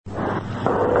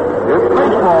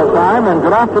time, and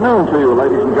good afternoon to you,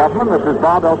 ladies and gentlemen. This is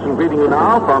Bob Elson greeting you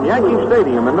now from Yankee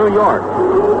Stadium in New York.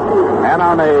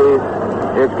 And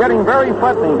it's getting very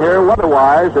threatening here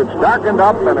weather-wise. It's darkened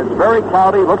up and it's very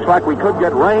cloudy. Looks like we could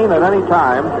get rain at any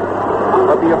time.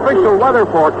 But the official weather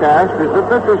forecast is that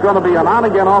this is going to be an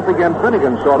on-again, off-again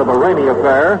Finnegan sort of a rainy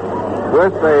affair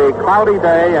with a cloudy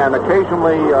day and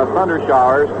occasionally thunder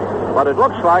showers. But it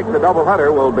looks like the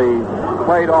doubleheader will be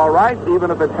played all right,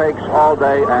 even if it takes all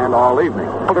day and all evening.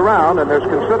 Hold around, and there's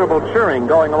considerable cheering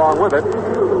going along with it.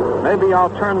 Maybe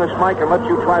I'll turn this mic and let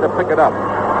you try to pick it up.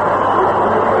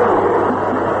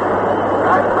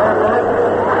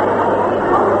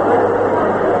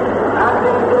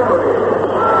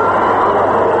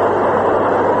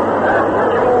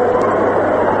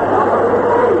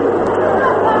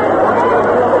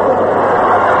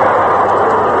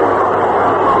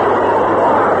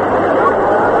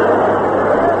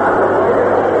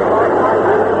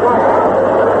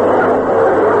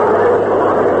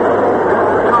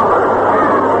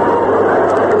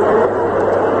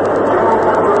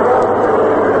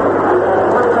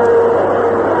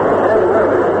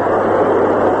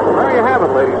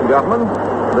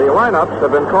 The lineups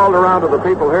have been called around to the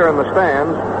people here in the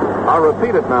stands. I'll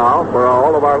repeat it now for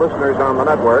all of our listeners on the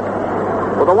network.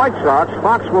 For the White Sox,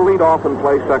 Fox will lead off and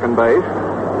play second base,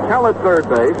 Kell at third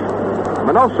base,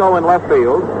 Minoso in left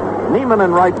field, Neiman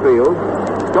in right field,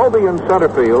 Doby in center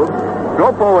field,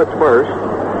 Dropo at first,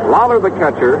 Lawler the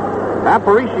catcher,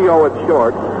 Aparicio at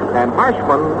short, and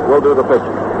Harshman will do the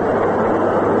pitching.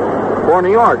 For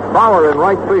New York, Bauer in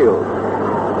right field,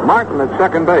 Martin at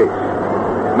second base,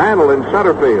 Mantle in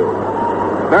center field,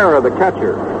 Berra the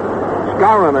catcher,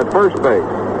 Skowron at first base,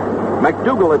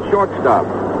 McDougal at shortstop,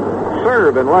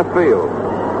 Serve in left field,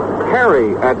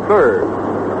 Perry at third,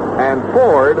 and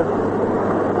Ford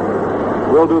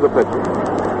will do the pitching.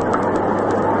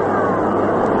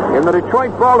 In the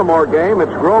Detroit-Baltimore game,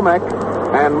 it's Gromek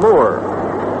and Moore.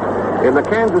 In the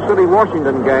Kansas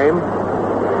City-Washington game,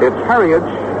 it's Heriage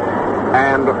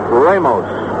and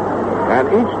Ramos. And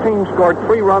each team scored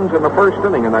 3 runs in the first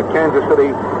inning in that Kansas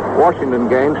City-Washington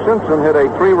game. Simpson hit a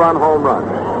 3-run home run.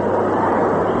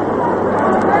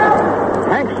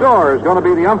 Hank Storr is going to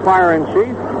be the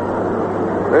umpire-in-chief.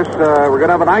 We're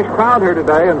going to have a nice crowd here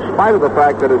today, in spite of the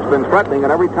fact that it's been threatening.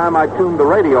 And every time I tuned the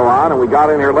radio on, and we got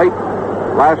in here late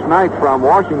last night from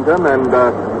Washington and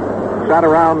sat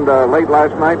around late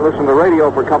last night, listened to the radio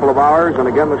for a couple of hours, and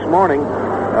again this morning,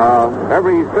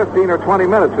 every 15 or 20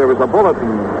 minutes there was a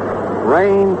bulletin.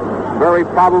 Rain, very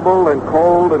probable, and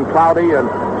cold and cloudy, and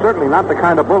certainly not the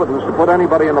kind of bulletins to put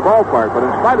anybody in the ballpark. But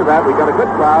in spite of that, we got a good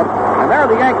crowd, and there are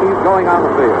the Yankees going on the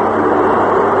field.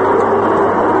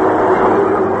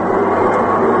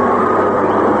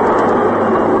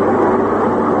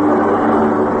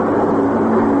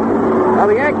 Now,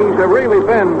 the Yankees have really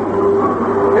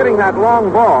been hitting that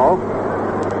long ball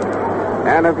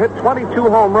and have hit 22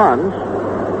 home runs,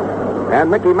 and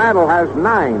Mickey Mantle has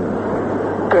 9.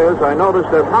 I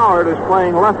noticed that Howard is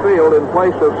playing left field in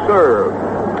place of Serve.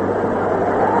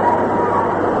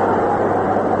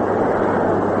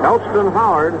 Elston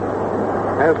Howard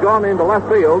has gone into left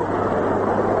field.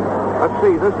 Let's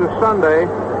see, this is Sunday.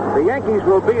 The Yankees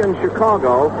will be in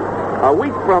Chicago a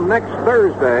week from next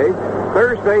Thursday,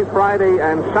 Friday,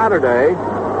 and Saturday.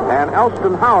 And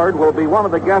Elston Howard will be one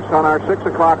of the guests on our 6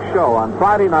 o'clock show. On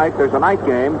Friday night, there's a night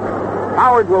game.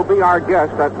 Howard will be our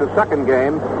guest. That's the second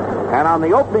game. And on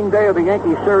the opening day of the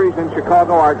Yankee series in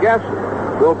Chicago, our guest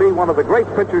will be one of the great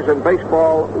pitchers in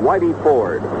baseball, Whitey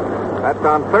Ford. That's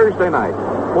on Thursday night.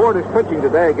 Ford is pitching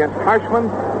today against Harshman.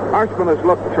 Harshman has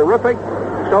looked terrific.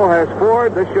 So has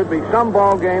Ford. This should be some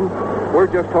ball game. We're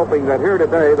just hoping that here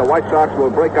today the White Sox will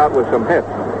break out with some hits.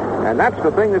 And that's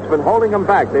the thing that's been holding them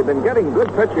back. They've been getting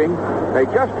good pitching. They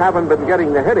just haven't been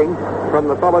getting the hitting from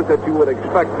the fellows that you would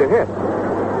expect to hit.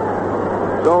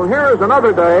 So here is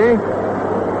another day.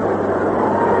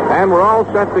 And we're all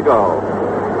set to go.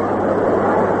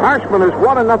 Harshman is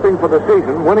 1-0 for the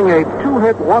season, winning a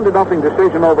 2-hit, 1-0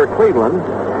 decision over Cleveland.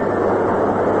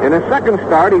 In his second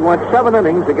start, he went 7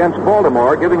 innings against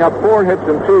Baltimore, giving up 4 hits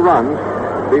and 2 runs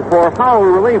before Howell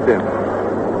relieved him.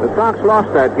 The Sox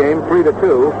lost that game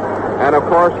 3-2, and of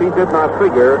course he did not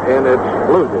figure in its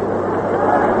losing.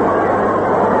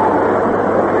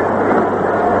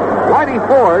 Whitey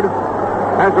Ford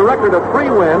has a record of 3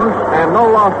 wins and no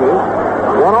losses.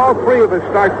 Won all 3 of his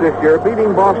starts this year,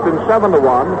 beating Boston 7-1,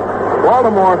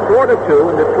 Baltimore 4-2,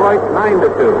 and Detroit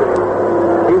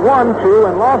 9-2. He won 2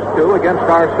 and lost 2 against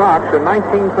our Sox in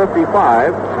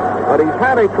 1955, but he's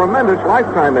had a tremendous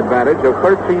lifetime advantage of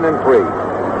 13-3.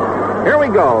 Here we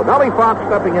go. Nellie Fox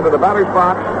stepping into the batter's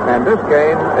box. and this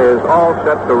game is all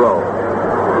set to roll.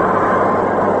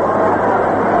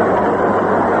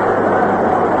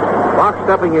 Fox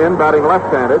stepping in, batting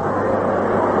left-handed.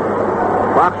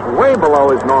 Fox way below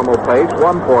his normal pace,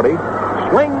 140.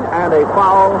 Swing and a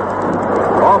foul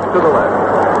off to the left.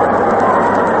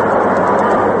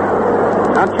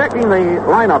 Now checking the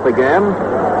lineup again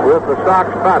with the Sox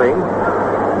batting.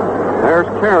 There's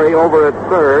Carey over at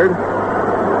third.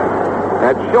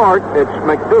 At short, it's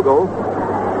McDougal.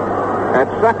 At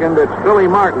second, it's Billy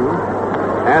Martin.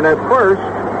 And at first,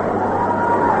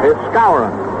 it's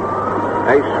Skowron.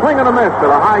 A swing and a miss at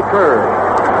a high curve.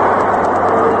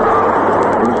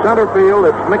 In center field,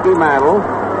 it's Mickey Mantle.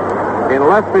 In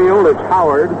left field, it's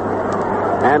Howard.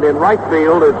 And in right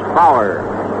field, it's Bauer.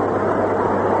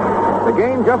 The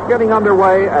game just getting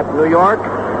underway at New York.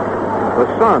 The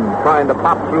sun trying to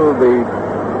pop through the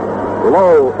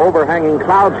low overhanging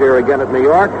clouds here again at New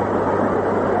York.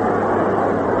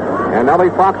 And Ellie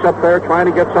Fox up there trying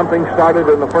to get something started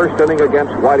in the first inning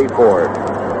against Whitey Ford.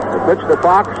 The pitch to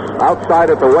Fox, outside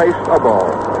at the waist, a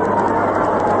ball.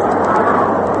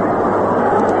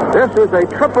 This is a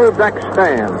triple deck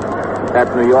stand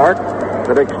at New York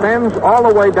that extends all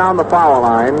the way down the foul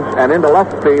lines and into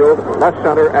left field, left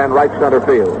center, and right center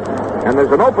field. And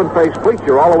there's an open-faced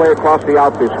bleacher all the way across the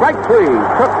outfield. Strike three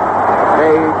took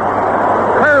a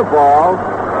curveball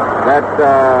that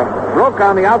broke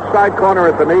on the outside corner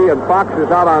at the knee, and Fox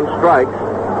is out on strikes.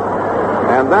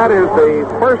 And that is the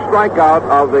first strikeout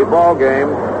of the ball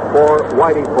game for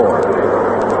Whitey Ford.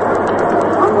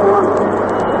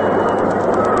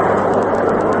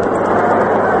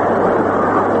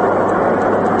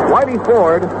 Whitey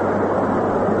Ford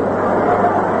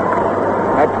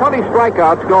had 20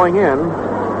 strikeouts going in.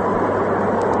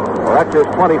 Well, that's his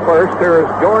 21st. Here is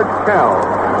George Kell.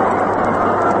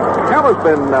 Kell has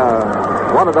been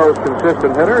one of those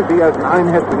consistent hitters. He has 9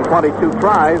 hits and 22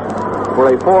 tries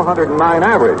for a 409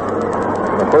 average.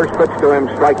 The first pitch to him,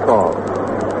 strike call.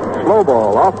 Slow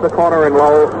ball off the corner and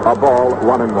low, a ball,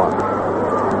 1-1.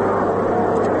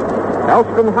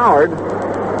 Elston Howard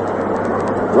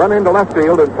run into left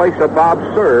field in place of Bob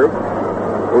Serve,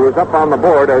 who was up on the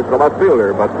board as the left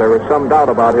fielder, but there was some doubt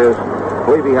about his. I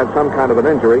believe he had some kind of an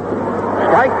injury.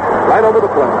 Strike right over the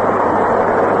plate.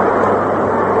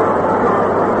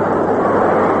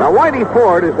 Now, Whitey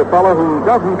Ford is the fellow who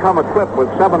doesn't come equipped with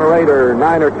 7 or 8 or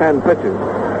 9 or 10 pitches.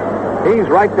 He's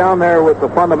right down there with the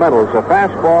fundamentals, a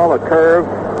fastball, a curve,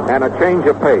 and a change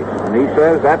of pace. And he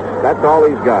says that's all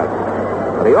he's got.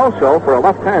 But he also, for a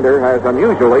left-hander, has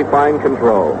unusually fine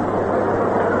control.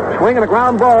 Swing and a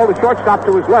ground ball, the shortstop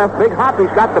to his left. Big hop, he's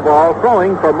got the ball,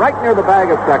 throwing from right near the bag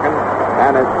at second,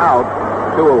 and it's out,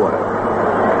 2 away.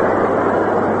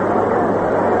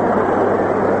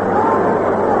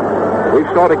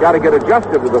 We've sort of got to get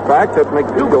adjusted to the fact that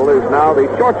McDougal is now the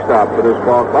shortstop for this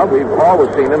ball club. We've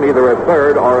always seen him either at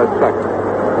third or at second.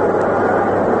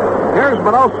 Here's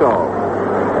Minoso.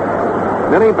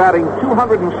 Minnie batting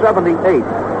 278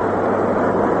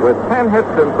 with 10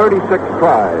 hits and 36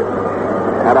 tries.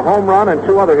 Had a home run and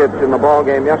 2 other hits in the ball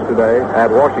game yesterday at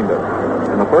Washington.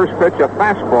 In the first pitch, a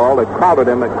fastball that crowded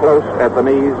him at close at the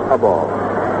knees, a ball.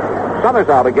 Summer's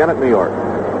out again at New York.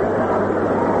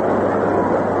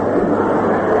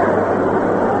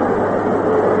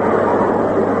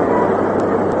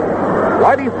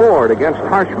 Whitey Ford against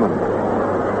Harshman.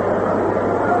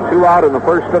 2 out in the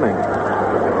first inning.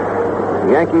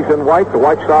 The Yankees in white, the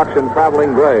White Sox in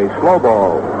traveling gray. Slow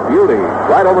ball, beauty,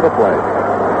 right over the plate.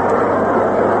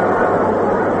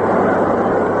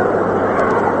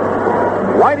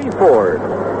 Whitey Ford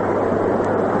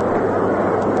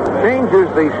changes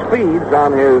the speeds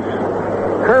on his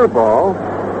curveball,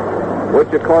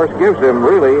 which of course gives him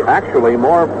really, actually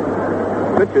more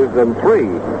pitches than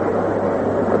 3.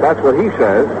 But that's what he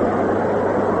says.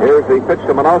 Here's the pitch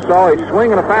to Minoso. A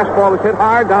swing and a fastball is hit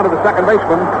hard down to the second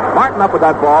baseman. Martin up with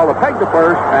that ball, a peg to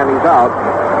first, and he's out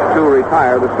to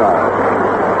retire the side.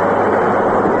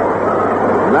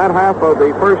 In that half of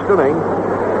the first inning,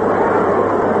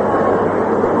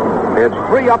 it's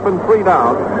 3 up and 3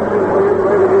 down.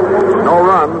 No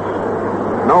runs,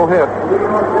 no hits,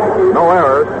 no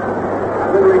errors.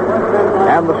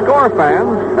 And the score,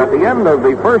 fans, at the end of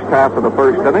the first half of the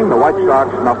first inning, the White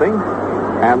Sox nothing,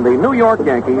 and the New York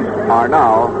Yankees are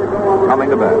now coming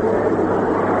to bed.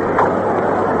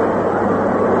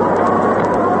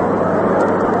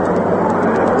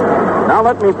 Now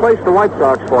let me place the White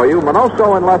Sox for you.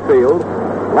 Minoso in left field,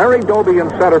 Larry Doby in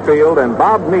center field, and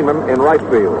Bob Neiman in right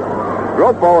field.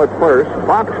 Dropo at first,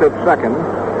 Fox at second,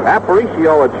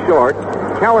 Aparicio at short,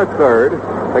 Kell at third,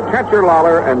 the catcher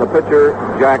Lawler, and the pitcher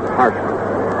Jack Harshman.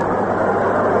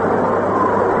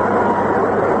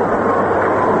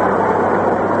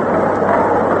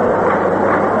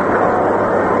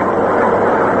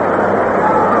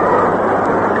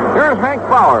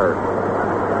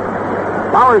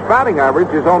 Bauer's batting average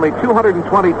is only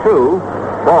 222.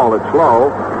 Ball, it's low.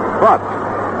 But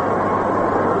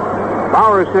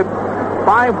Bauer has hit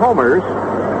 5 homers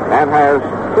and has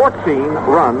 14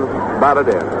 runs batted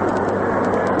in.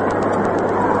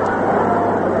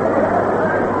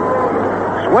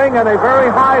 Swing and a very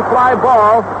high fly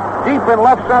ball deep in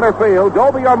left center field.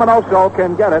 Doby or Minoso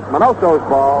can get it. Minoso's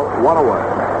ball, 1 away.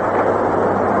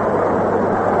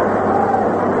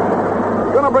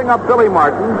 Going to bring up Billy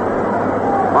Martin.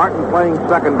 Martin playing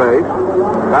second base,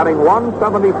 batting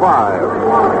 175.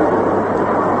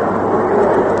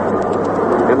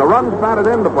 In the runs batted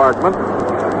in department,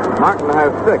 Martin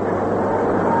has 6.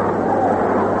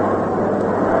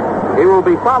 He will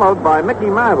be followed by Mickey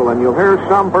Mantle, and you'll hear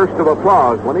some burst of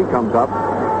applause when he comes up.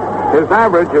 His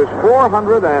average is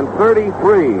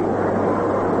 433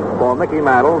 for Mickey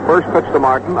Mantle. First pitch to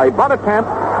Martin. A bunt attempt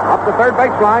up the third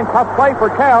baseline. Tough play for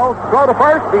Kell. Throw to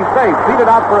first. He's safe. Beat it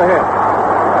out for a hit.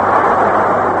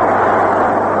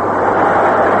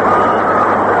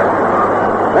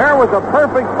 There was a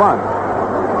perfect bunt.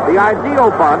 The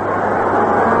ideal bunt.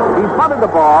 He bunted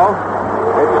the ball.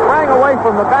 It sprang away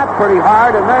from the bat pretty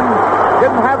hard and then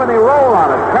didn't have any roll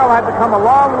on it. Kell had to come a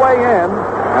long way in,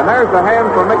 and there's the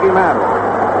hand for Mickey Mantle.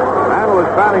 Mantle is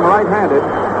batting right-handed.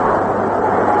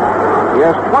 He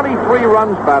has 23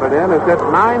 runs batted in, has hit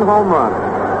 9 home runs.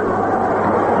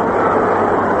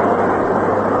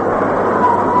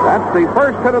 That's the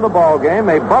first hit of the ball game,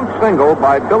 a bunt single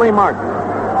by Billy Martin.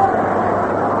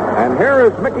 And here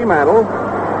is Mickey Mantle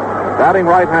batting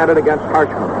right-handed against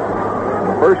Harshman.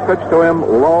 First pitch to him,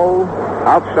 low,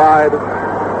 outside,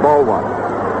 ball 1.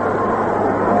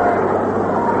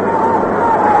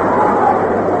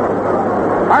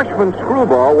 Harshman's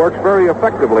screwball works very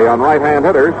effectively on right-hand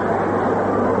hitters.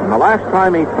 And the last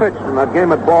time he pitched in that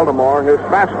game at Baltimore, his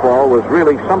fastball was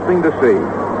really something to see.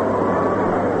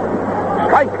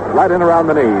 Strike right in around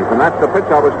the knees, and that's the pitch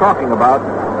I was talking about,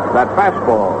 that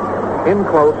fastball, in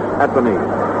close at the knees.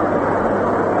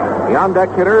 The on-deck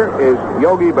hitter is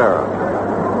Yogi Berra.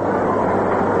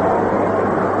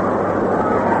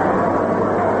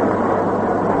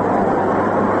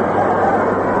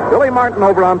 Billy Martin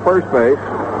over on first base.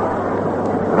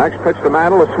 The next pitch to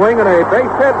Mantle, a swing and a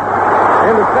base hit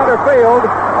into center field.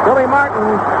 Billy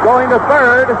Martin going to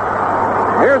third.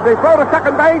 Here's the throw to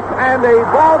second base, and the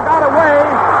ball got away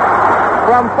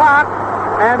from Fox,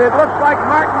 and it looks like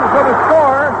Martin's going to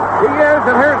score. He is,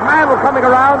 and here's Mantle coming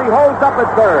around. He holds up at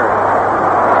third.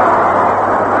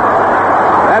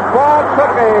 That ball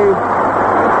took a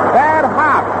bad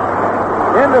hop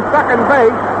into second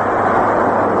base.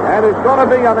 And it's going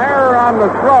to be an error on the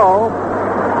throw.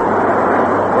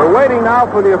 We're waiting now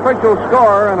for the official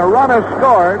score, and a run has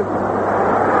scored.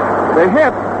 The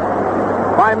hit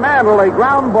by Mantle, a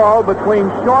ground ball between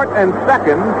short and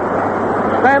second,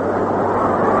 sent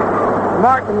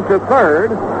Martin to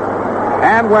third.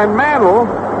 And when Mantle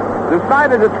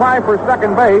decided to try for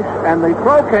second base, and the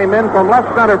throw came in from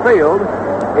left center field,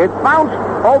 it bounced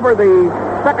over the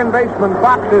second baseman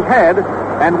Fox's head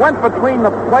and went between the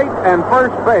plate and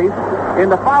first base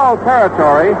into foul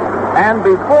territory, and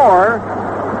before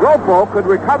Gropo could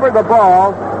recover the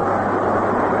ball,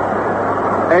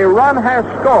 a run has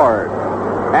scored,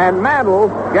 and Mantle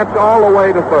gets all the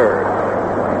way to third.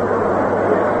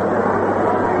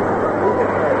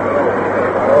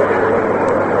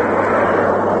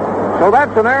 So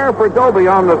that's an error for Doby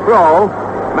on the throw.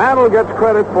 Mantle gets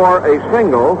credit for a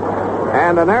single,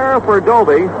 and an error for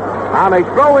Doby on a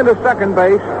throw into second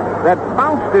base that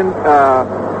bounced in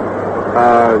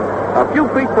a few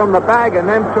feet from the bag and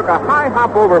then took a high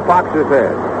hop over Fox's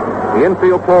head. The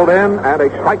infield pulled in and a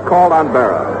strike called on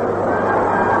Berra.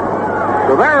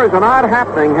 So there is an odd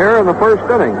happening here in the first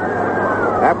inning.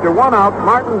 After 1 out,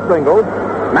 Martin singled.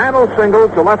 Mantle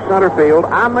singled to left center field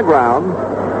on the ground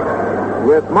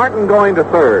with Martin going to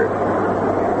third.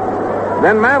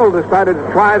 Then Mantle decided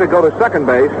to try to go to second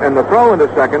base, and the throw into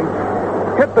second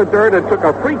hit the dirt and took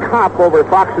a freak hop over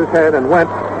Fox's head and went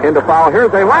into foul.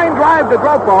 Here's a line drive to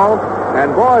Gropo,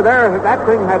 and boy, there, that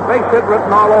thing had base hit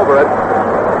written all over it.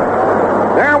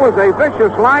 There was a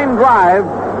vicious line drive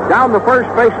down the first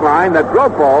baseline that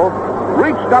Gropo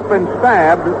reached up and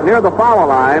stabbed near the foul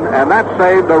line, and that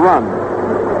saved the run.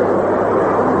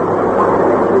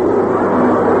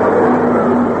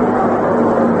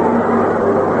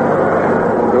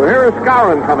 So here is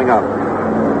Skowron coming up.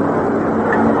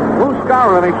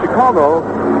 Skowron, a Chicago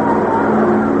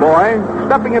boy,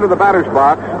 stepping into the batter's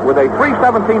box with a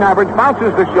 .317 average,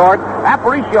 bounces to short.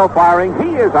 Aparicio firing.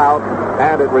 He is out,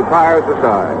 and it retires the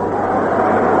side.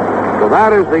 So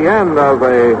that is the end of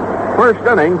a first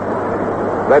inning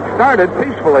that started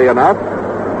peacefully enough.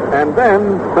 and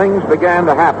then things began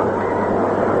to happen.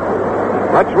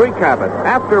 Let's recap it.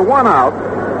 After one out,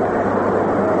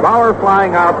 Bauer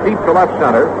flying out deep to left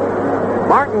center,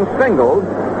 Martin singled,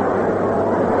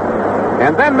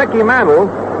 and then Mickey Mantle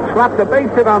slapped a base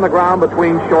hit on the ground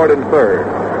between short and third.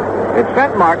 It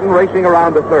sent Martin racing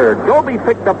around to third. Doby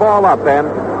picked the ball up, and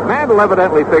Mantle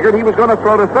evidently figured he was going to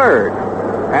throw to third,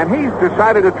 and he's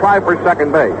decided to try for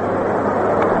second base.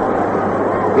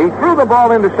 He threw the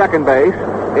ball into second base.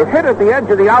 It hit at the edge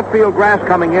of the outfield grass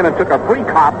coming in and took a free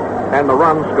hop, and the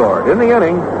run scored. In the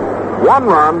inning, 1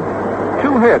 run,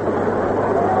 2 hits,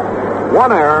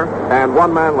 1 error, and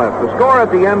 1 man left. The score at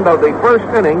the end of the first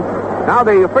inning. Now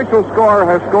the official scorer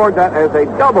has scored that as a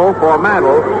double for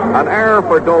Mantle, an error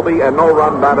for Doby, and no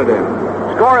run batted in.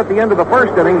 Score at the end of the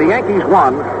first inning, the Yankees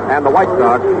won, and the White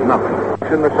Sox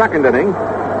nothing. In the second inning,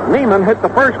 Neiman hit the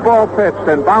first ball pitched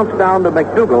and bounced down to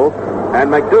McDougal, and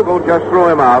McDougal just threw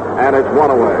him out, and it's 1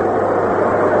 away.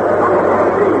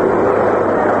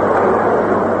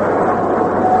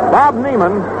 Bob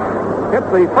Neiman hit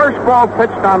the first ball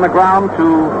pitched on the ground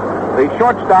to the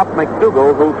shortstop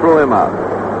McDougal, who threw him out.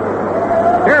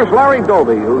 Here's Larry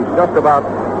Doby, who's just about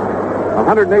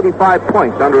 185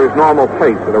 points under his normal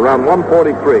pace at around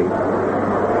 143.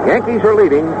 Yankees are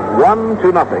leading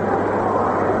 1-0.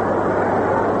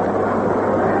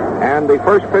 And the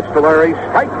first pitch to Larry,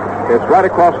 strike. It's right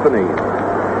across the knee.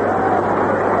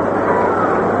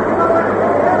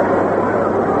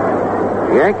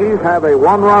 The Yankees have a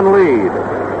 1-run lead.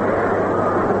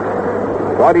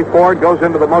 Whitey Ford goes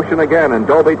into the motion again, and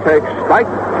Doby takes strike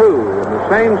 2 in the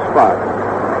same spot.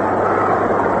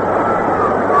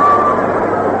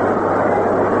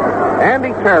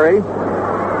 Andy Terry,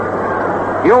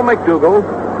 Gil McDougal,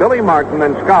 Billy Martin,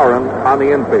 and Skowron on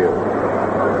the infield.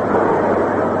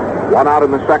 1 out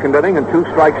in the second inning and 2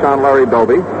 strikes on Larry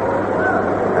Doby.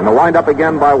 And the windup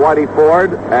again by Whitey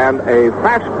Ford, and a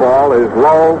fastball is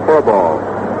low for a ball.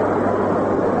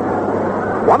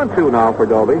 1-2 now for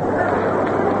Doby.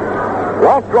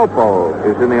 Walt Dropo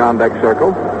is in the on-deck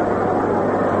circle.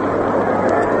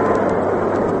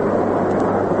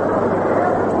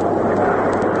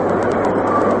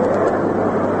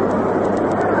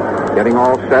 Getting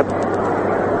all set.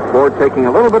 Ford taking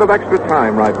a little bit of extra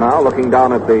time right now, looking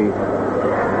down at the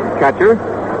catcher.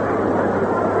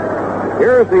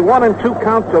 Here's the 1-2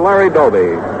 count to Larry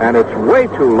Doby, and it's way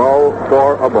too low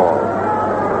for a ball.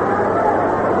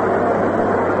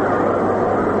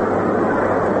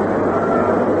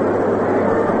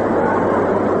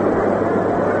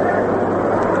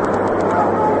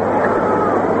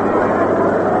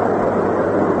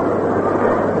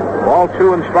 Ball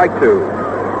 2 and strike 2.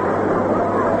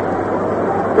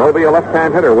 Doby, a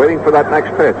left-hand hitter, waiting for that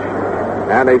next pitch.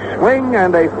 And a swing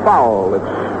and a foul. It's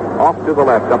off to the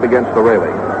left, up against the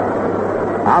railing.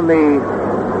 On the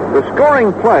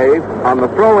scoring play, on the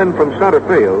throw-in from center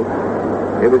field,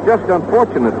 it was just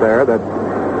unfortunate there that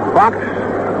Fox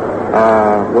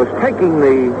was taking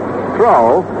the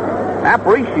throw.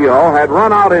 Aparicio had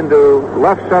run out into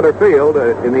left center field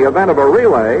in the event of a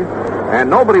relay, and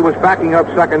nobody was backing up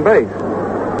second base.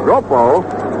 Dropo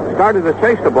started to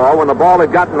chase the ball when the ball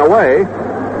had gotten away,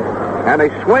 and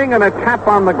a swing and a tap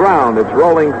on the ground. It's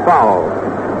rolling foul.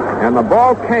 And the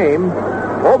ball came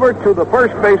over to the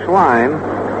first base line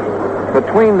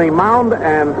between the mound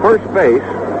and first base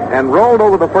and rolled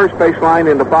over the first base line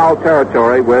into foul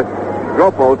territory with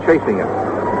Dropo chasing it.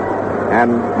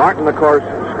 And Martin, of course,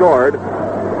 scored,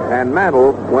 and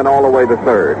Mantle went all the way to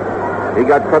third. He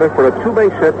got credit for a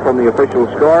 2-base hit from the official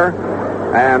score,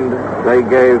 and they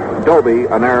gave Doby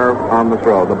an error on the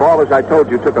throw. The ball, as I told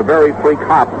you, took a very freak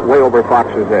hop way over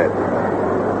Fox's head.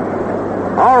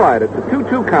 All right, it's a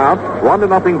 2-2 count,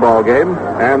 1-0 ball game,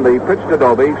 and the pitch to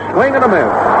Doby, swing and a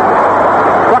miss.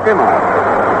 Struck him out.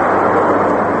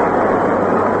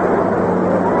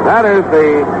 That is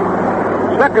the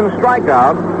second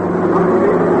strikeout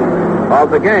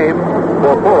of the game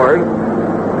for Ford,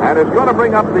 and it's going to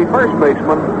bring up the first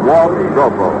baseman, Walt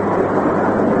Dropo.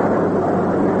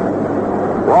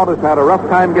 Walt has had a rough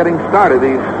time getting started.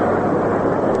 He's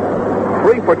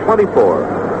 3 for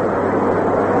 24.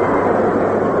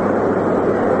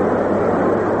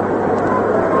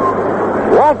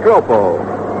 Walt Dropo.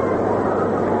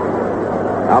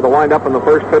 Now the windup in the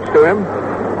first pitch to him.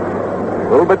 A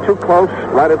little bit too close,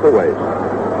 right at the waist.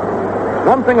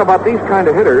 One thing about these kind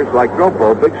of hitters, like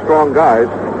Dropo, big, strong guys,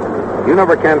 you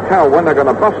never can tell when they're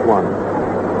going to bust one.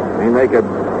 I mean, they could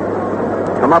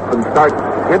come up and start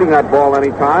hitting that ball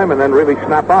any time and then really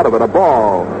snap out of it. A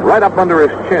ball right up under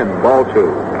his chin, ball 2.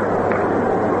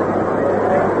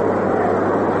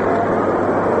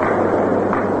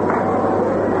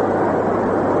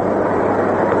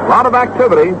 of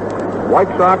activity. White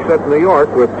Sox at New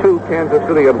York with 2, Kansas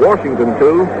City at Washington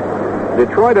 2,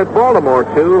 Detroit at Baltimore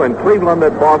 2, and Cleveland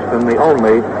at Boston, the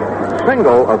only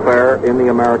single affair in the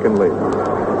American League.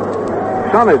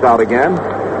 Sun is out again.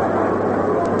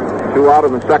 2 out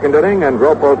in the second inning, and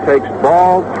Gropo takes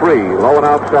ball 3, low and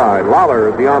outside. Lawler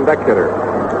is the on-deck hitter.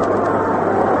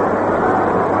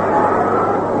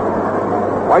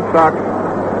 White Sox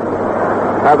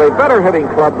have a better hitting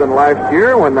club than last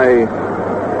year when they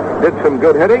did some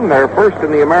good hitting. They're first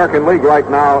in the American League right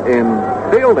now in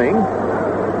fielding,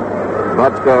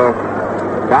 but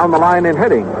down the line in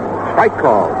hitting, strike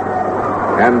calls.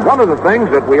 And one of the things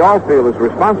that we all feel is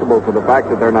responsible for the fact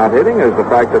that they're not hitting is the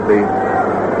fact that the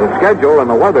schedule and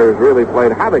the weather has really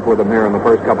played havoc with them here in the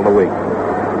first couple of weeks.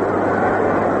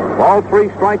 Ball 3,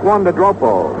 strike 1 to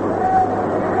Dropo.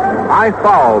 High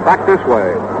foul, back this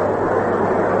way.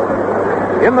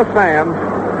 In the stands,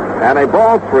 and a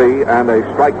ball 3 and a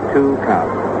strike 2 count.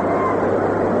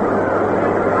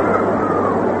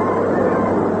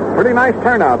 Pretty nice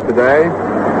turnout today.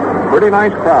 Pretty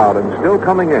nice crowd, and still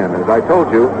coming in, as I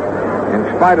told you, in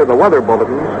spite of the weather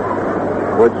bulletins,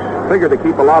 which figure to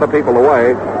keep a lot of people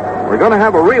away. We're going to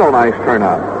have a real nice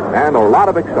turnout and a lot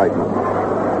of excitement.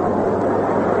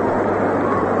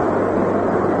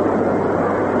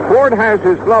 Ford has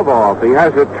his glove off. He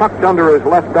has it tucked under his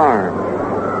left arm.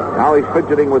 Now he's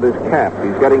fidgeting with his cap.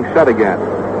 He's getting set again.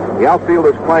 The outfield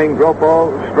is playing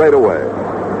Dropo straight away.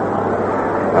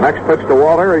 The next pitch to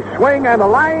Walter, a swing and a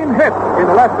line hit in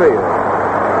the left field.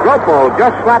 Dropo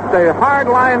just slapped a hard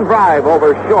line drive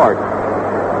over short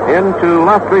into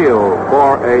left field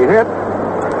for a hit.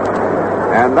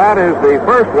 And that is the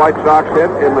first White Sox hit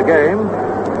in the game.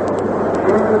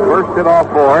 First hit off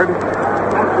Ford.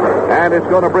 And it's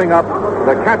going to bring up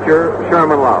the catcher,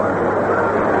 Sherman Lawler.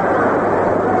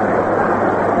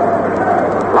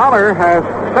 Lawler has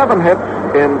 7 hits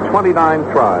in 29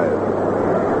 tries.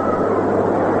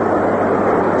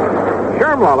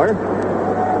 Sherm Lawler,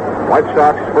 White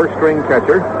Sox first string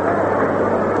catcher,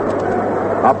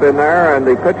 up in there, and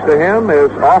the pitch to him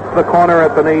is off the corner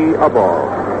at the knee, a ball.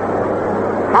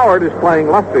 Howard is playing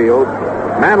left field,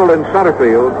 Mantle in center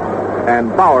field,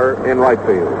 and Bauer in right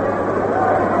field.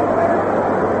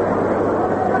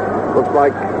 Looks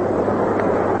like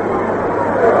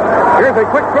here's a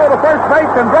quick throw to first base,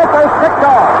 and Dropo's picked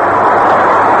off.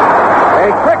 A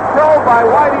quick throw by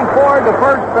Whitey Ford to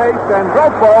first base, and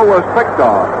Dropo was picked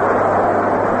off.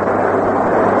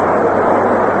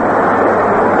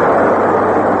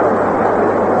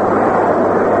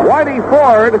 Whitey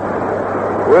Ford,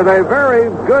 with a very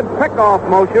good pickoff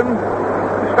motion,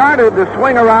 started to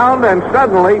swing around and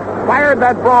suddenly fired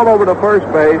that ball over to first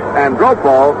base, and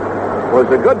Dropo was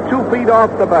a good 2 feet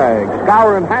off the bag.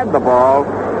 Skowron had the ball,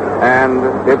 and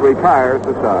it retires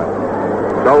the side.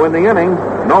 So in the inning,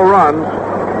 no runs,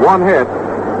 1 hit,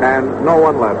 and no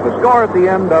one left. The score at the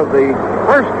end of the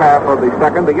first half of the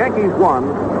second, the Yankees 1,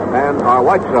 and our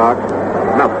White Sox,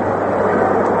 nothing.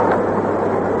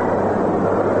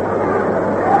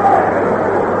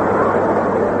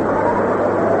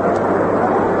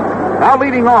 Now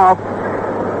leading off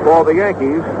for the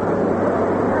Yankees,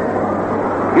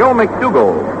 Gil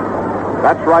McDougall.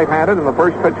 That's right-handed, and the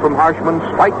first pitch from Harshman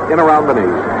spiked in around the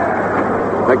knee.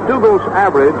 McDougall's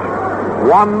average,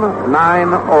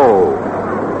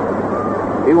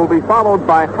 1.90. He will be followed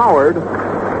by Howard,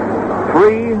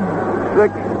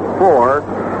 3.64.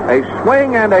 A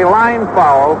swing and a line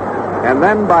foul, and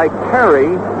then by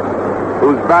Terry,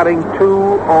 who's batting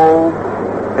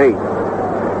 2.08.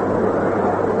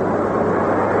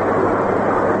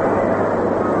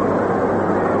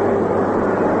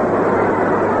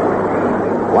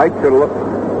 Lights are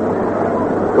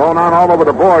going on all over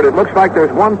the board. It looks like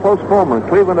there's one postponement.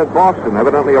 Cleveland at Boston.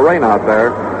 Evidently a rain out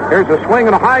there. Here's a swing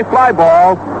and a high fly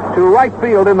ball to right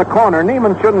field in the corner.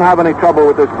 Neiman shouldn't have any trouble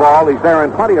with this ball. He's there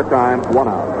in plenty of time. 1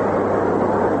 out.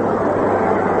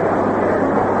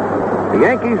 The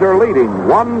Yankees are leading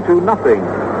 1-0.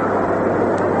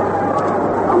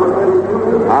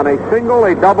 On a single,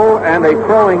 a double, and a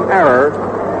throwing error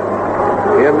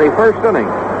in the first inning.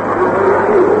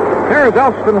 Here's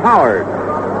Elston Howard.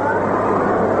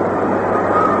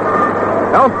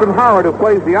 Elston Howard, who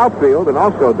plays the outfield and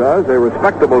also does a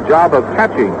respectable job of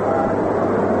catching.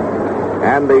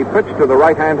 And the pitch to the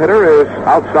right-hand hitter is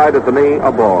outside at the knee,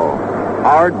 a ball.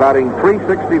 Howard batting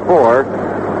 364.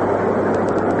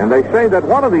 And they say that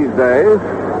one of these days,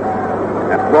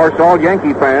 and of course all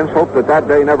Yankee fans hope that that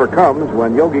day never comes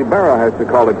when Yogi Berra has to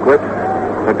call it quits,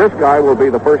 that this guy will be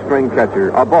the first string catcher.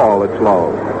 A ball, it's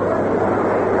low.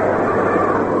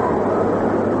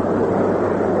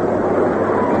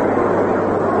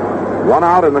 One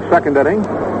out in the second inning.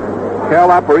 Kell,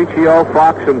 Aparicio,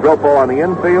 Fox, and Gropo on the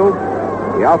infield.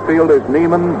 The outfield is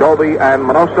Neiman, Doby, and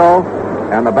Minoso.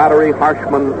 And the battery,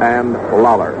 Harshman and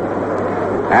Lawler.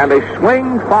 And a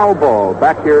swing foul ball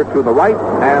back here to the right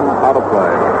and out of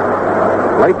play.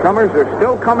 Latecomers are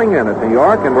still coming in at New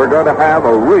York, and we're going to have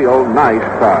a real nice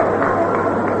crowd.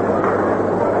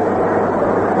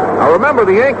 Now remember,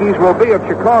 the Yankees will be at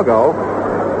Chicago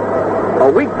a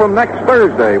week from next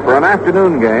Thursday for an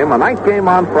afternoon game, a night game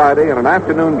on Friday, and an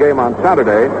afternoon game on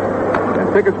Saturday.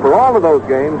 And tickets for all of those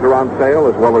games are on sale,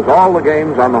 as well as all the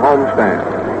games on the homestand.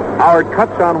 Howard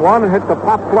cuts on one and hits a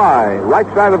pop fly right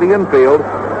side of the infield.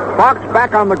 Fox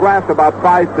back on the grass about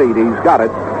 5 feet. He's got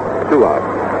it. 2 out.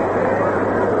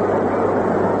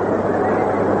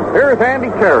 Here's Andy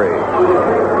Carey.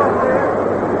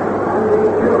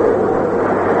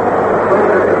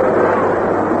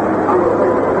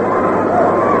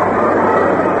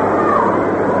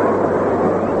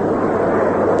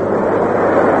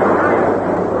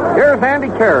 Andy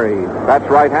Carey. That's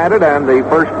right-handed, and the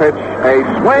first pitch, a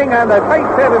swing and a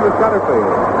base hit into center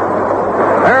field.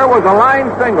 There was a line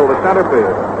single to center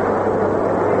field.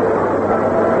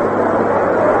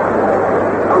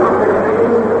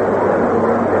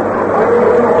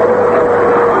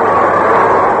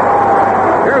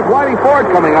 Here's Whitey Ford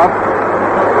coming up.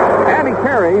 Andy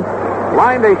Carey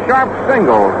lined a sharp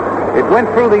single. It went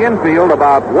through the infield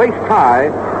about waist high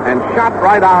and shot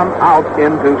right on out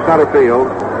into center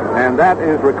field. And that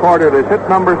is recorded as hit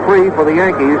number 3 for the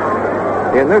Yankees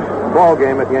in this ball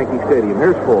game at Yankee Stadium.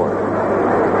 Here's Ford.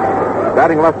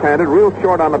 Batting left-handed, real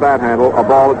short on the bat handle, a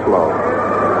ball that's low.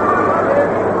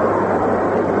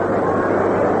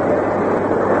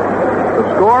 The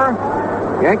score,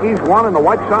 Yankees 1 and the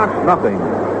White Sox nothing.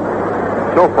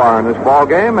 So far in this ball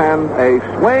game, and a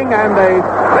swing and a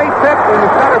base hit into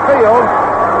center field.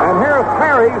 And here's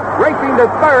Perry racing to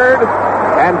third,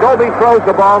 and Doby throws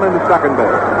the ball into second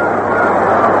base.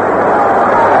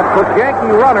 Puts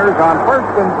Yankee runners on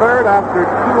first and third after 2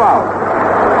 outs.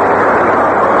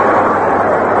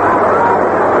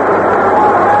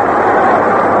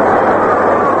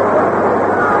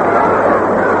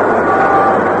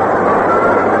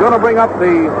 Going to bring up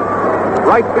the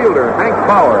right fielder, Hank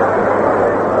Bauer.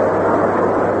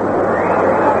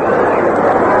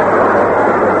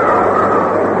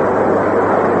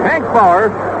 Hank Bauer,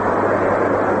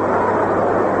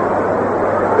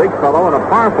 big fellow and a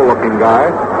powerful-looking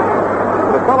guy.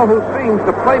 A fellow who seems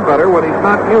to play better when he's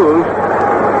not used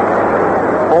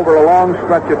over a long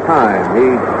stretch of time.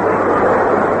 He's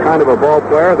kind of a ball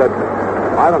player that,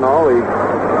 I don't know, he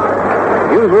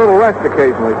uses a little rest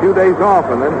occasionally, a few days off,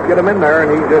 and then get him in there,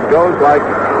 and he just goes like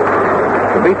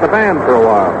to beat the band for a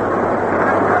while.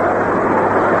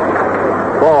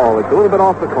 Ball, it's a little bit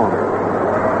off the corner.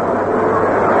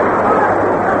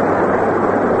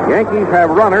 Yankees have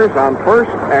runners on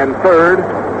first and third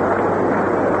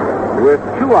with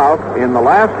 2 outs in the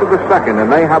last of the second,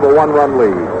 and they have a 1-run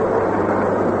lead.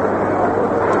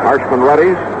 Harshman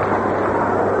readies,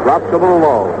 drops a little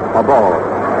low, a ball.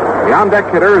 The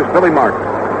on-deck hitter is Billy Martin.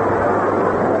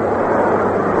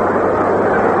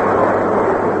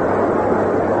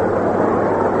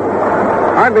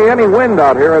 Hardly any wind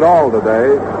out here at all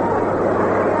today.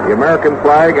 The American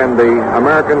flag and the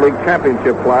American League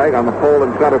Championship flag on the pole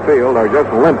in center field are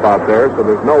just limp out there, so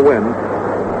there's no wind.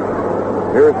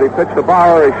 Here's the pitch to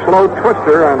Bauer, a slow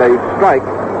twister and a strike,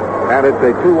 and it's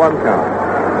a 2-1 count.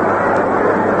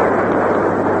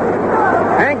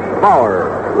 Hank Bauer,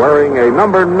 wearing a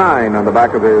number 9 on the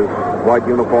back of his white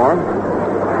uniform.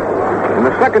 In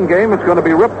the second game, it's going to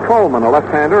be Rip Coleman, a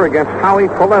left-hander, against Howie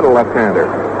Collette, a left-hander.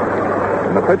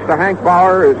 And the pitch to Hank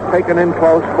Bauer is taken in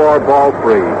close for ball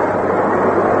 3.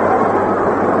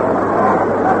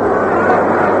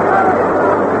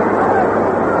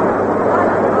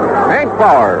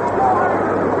 Bauer.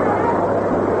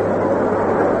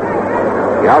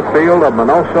 The outfield of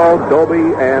Minoso,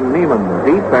 Doby, and Neiman,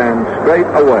 deep and straight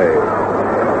away.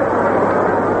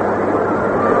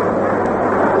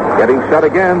 Getting set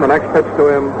again, the next pitch to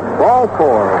him, ball 4.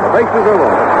 The bases are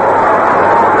loaded.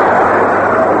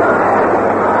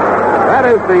 That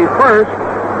is the first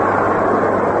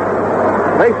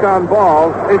base on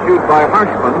balls issued by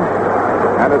Harshman,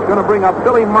 and it's going to bring up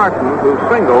Billy Martin, who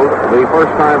singled the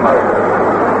first time out.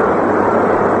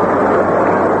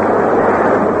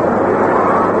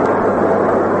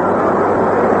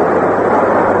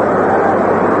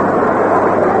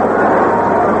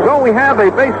 We have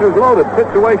a bases-loaded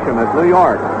situation at New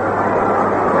York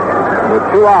with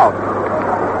 2 outs.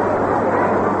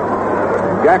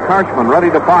 Jack Harshman ready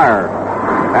to fire.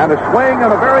 And a swing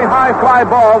and a very high fly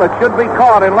ball that should be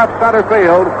caught in left center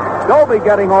field. Doby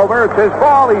getting over. It's his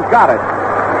ball. He's got it.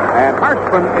 And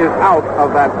Harshman is out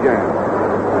of that jam.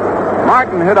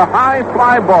 Martin hit a high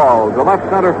fly ball to left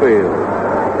center field.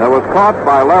 That was caught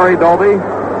by Larry Doby,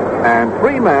 and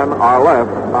 3 men are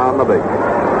left on the base.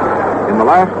 In the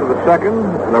last of the second,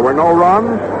 there were no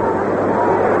runs,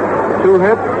 2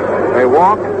 hits, a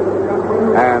walk,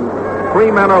 and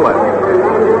 3 men are left.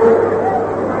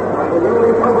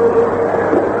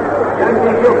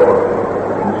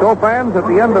 And so, fans, at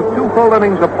the end of 2 full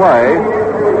innings of play,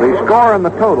 the score and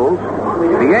the totals: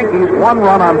 the Yankees 1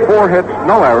 run on 4 hits,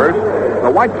 no errors. The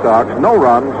White Sox, no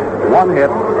runs, 1 hit,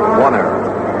 1 error.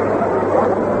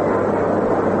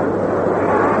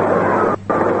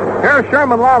 Here's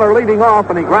Sherman Lawler leading off,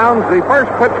 and he grounds the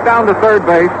first pitch down to third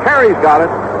base. Carey's got it.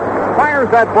 Fires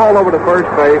that ball over to first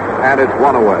base, and it's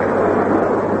 1 away.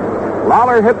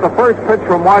 Lawler hit the first pitch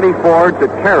from Whitey Ford to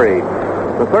Carey.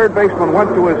 The third baseman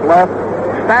went to his left,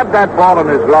 stabbed that ball in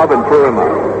his glove, and threw him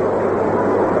out.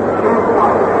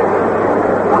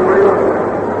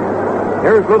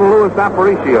 Here's little Louis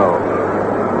Aparicio.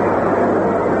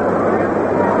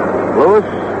 Louis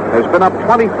has been up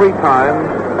 23 times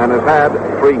and has had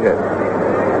 3 hits.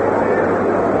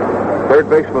 Third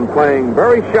baseman playing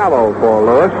very shallow for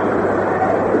Louis.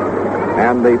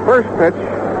 And the first pitch,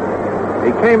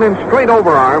 he came in straight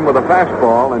overarm with a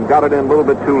fastball and got it in a little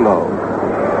bit too low.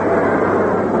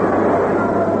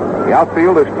 The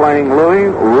outfield is playing Louis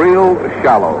real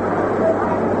shallow.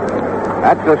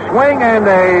 That's a swing and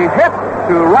a hit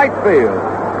to right field.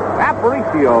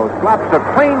 Aparicio slaps a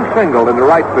clean single into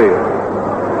right field.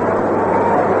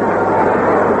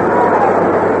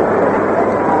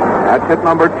 That's hit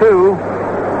number 2.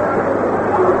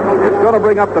 It's going to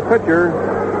bring up the pitcher,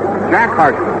 Jack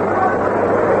Harshman.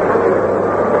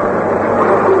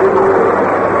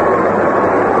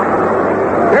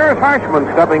 Here's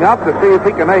Harshman stepping up to see if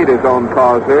he can aid his own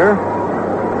cause here.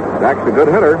 Jack's a good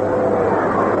hitter.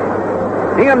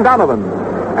 He and Donovan,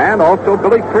 and also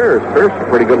Billy Pierce. Pierce is a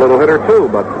pretty good little hitter, too,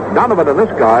 but Donovan and this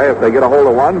guy, if they get a hold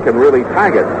of one, can really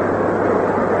tag it.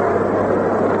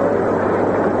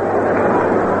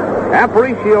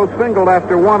 Aparicio singled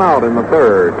after 1 out in the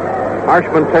third.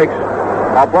 Harshman takes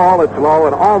a ball that's low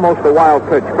and almost a wild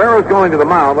pitch. Barrow's going to the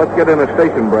mound. Let's get in a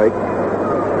station break.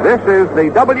 This is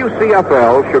the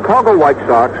WCFL Chicago White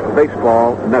Sox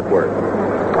Baseball Network.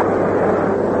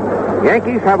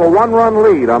 Yankees have a 1-run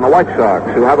lead on the White Sox,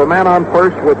 who have a man on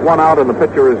first with 1 out, and the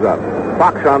pitcher is up.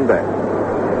 Fox on deck.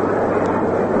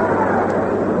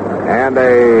 And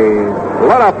a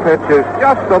let-up pitch is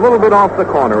just a little bit off the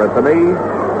corner at the knee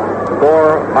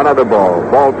for another ball.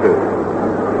 Ball 2.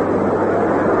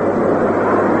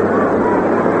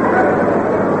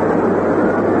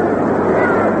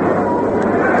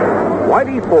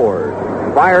 Whitey Ford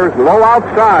fires low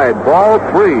outside. Ball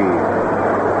 3.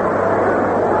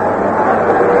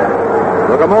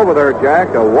 Look him over there,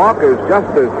 Jack. A walk is just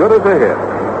as good as a hit.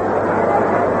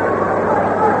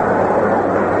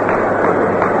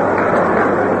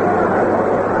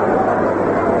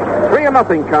 Three and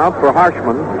nothing count for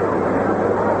Harshman.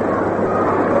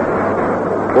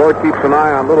 Ford keeps an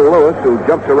eye on little Lewis, who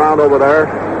jumps around over there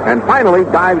and finally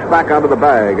dives back onto the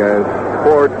bag as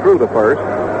Ford threw the first.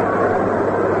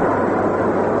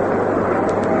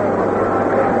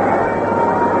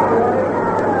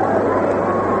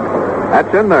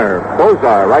 That's in there.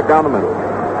 Bullseye right down the middle.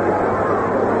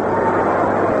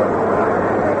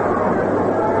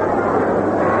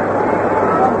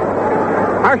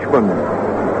 Harshman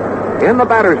in the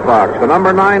batter's box, the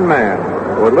number 9 man,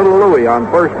 with little Louie on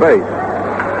first base.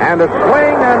 And a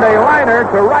swing and a liner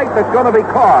to right that's going to be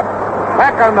caught.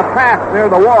 Back on the path near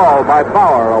the wall by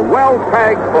Bauer. A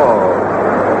well-tagged ball.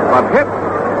 But hit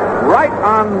right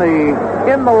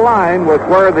in the line was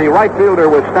where the right fielder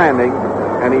was standing.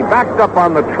 And he backed up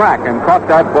on the track and caught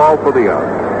that ball for the out.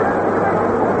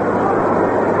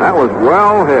 That was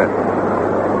well hit.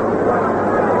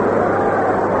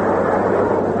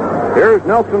 Here's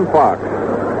Nelson Fox.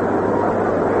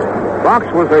 Fox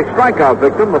was a strikeout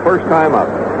victim the first time up.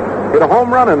 Hit a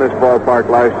home run in this ballpark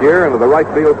last year into the right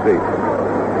field seat.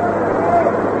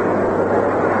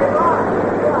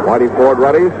 Whitey Ford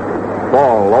readies.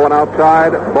 Ball low and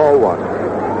outside. Ball 1.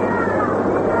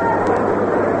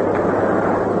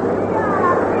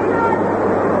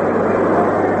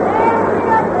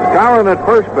 Skowron at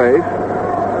first base,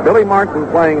 Billy Martin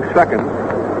playing second,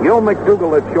 Gil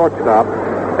McDougall at shortstop,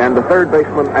 and the third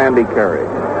baseman, Andy Carey.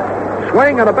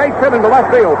 Swing and a base hit into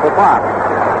left field for Fox.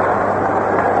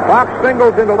 Fox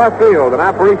singles into left field, and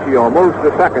Aparicio moves to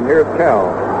second. Here's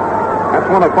Kell. That's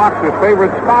one of Fox's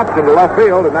favorite spots into left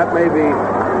field, and that may be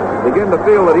begin to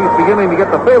feel that he's beginning to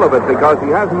get the feel of it because he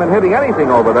hasn't been hitting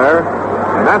anything over there.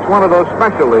 And that's one of those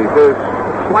specialties, his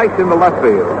slice into left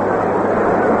field.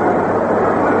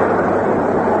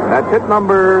 That's hit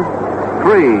number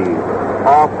 3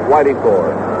 off Whitey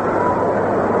Ford.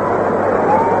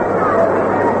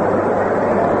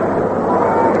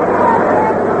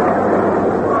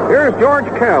 Here's George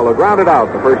Kell, who grounded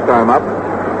out the first time up.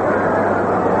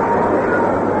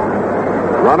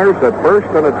 Runners at first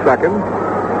and at second.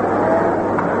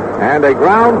 And a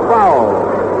ground foul.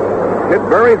 Hit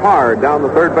very hard down the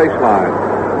third base line.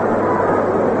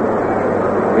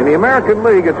 In the American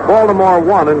League, it's Baltimore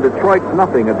 1 and Detroit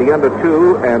nothing at the end of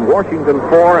 2, and Washington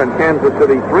 4 and Kansas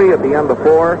City 3 at the end of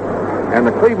 4, and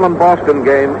the Cleveland-Boston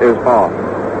game is off.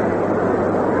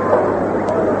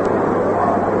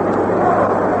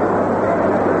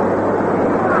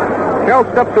 Kell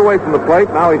steps away from the plate.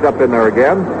 Now he's up in there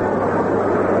again.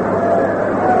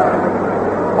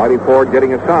 Whitey Ford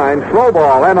getting a sign. Slow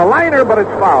ball and a liner, but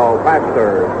it's foul. Past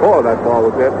third. Oh, that ball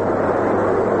was hit.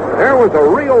 There was a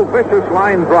real vicious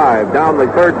line drive down the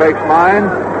third base line,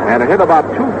 and it hit about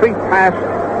 2 feet past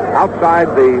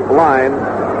outside the line,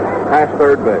 past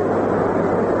third base.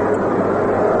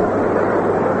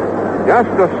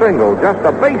 Just a single, just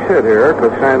a base hit here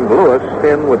could send Lewis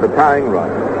in with the tying run.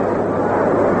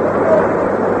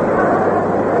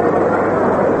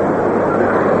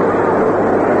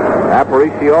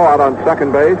 Aparicio out on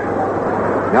second base.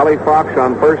 Nellie Fox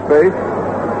on first base.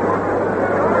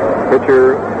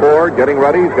 Pitcher Ford getting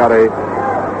ready. He's got a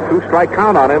 2-strike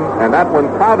count on him, and that one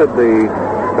clouded the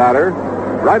batter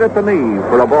right at the knee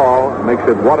for a ball. Makes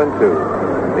it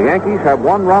 1-2. The Yankees have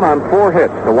 1 run on 4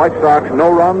 hits. The White Sox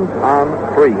no runs on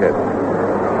 3 hits.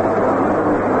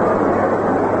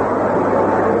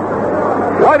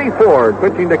 Whitey Ford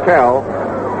pitching to Kell.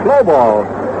 Slow ball.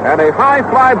 And a high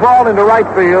fly ball into right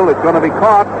field. It's going to be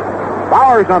caught.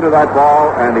 Bauer's under that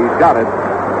ball, and he's got it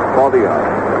for the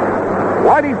out.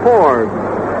 Whitey Ford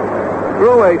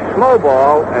threw a slow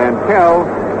ball, and Kell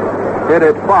hit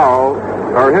it foul,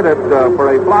 or hit it for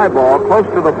a fly ball close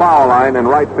to the foul line in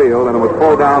right field, and it was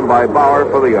pulled down by Bauer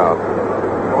for the out.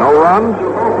 No runs,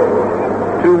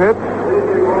 2 hits,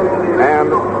 and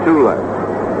 2 left.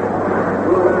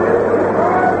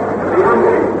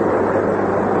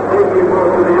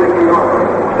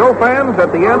 Still fans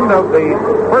at the end of the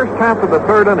first half of the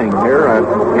third inning here at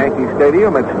Yankee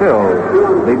Stadium. It's still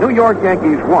the New York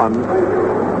Yankees 1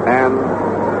 and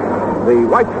the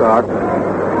White Sox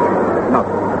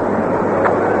nothing.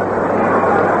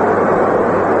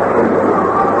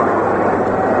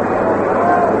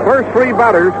 First 3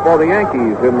 batters for the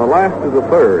Yankees in the last of the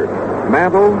third.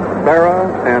 Mantle,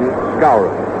 Berra, and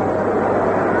Skowron.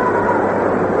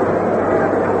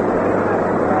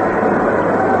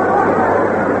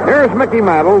 Here's Mickey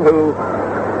Mantle, who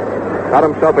got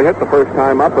himself a hit the first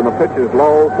time up, and the pitch is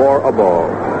low for a ball.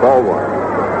 Ball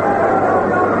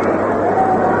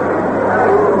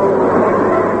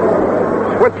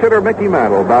 1. Switch hitter Mickey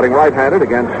Mantle batting right-handed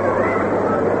against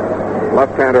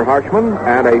left-hander Harshman,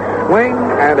 and a swing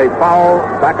and a foul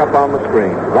back up on the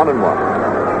screen. 1-1.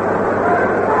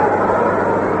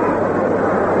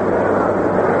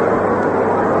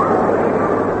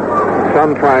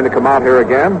 Sun trying to come out here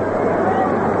again.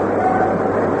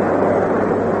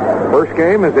 First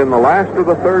game is in the last of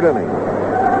the third inning.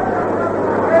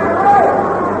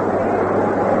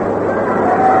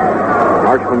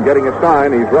 Harshman getting a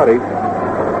sign. He's ready.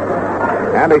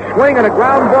 And a swing and a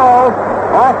ground ball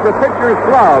off the pitcher's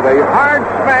glove. A hard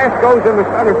smash goes into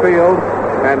center field,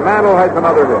 and Mantle has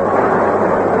another hit.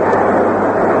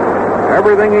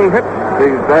 Everything he hits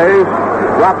these days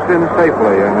drops in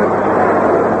safely, and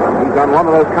he's on one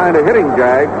of those kind of hitting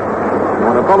jags.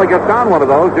 When a fellow gets on one of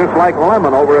those, just like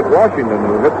Lemon over at Washington,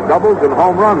 who hits doubles and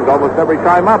home runs almost every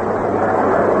time up,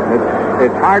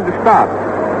 it's hard to stop.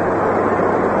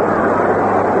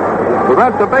 So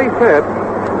that's a base hit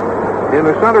in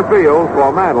the center field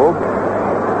for Mantle,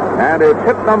 and it's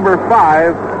hit number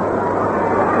 5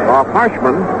 off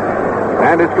Harshman,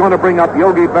 and it's going to bring up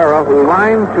Yogi Berra, who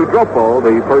lined to Dropo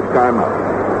the first time up.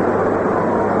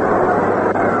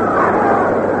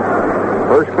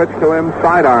 First pitch to him,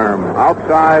 sidearm,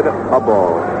 outside, a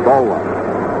ball. Ball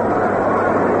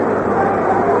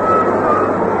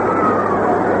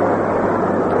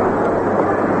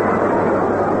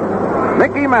 1.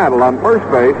 Mickey Mantle on first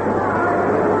base.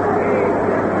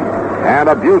 And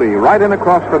a beauty right in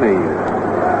across the knees.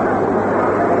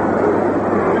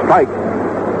 Strike.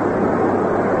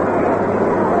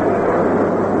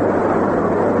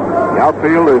 The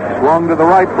outfield is swung to the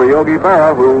right for Yogi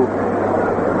Berra, who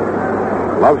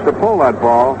loves to pull that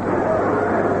ball.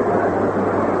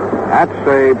 That's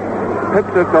a pitch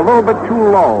that's a little bit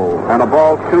too low, and a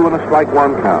ball 2 and a strike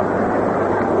 1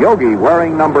 count. Yogi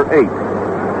wearing number 8.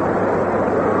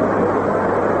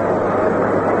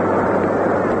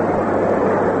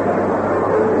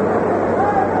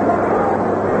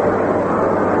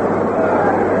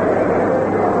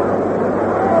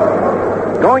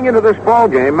 Going into this ball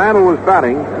game, Mantle was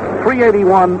batting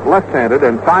 .381 left-handed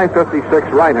and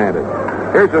 .556 right-handed.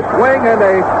 Here's a swing and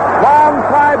a long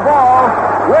fly ball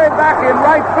way back in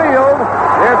right field.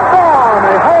 It's gone.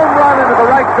 A home run into the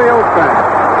right field fence.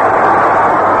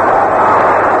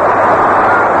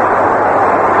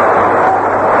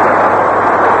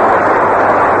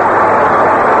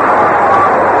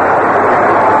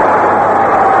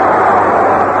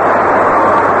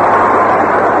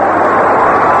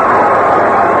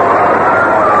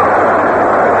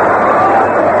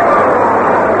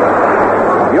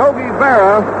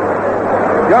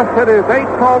 Just hit his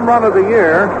 8th home run of the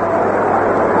year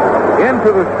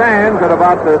into the stands at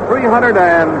about the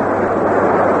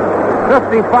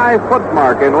 355-foot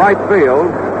mark in right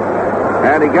field.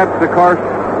 And he gets, of course,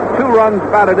 2 runs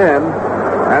batted in,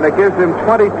 and it gives him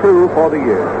 22 for the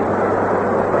year.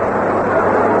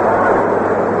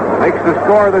 Makes the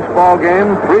score of this ball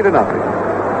game 3-0.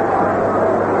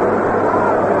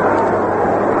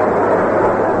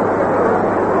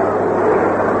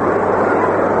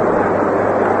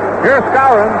 Here's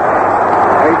Skowron.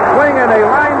 A swing and a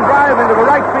line drive into the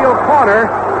right field corner.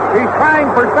 He's trying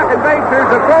for second base. Here's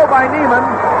a throw by Neiman,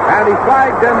 and he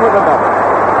slides in with a double.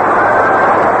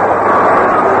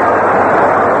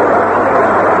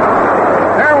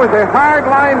 There was a hard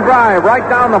line drive right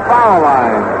down the foul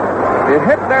line. It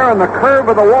hit there on the curve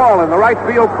of the wall in the right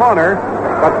field corner,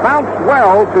 but bounced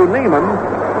well to Neiman.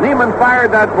 Neiman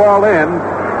fired that ball in,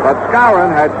 but Skowron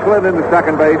had slid into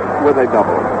second base with a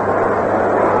double.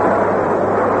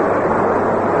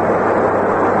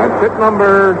 That's hit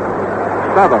number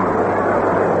 7.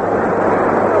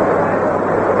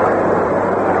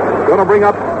 Going to bring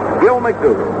up Gil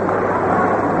McDougall.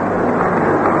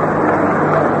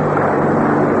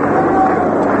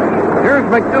 Here's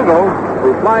McDougall,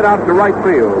 who flied out to right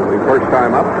field the first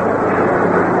time up.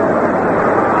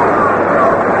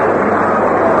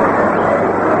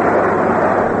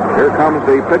 Here comes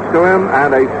the pitch to him,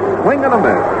 and a swing and a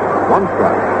miss. 1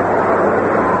 strike.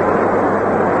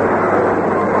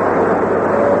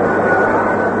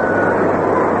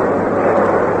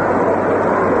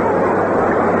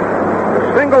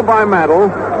 By Mantle,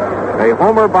 a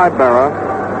homer by Berra,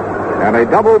 and a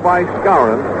double by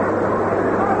Skowron.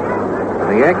 And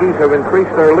the Yankees have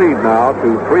increased their lead now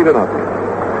to 3-0.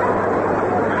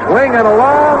 Swing and a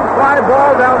long fly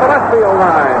ball down the left field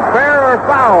line. Fair or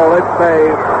foul? It's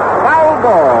a foul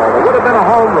ball. It would have been a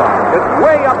home run. It's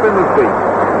way up in the seats.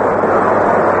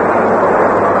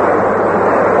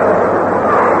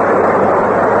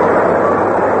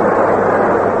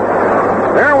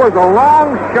 Was a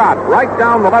long shot right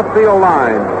down the left field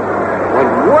line.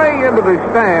 Went way into the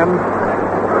stands,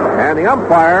 and the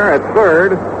umpire at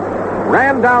third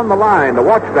ran down the line to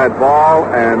watch that ball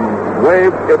and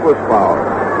waved it was foul.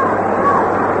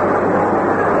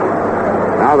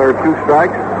 Now there are 2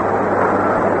 strikes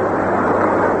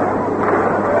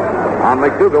on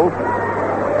McDougall,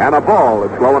 and a ball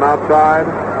that's blowing outside.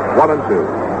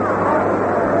 1-2.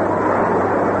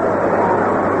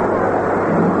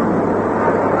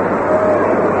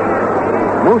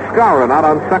 Skowron out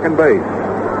on second base.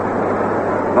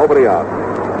 Nobody out.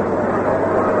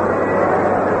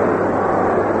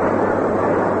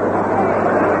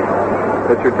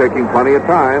 Pitcher taking plenty of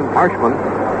time. Harshman.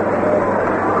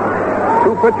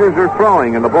 2 pitchers are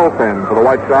throwing in the bullpen for the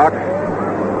White Sox.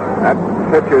 That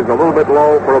pitch is a little bit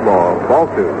low for a ball. Ball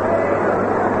 2.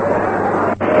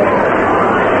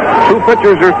 2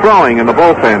 pitchers are throwing in the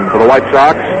bullpen for the White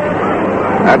Sox.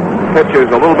 That pitch is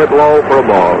a little bit low for a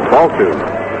ball. Ball 2.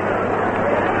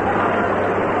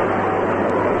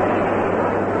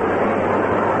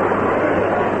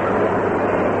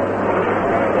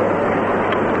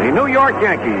 New York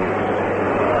Yankees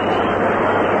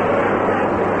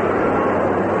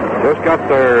just got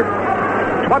their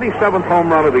 27th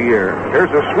home run of the year.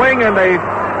 Here's a swing and a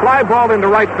fly ball into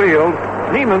right field.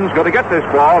 Neiman's going to get this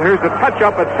ball. Here's the touch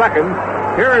up at second.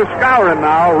 Here is Skowron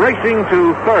now racing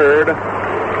to third,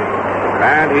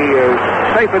 and he is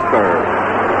safe at third.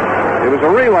 It was a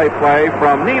relay play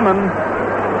from Neiman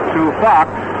to Fox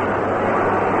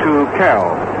to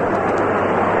Kell.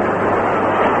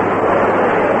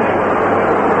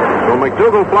 So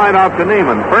McDougall flied out to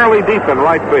Neiman, fairly deep in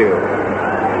right field.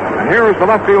 And here is the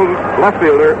left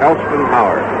fielder, Elston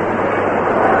Howard.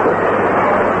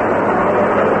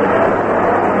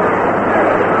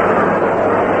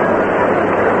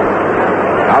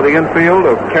 Now the infield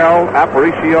of Kell,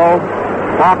 Aparicio,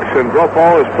 Fox, and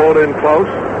Grofo is pulled in close.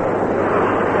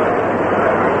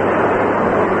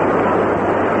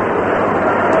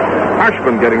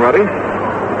 Harshman getting ready.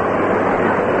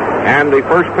 And the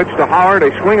first pitch to Howard,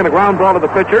 a swing and a ground ball to the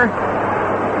pitcher.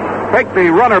 Take the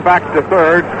runner back to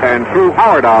third and threw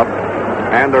Howard out,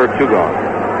 and there are 2 gone.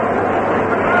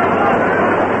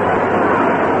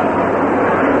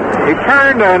 He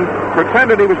turned and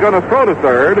pretended he was going to throw to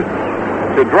third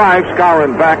to drive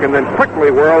Skowron back, and then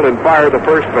quickly whirled and fired the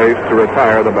first base to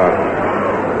retire the batter.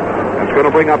 That's going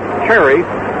to bring up Terry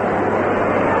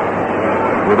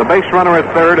with a base runner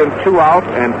at third and 2 out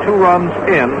and 2 runs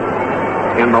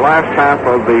in the last half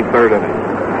of the third inning.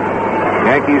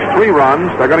 Yankees 3 runs.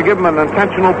 They're going to give them an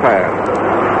intentional pass.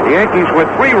 The Yankees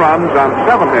with 3 runs on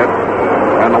 7 hits,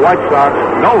 and the White Sox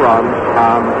no runs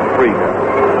on 3 hits.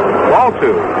 Ball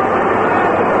 2.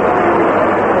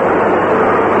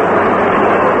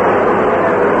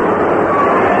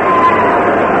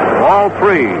 Ball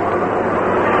 3.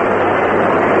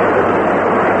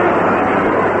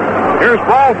 Here's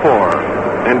ball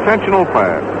 4. Intentional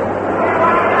pass.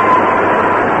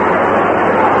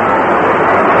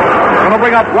 Going to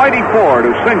bring up Whitey Ford,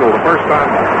 who singled the first time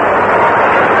up.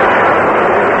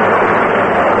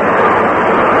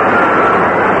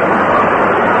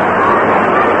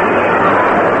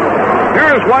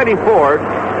 Here's Whitey Ford.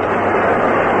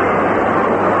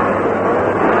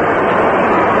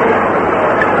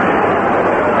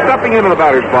 Stepping into the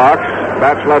batter's box,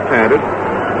 bats left-handed.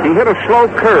 He hit a slow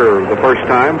curve the first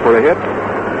time for a hit.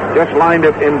 Just lined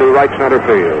it into right center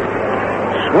field.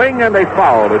 Swing and a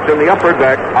foul. It's in the upper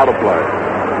deck, out of play.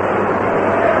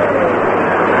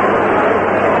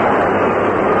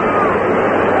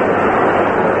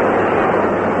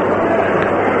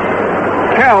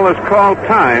 Kell has called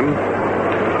time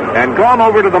and gone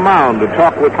over to the mound to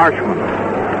talk with Harshman.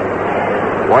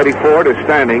 Whitey Ford is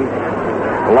standing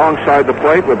alongside the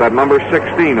plate with that number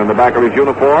 16 in the back of his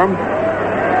uniform.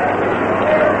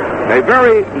 A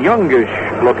very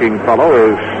youngish-looking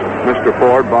fellow is Mr.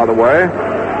 Ford, by the way.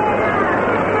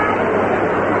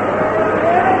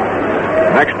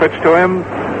 Next pitch to him,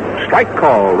 strike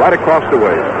call right across the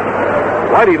way.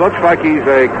 Whitey looks like he's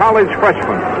a college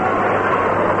freshman.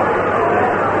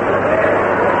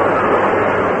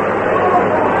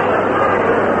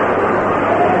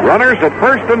 Runners at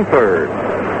first and third.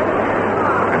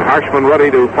 And Harshman ready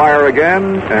to fire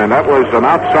again, and that was an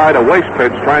outside, a waste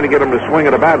pitch, trying to get him to swing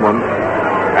at a bad one.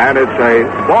 And it's a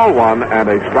ball 1 and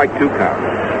a strike 2 count.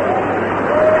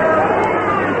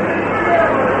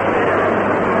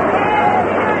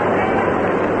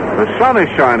 The sun is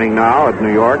shining now at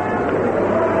New York.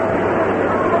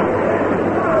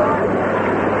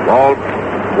 Ball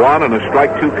 1 and a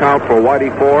strike 2 count for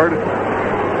Whitey Ford.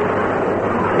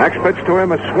 Next pitch to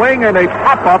him, a swing and a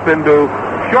pop-up into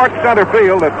short center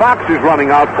field that Fox is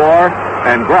running out for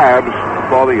and grabs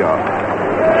for the out.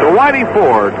 So Whitey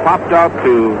Ford popped out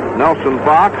to Nelson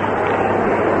Fox,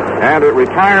 and it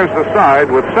retires the side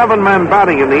with 7 men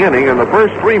batting in the inning and the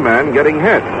first 3 men getting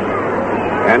hit.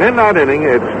 And in that inning,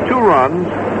 it's 2 runs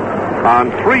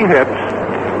on 3 hits,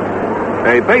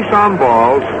 a base on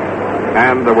balls,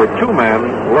 and there were 2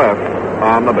 men left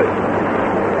on the base.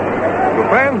 The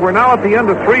fans, we're now at the end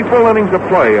of 3 full innings of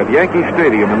play at Yankee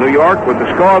Stadium in New York with the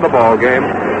score of the ball game.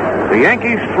 The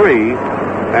Yankees 3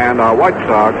 and White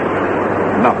Sox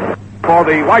nothing. For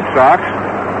the White Sox,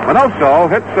 Manoso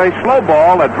hits a slow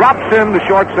ball that drops in to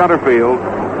short center field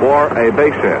for a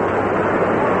base hit.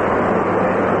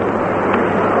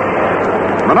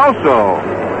 Manoso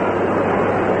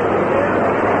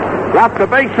dropped the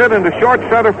base hit into short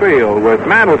center field with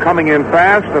Manu coming in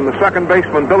fast and the second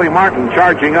baseman Billy Martin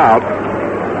charging out.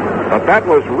 But that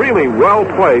was really well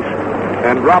placed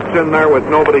and drops in there with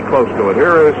nobody close to it.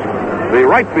 Here is the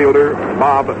right fielder,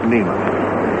 Bob Neiman.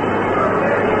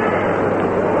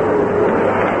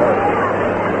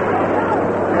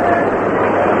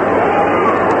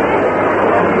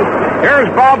 Here's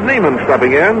Bob Neiman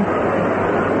stepping in.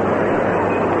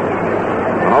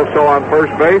 Also on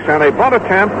first base, and a bunt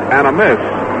attempt and a miss.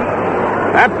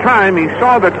 That time he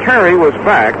saw that Terry was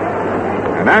back,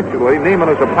 and actually Neiman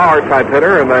is a power type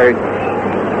hitter, and they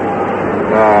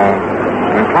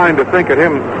inclined to think at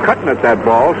him cutting at that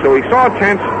ball, so he saw a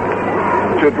chance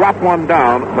to drop one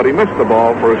down, but he missed the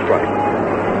ball for a strike.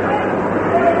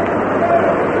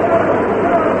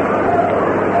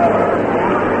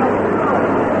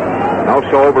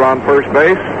 Also over on first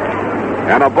base,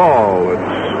 and a ball.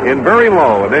 It's in very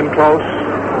low and in close,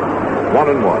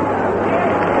 1-1.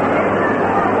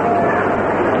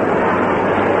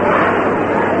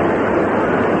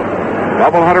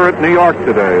 Doubleheader at New York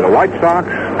today. The White Sox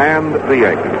and the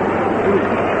Yankees.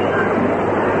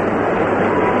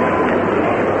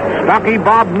 Stocky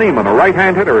Bob Neiman, a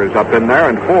right-hand hitter, is up in there,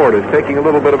 and Ford is taking a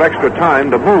little bit of extra time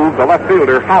to move the left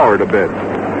fielder Howard a bit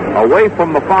away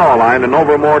from the foul line and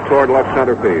over more toward left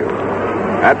center field.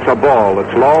 That's a ball.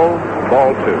 It's low.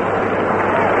 Ball 2.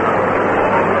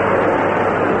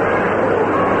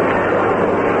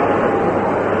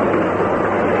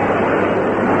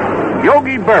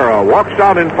 Yogi Berra walks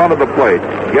out in front of the plate,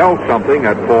 yells something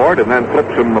at Ford, and then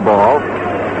flips him the ball.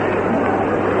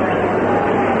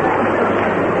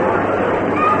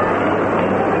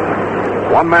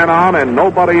 One man on and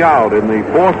nobody out in the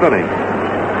 4th inning.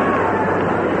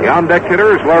 The on-deck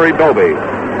hitter is Larry Doby,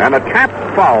 and a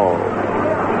tapped foul.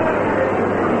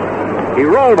 He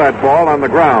rolled that ball on the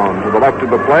ground to the left of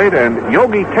the plate, and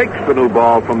Yogi takes the new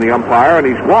ball from the umpire, and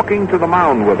he's walking to the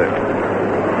mound with it.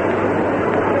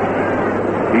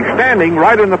 He's standing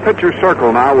right in the pitcher's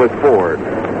circle now with Ford.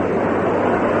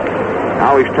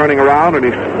 Now he's turning around, and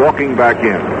he's walking back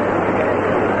in.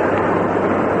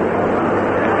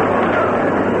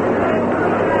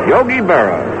 Yogi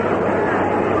Berra.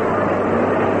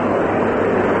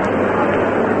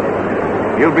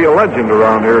 He'll be a legend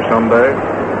around here someday.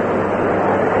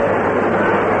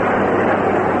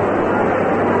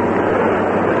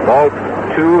 Ball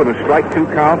 2 and a strike 2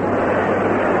 count.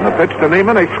 And the pitch to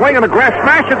Neiman. A swing and a grass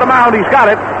smash at the mound. He's got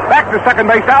it. Back to second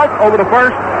base, out, over to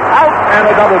first, out, and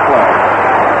a double play.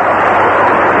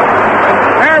 And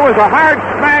there was a hard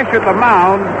smash at the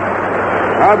mound.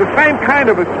 The same kind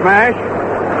of a smash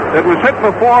that was hit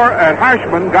before, and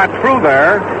Harshman got through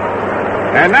there.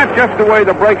 And that's just the way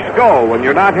the breaks go. When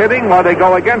you're not hitting, well, they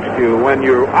go against you. When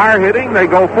you are hitting, they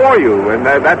go for you. And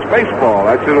that's baseball.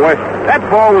 That's the way. That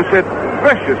ball was hit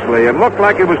viciously and looked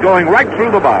like it was going right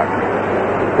through the box.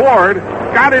 Ford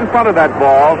got in front of that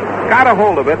ball, got a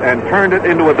hold of it, and turned it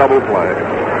into a double play.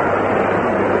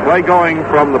 Play going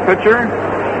from the pitcher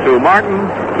to Martin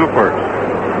to first.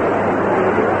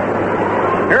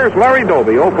 Here's Larry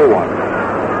Doby, 0 for 1.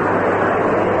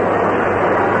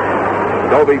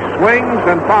 Doby swings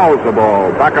and fouls the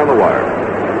ball back on the wire.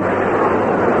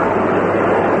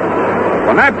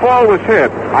 When that ball was hit,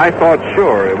 I thought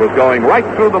sure it was going right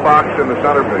through the box in the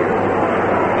center field.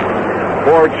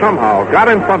 Ford somehow got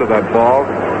in front of that ball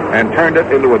and turned it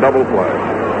into a double play.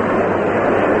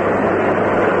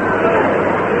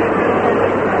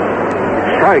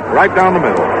 Strike right down the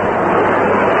middle.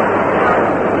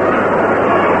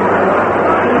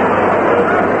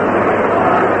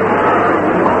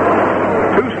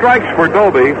 Strikes for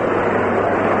Doby.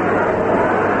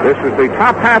 This is the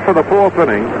top half of the 4th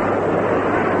inning.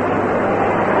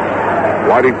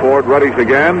 Whitey Ford readies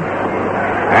again.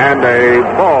 And a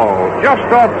ball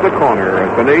just off the corner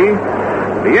at the knee.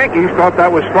 The Yankees thought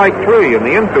that was strike 3, and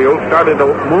the infield started to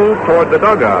move toward the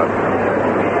dugout.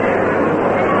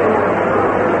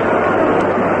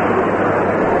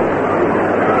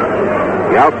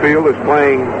 The outfield is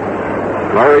playing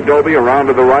Larry Doby around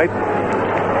to the right.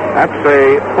 That's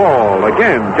a ball,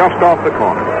 again, just off the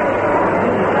corner.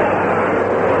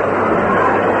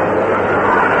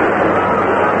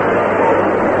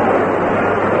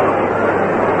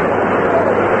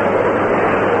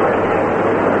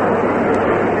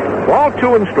 Ball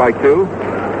 2 and strike 2.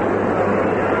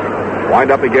 Wind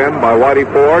up again by Whitey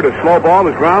Ford. A slow ball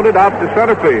is grounded out to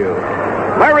center field.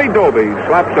 Larry Doby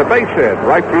slaps a base hit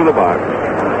right through the box.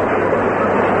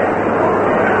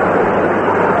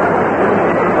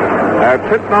 That's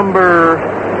hit number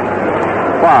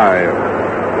 5.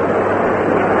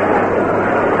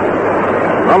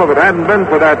 Well, if it hadn't been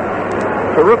for that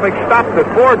terrific stop that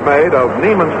Ford made of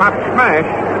Neiman's hot smash,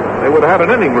 they would have had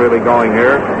an inning really going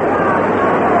here.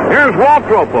 Here's Walt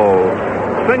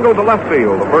Dropo, single to left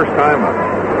field the first time up.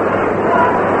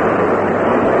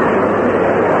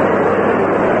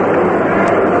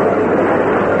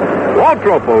 Walt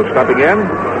Dropo stepping in.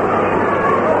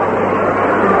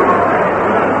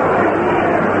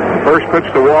 First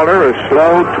pitch to Walter is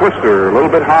slow twister, a little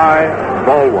bit high,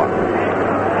 ball 1.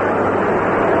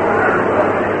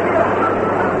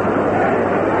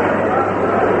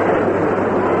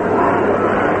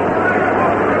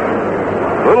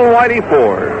 Little Whitey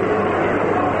Ford.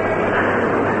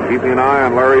 Keeping an eye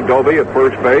on Larry Doby at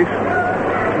first base.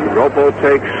 Dropo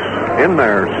takes in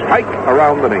there, strike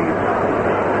around the knees.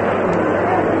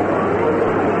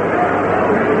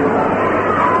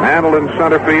 Mantle in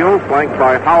center field, flanked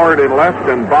by Howard in left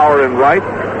and Bauer in right.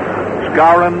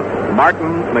 Skowron,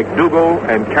 Martin, McDougal,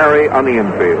 and Carey on the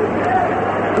infield.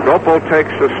 Dropo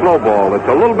takes a slow ball. It's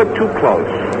a little bit too close.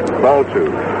 Ball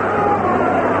 2.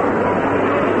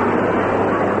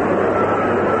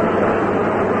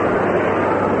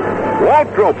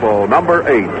 Walt Dropo, number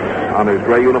 8, on his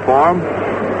gray uniform,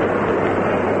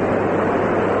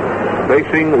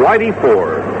 facing Whitey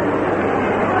Ford.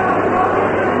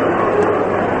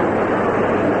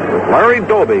 With Larry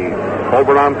Doby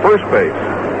over on first base.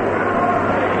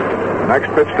 Next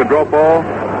pitch to Dropo.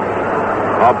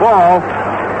 A ball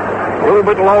a little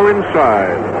bit low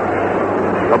inside.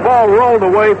 The ball rolled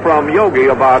away from Yogi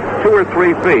about 2 or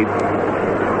 3 feet.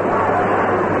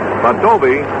 But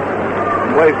Doby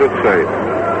plays it safe.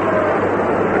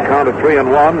 A count of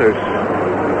 3-1. There's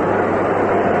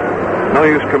no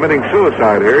use committing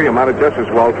suicide here. You might have just as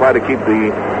well try to keep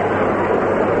the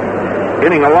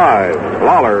inning alive.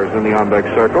 Lawler is in the on-deck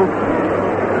circle.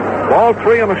 Ball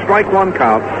 3 on a strike 1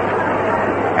 count.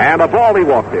 And a ball, he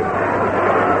walked in.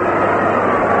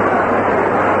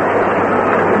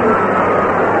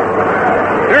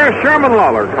 Here's Sherman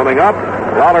Lawler coming up.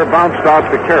 Lawler bounced out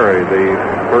to carry the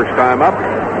first time up.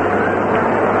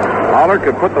 Lawler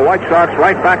could put the White Sox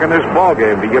right back in this ball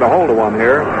game if you get a hold of one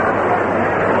here.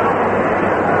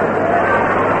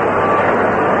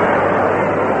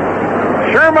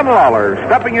 Sherman Lawler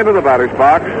stepping into the batter's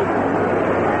box.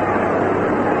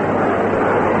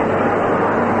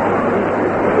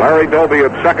 Larry Doby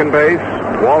at second base,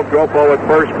 Walt Dropo at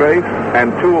first base,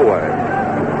 and 2 away.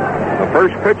 The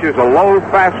first pitch is a low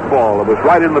fastball. It was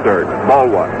right in the dirt. Ball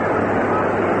 1.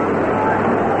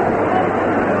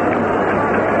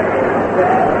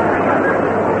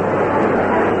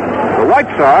 The White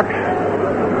Sox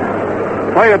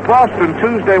play at Boston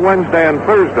Tuesday, Wednesday, and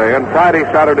Thursday, and Friday,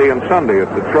 Saturday, and Sunday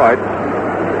at Detroit.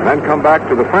 And then come back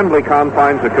to the friendly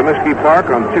confines of Comiskey Park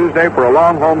on Tuesday for a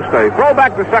long home stay. Throw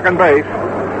back to second base.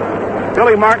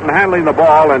 Billy Martin handling the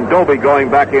ball and Doby going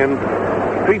back in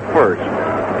feet first.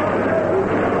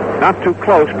 Not too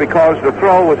close because the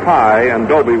throw was high and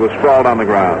Doby was sprawled on the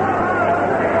ground.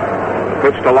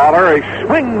 Pitch to Lawler, a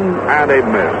swing and a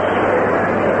miss.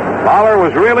 Lawler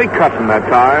was really cutting that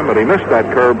time, but he missed that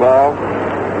curveball.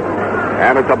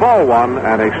 And it's a ball 1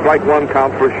 and a strike 1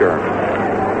 count for Sherman.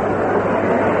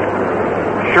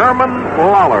 Sherman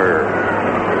Lawler.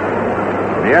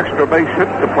 In the extra base hit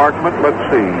department, let's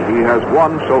see. He has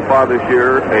won so far this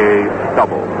year a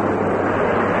double.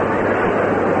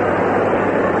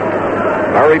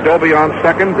 Larry Doby on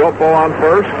second, Dropo on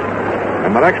first.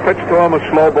 And the next pitch to him, a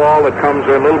slow ball that comes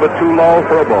in a little bit too low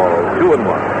for a ball. 2-1.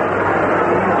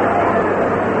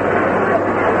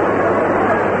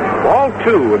 Ball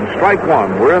 2 and strike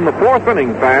 1. We're in the 4th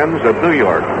inning, fans, of New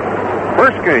York.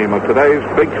 First game of today's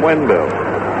Big Twin Bill.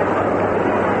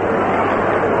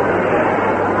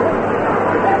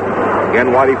 Again,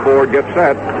 Whitey Ford gets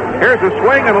set. Here's a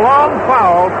swing and a long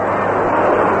foul.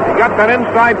 He got that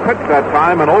inside pitch that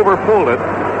time and overpulled it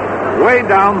way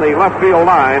down the left field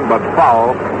line, but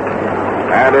foul.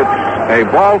 And it's a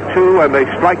ball 2 and a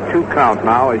strike 2 count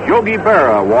now as Yogi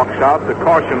Berra walks out to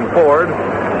caution Ford,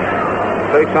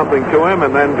 say something to him,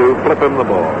 and then to flip him the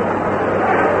ball.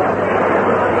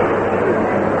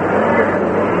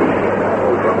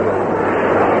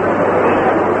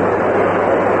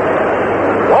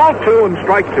 Ball 2 and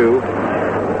strike 2.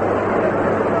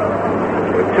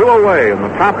 With 2 away in the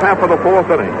top half of the 4th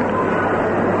inning.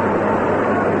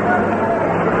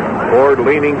 Ford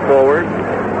leaning forward,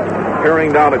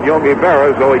 peering down at Yogi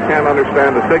Berra as though he can't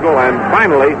understand the signal, and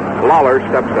finally, Lawler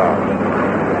steps out.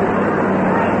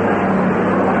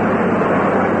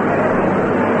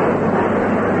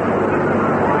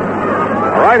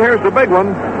 All right, here's the big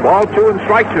one. Ball 2 and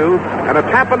strike 2, and a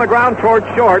tap on the ground towards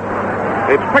short.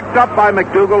 It's picked up by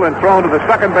McDougal and thrown to the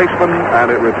second baseman,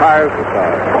 and it retires the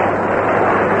side.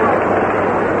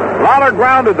 Lawler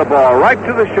grounded the ball right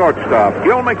to the shortstop,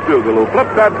 Gil McDougal, who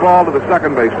flipped that ball to the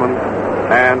second baseman,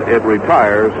 and it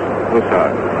retires the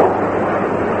side.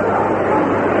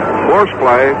 Force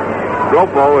play.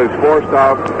 Dropo is forced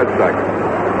out at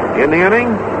second. In the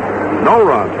inning, no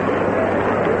runs,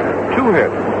 2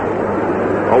 hits,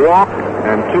 a walk,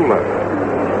 and 2 left.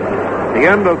 The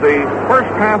end of the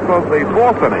first half of the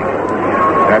 4th inning.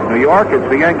 At New York, it's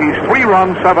the Yankees 3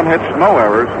 runs, 7 hits, no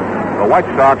errors. The White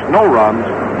Sox, no runs,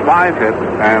 5 hits,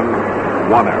 and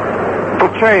 1 error. For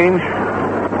change,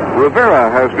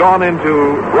 Rivera has gone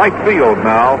into right field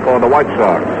now for the White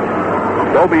Sox.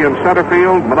 Doby in center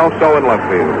field, Minoso in left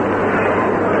field.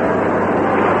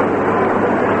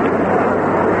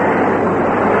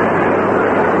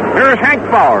 Here's Hank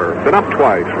Bauer, been up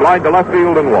twice, flied to left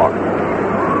field and walked.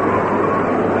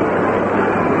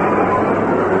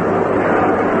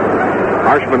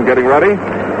 Harshman getting ready.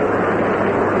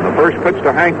 The first pitch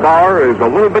to Hank Bauer is a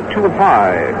little bit too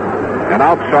high and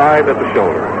outside at the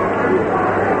shoulder.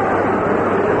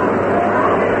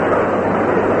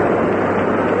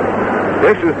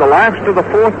 This is the last of the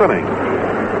fourth inning.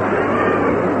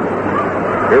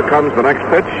 Here comes the next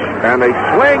pitch, and a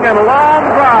swing and a long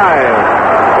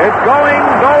drive. It's going,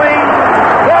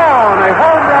 gone. A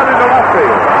home run into left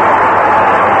field.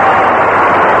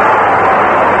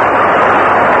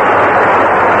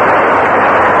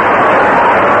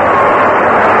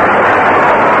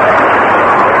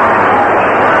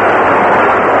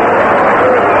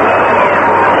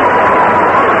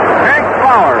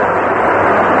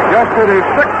 Hit his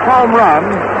sixth home run.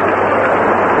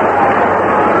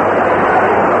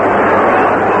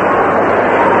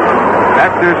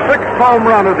 That's his sixth home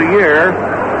run of the year,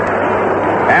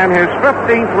 and his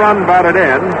 15th run batted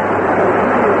in.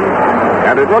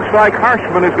 And it looks like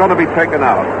Harshman is going to be taken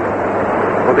out.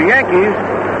 For the Yankees,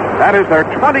 that is their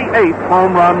 28th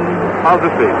home run of the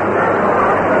season.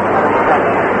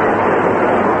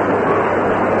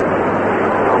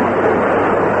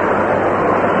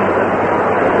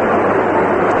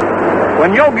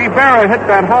 When Yogi Berra hit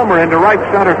that homer into right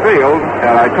center field,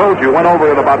 and I told you went over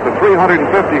at about the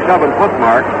 357-foot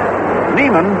mark,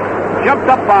 Neiman jumped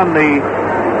up on the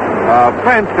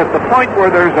fence at the point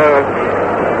where there's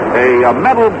a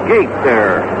metal gate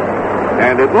there,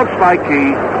 and it looks like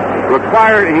he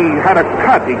had a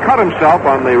cut. He cut himself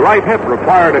on the right hip,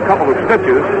 required a couple of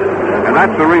stitches, and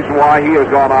that's the reason why he has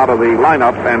gone out of the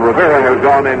lineup, and Rivera has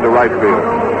gone into right field.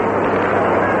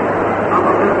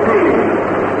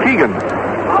 Keegan.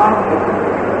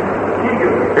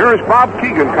 Here is Bob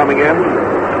Keegan coming in.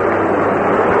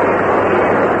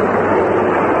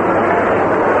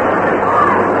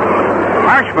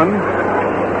 Harshman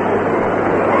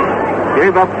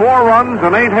gave up 4 runs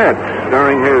and 8 hits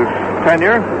during his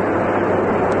tenure.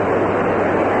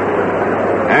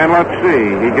 And let's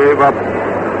see,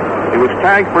 he was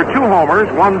tagged for 2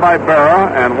 homers, one by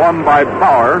Berra and one by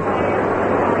Bauer,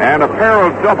 and a pair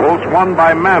of doubles, one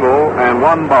by Mantle and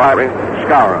one by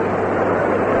Skara.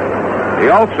 He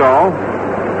also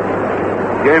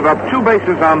gave up 2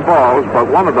 bases on balls, but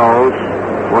one of those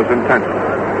was intentional.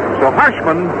 So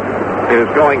Harshman is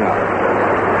going out.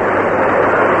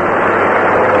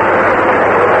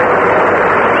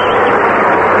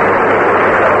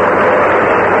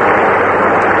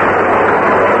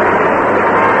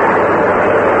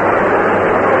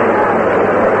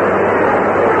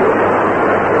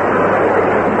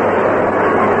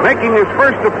 Making his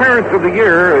first appearance of the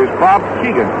year is Bob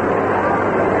Keegan,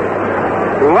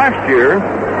 who last year,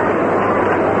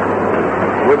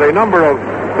 with a number of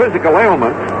physical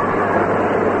ailments,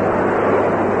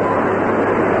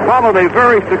 followed a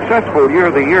very successful year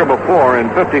the year before in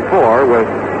 '54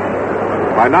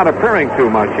 by not appearing too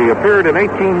much. He appeared in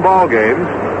 18 ball games,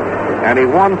 and he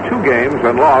won 2 games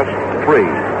and lost 3.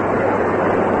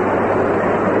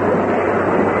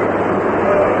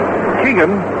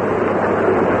 Keegan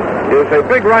is a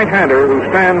big right-hander who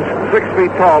stands 6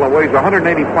 feet tall and weighs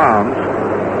 180 pounds.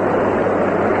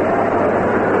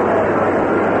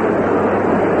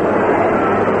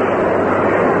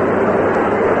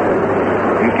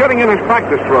 He's getting in his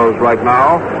practice throws right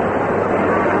now.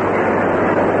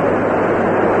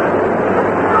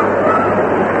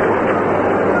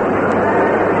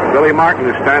 Billy Martin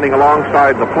is standing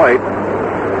alongside the plate.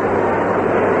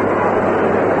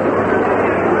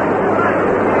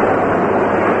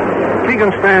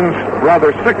 Keegan stands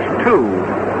rather 6'2"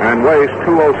 and weighs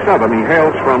 207. He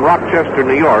hails from Rochester,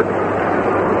 New York,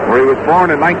 where he was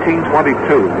born in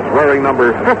 1922. He's wearing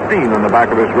number 15 on the back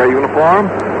of his gray uniform,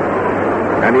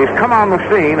 and he's come on the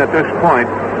scene at this point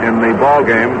in the ball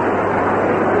game,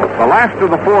 the last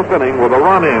of the 4th inning, with a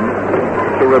run in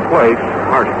to replace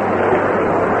Harshman.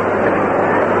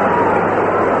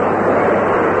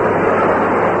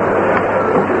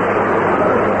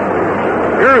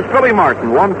 Here's Billy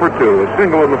Martin, 1 for 2. A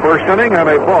single in the first inning and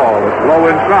a ball that's low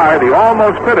inside. He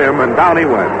almost hit him, and down he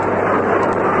went.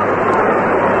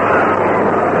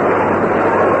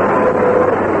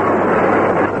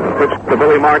 The pitch to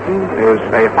Billy Martin is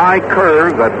a high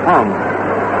curve that hung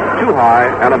too high,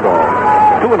 and a ball.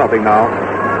 2-0 now.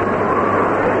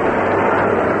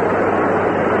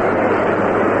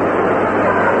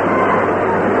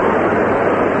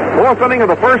 Fourth inning of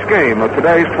the first game of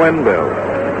today's Twin Bill.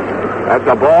 That's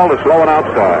a ball that's low and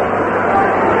outside.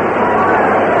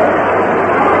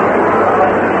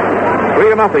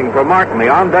 3-0 for Martin. The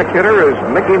on-deck hitter is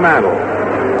Mickey Mantle.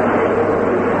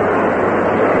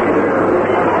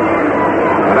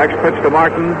 The next pitch to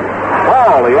Martin.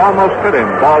 Ball. He almost hit him.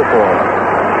 Ball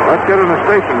 4. Let's get in a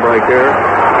station break here.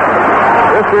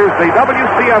 This is the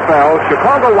WCFL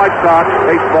Chicago White Sox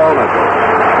Baseball Network.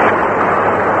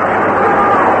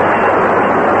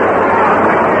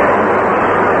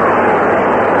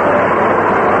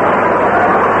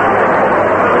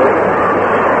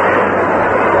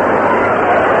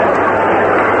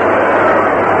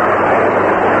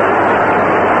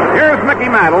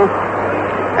 Mickey Mantle.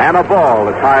 And a ball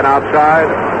that's high and outside.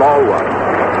 Ball one.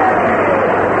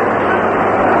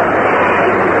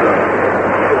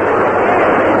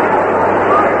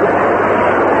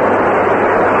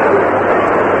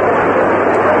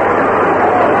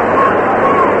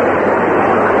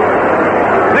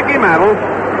 Mickey Mantle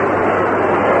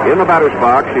in the batter's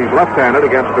box. He's left-handed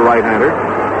against the right-hander.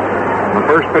 The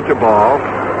first pitch of ball.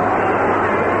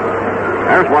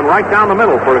 There's one right down the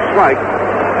middle for a strike.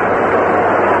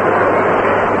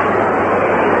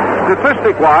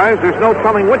 Statistic-wise, there's no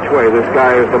telling which way this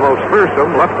guy is the most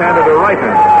fearsome, left-handed or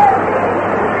right-handed.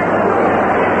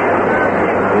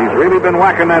 He's really been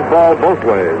whacking that ball both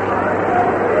ways.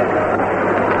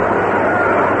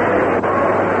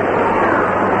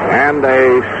 And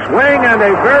a swing and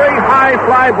a very high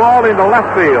fly ball into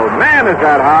left field. Man, is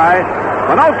that high.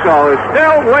 Minoso is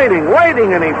still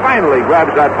waiting, and he finally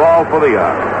grabs that ball for the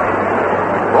out.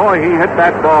 Boy, he hit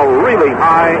that ball really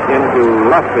high into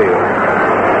left field.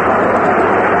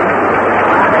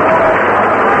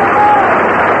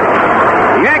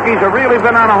 The Yankees have really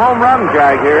been on a home run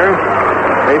jag here.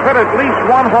 They've hit at least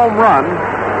one home run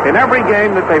in every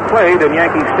game that they played in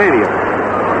Yankee Stadium.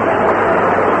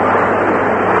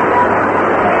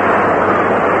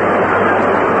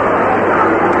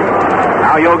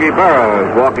 Now Yogi Berra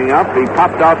is walking up. He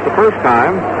popped out the first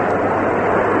time,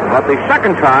 but the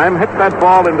second time hit that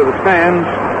ball into the stands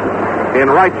in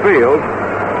right field.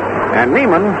 And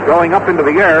Neiman, going up into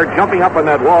the air, jumping up on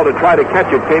that wall to try to catch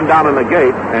it, came down in the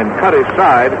gate and cut his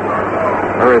side,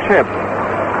 or his hip,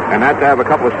 and had to have a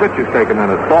couple of stitches taken in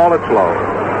it. Ball it slow.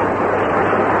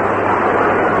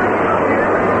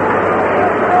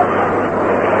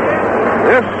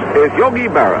 This is Yogi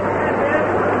Berra.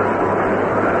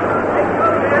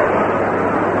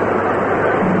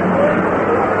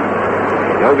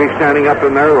 Yogi standing up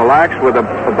in there, relaxed, with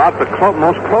about the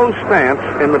most closed stance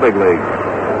in the big league.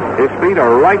 His feet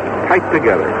are right tight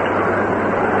together.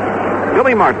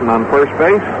 Billy Martin on first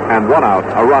base, and one out,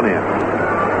 a run in.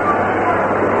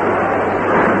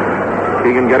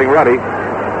 Keegan getting ready.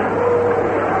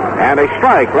 And a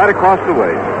strike right across the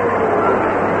way.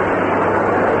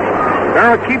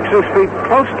 Berra keeps his feet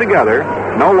close together,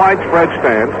 no widespread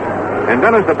stance, and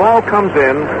then as the ball comes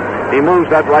in, he moves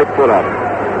that right foot up.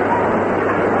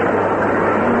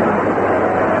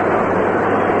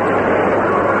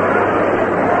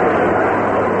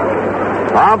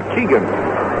 Bob Keegan,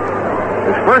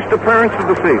 his first appearance of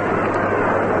the season.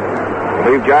 I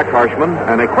believe Jack Harshman,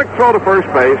 and a quick throw to first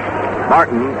base.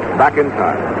 Martin back in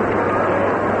time.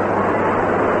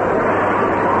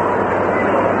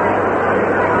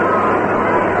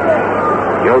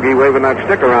 Yogi waving that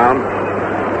stick around.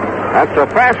 That's a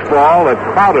fastball that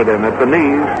crowded him at the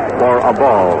knees for a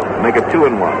ball. Make it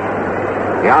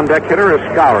 2-1. The on-deck hitter is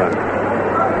Skowron.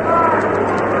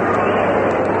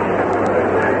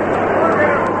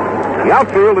 The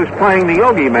outfield is playing the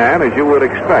Yogi man, as you would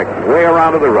expect, way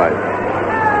around to the right.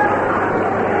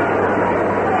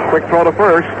 Quick throw to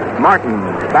first. Martin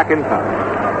back in time.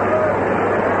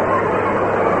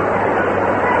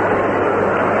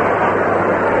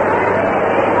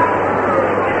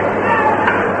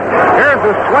 Here's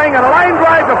a swing and a line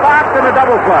drive to Fox and a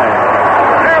double play.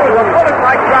 There was a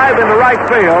bullet-like drive into right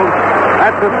field.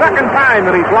 That's the second time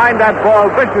that he's lined that ball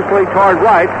viciously toward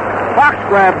right. Fox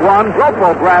grabbed one,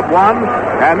 Dropo grabbed one,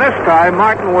 and this time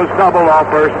Martin was doubled off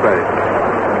first base.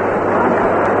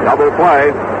 Double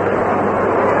play.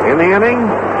 In the inning,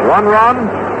 one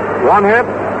run, one hit,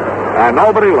 and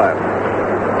nobody left.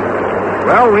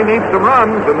 Well, we need some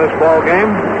runs in this ball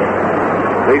game.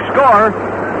 The score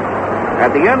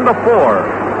at the end of 4.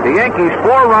 The Yankees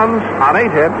 4 runs on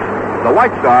 8 hits. The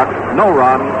White Sox no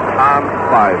run on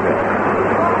 5 hits.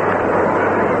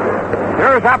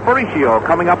 There's Aparicio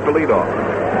coming up to lead off.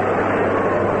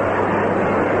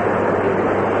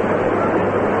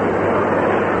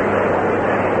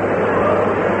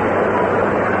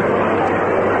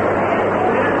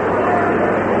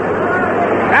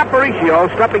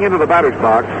 Aparicio stepping into the batter's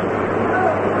box.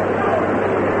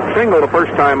 Single the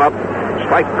first time up.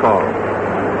 Strike call.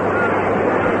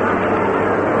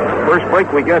 First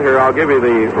break we get here, I'll give you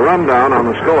the rundown on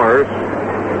the scores.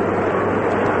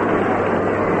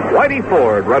 Whitey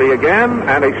Ford ready again,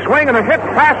 and a swing and a hit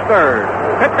past third.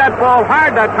 Hit that ball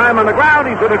hard that time on the ground.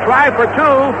 He's going to try for 2.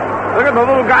 Look at the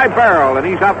little guy barrel, and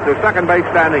he's up to second base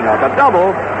standing up. A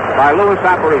double by Luis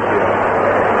Aparicio.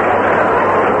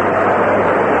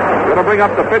 Going to bring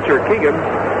up the pitcher, Keegan.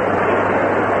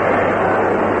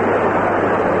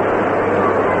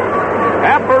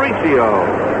 Aparicio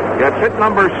gets hit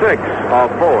number 6 of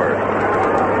Ford.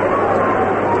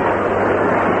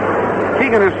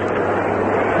 Keegan is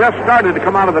just started to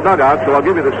come out of the dugout, so I'll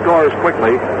give you the scores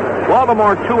quickly.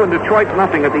 Baltimore 2 and Detroit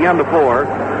nothing at the end of 4.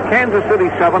 Kansas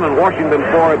City 7 and Washington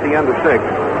 4 at the end of 6.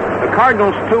 The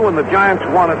Cardinals 2 and the Giants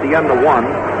 1 at the end of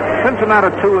 1.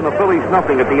 Cincinnati 2 and the Phillies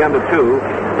nothing at the end of 2.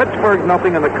 Pittsburgh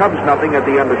nothing and the Cubs nothing at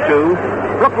the end of 2.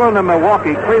 Brooklyn and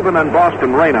Milwaukee, Cleveland and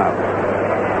Boston rain out.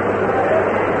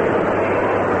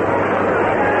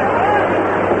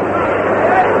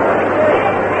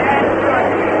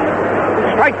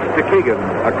 Strike to Keegan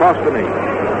across the knee.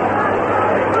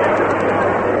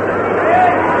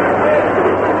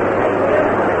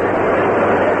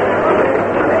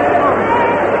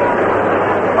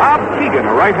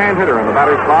 A right-hand hitter in the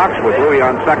batter's box with Louis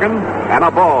on second, and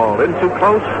a ball in too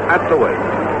close at the weight.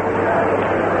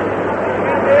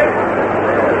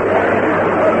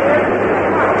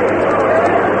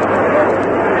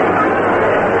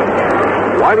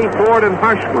 Whitey, Ford, and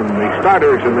Harshman, the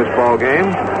starters in this ball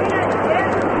game.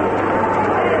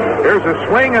 Here's a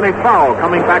swing and a foul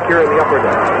coming back here in the upper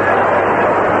deck.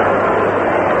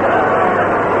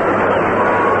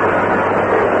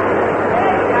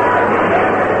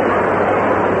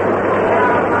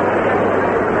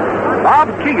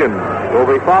 Keegan will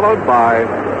be followed by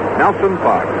Nelson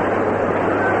Fox.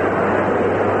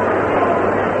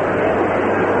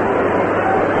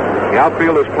 The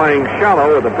outfield is playing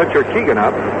shallow with the pitcher Keegan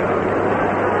up.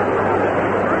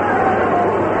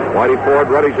 Whitey Ford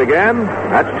readies again.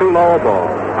 That's too low a ball.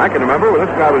 I can remember when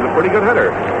this guy was a pretty good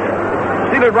hitter.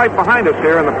 Seated right behind us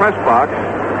here in the press box,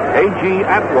 A.G.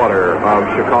 Atwater of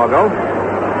Chicago.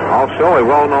 Also a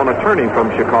well-known attorney from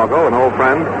Chicago, an old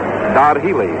friend, Dodd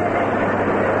Healy.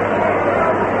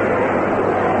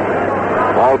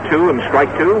 Ball 2 and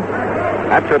strike 2.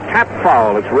 That's a tap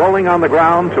foul. It's rolling on the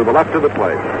ground to the left of the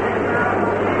plate.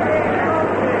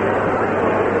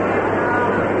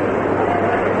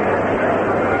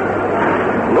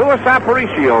 Louis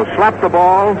Aparicio slapped the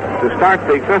ball to start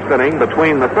the fifth inning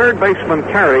between the third baseman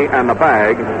Carey and the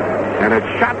bag, and it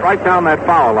shot right down that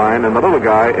foul line, and the little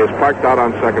guy is parked out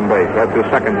on second base. That's his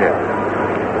second hit.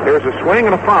 Here's a swing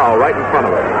and a foul right in front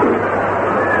of it.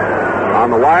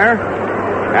 On the wire.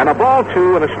 And a ball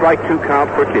 2 and a strike 2 count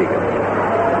for Keegan.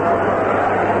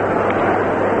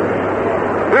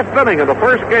 Fifth inning of the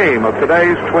first game of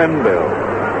today's twin bill.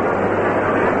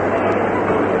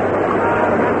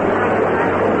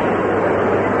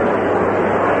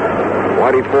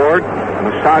 Whitey Ford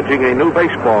massaging a new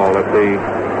baseball that the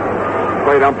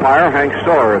plate umpire, Hank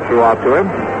Sawyer, threw out to him.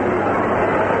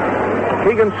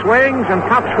 Keegan swings and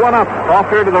pops one up off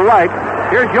here to the right.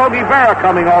 Here's Yogi Berra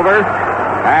coming over.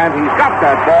 And he's got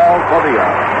that ball for the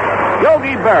out.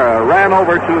 Yogi Berra ran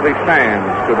over to the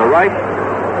stands to the right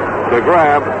to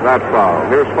grab that foul.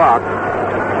 Here's Fox.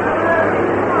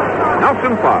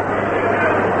 Nelson Fox.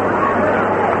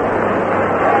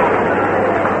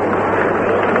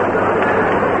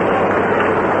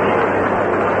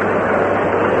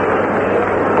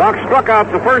 Fox struck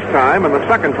out the first time, and the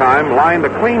second time lined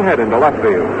a clean hit into left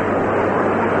field.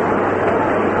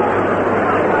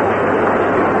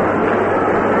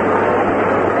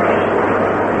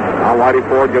 Whitey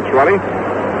Ford gets ready.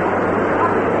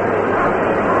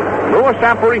 Louis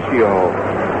Aparicio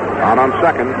out on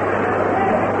second.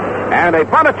 And a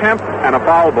bunt attempt and a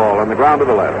foul ball on the ground to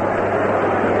the left.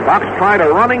 Fox tried a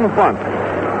running bunt.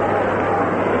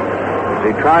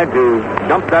 He tried to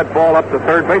dump that ball up the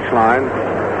third baseline,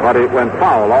 but it went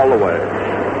foul all the way.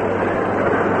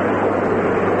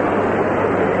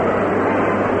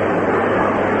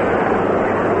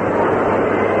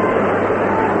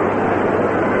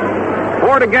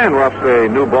 Ford again roughs the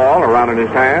new ball around in his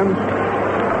hands.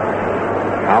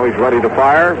 Now he's ready to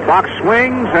fire. Fox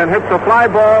swings and hits a fly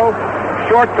ball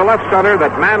short to left center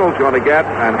that Mantle's going to get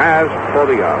and has for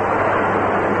the out.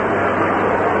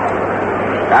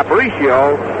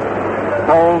 Aparicio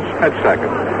holds at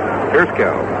second. Here's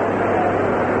Kell.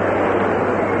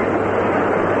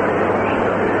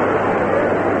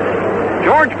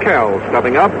 George Kell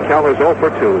stepping up. Kell is 0 for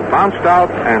 2. Bounced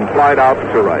out and flied out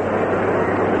to right.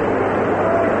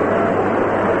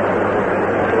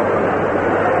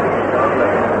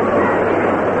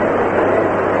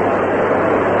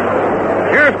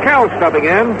 Kell stepping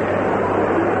in.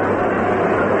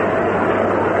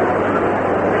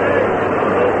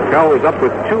 Kell was up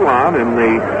with 2 on in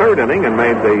the third inning and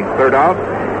made the third out.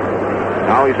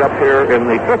 Now he's up here in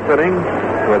the fifth inning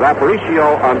with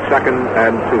Aparicio on second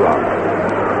and 2 out.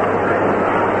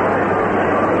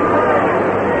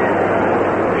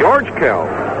 George Kell.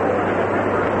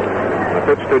 The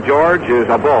pitch to George is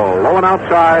a ball. Low and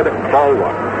outside, ball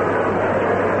 1.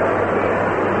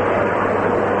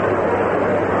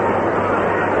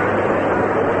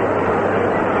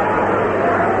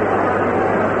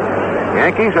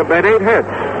 Yankees have made 8 hits.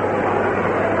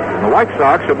 And the White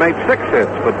Sox have made 6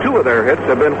 hits, but 2 of their hits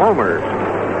have been homers.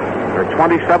 They're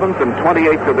 27th and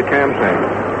 28th of the campaign.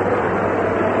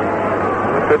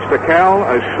 The pitch to Cal,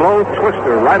 a slow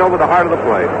twister right over the heart of the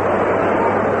plate.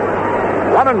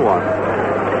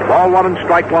 1-1. Ball 1 and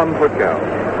strike 1 for Cal.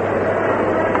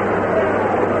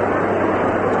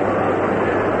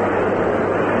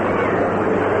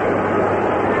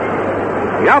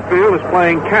 The outfield is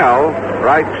playing Cal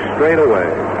right straight away.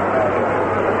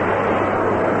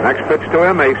 Next pitch to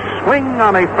him, a swing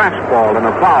on a fastball and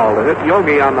a foul to hit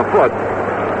Yogi on the foot.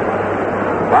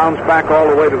 Bounds back all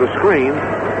the way to the screen.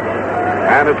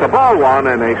 And it's a ball 1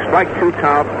 and a strike 2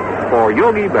 count for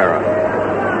Yogi Berra.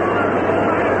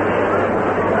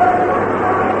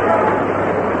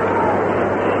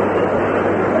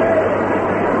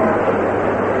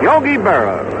 Yogi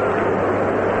Berra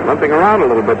limping around a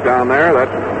little bit down there. That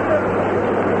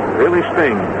really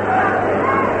stings.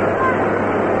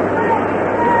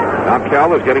 Now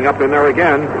Kell is getting up in there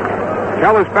again.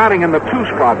 Kell is batting in the 2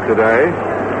 spot today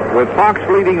with Fox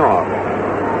leading off.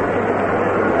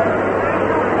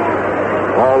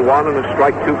 Ball 1 and a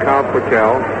strike 2 count for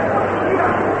Kell.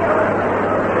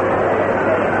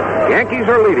 Yankees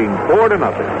are leading 4-0.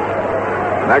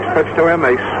 Next pitch to him,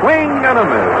 a swing and a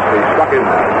miss. He struck him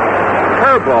out.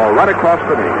 Curveball right across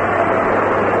the knee.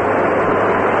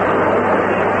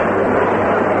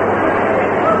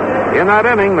 In that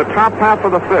inning, the top half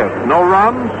of the 5th, no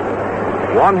runs,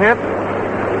 1 hit,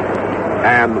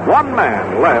 and 1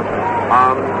 man left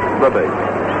on the base.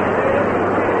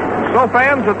 So,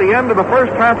 fans, at the end of the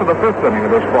first half of the 5th inning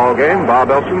of this ball game, Bob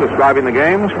Elson describing the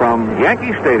games from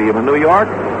Yankee Stadium in New York.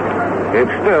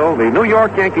 It's still the New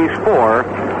York Yankees 4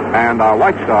 and our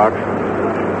White Sox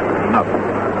nothing.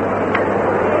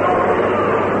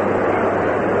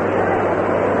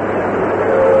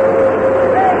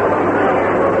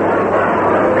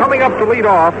 Coming up to lead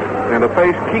off and to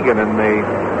face Keegan in the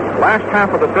last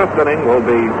half of the 5th inning will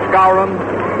be Skowron,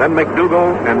 then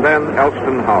McDougal, and then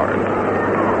Elston Howard.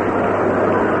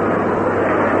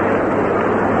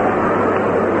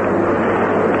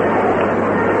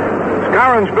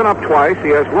 Skowron's been up twice. He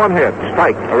has 1 hit,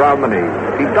 strike around the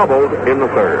knees. He doubled in the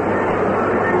 3rd.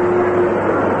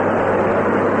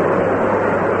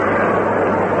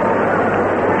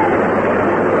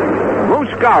 Moose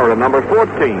Skowron, number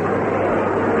 14,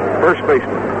 first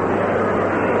baseman.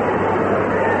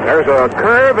 There's a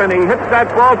curve, and he hits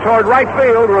that ball toward right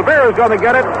field. Rivera's going to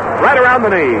get it right around the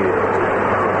knees.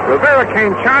 Rivera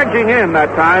came charging in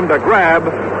that time to grab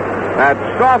that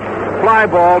soft fly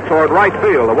ball toward right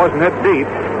field. It wasn't hit deep,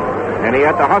 and he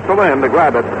had to hustle in to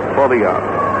grab it for the out.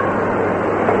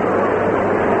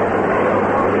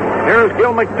 Here's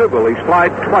Gil McDougal. He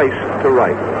slid twice to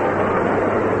right.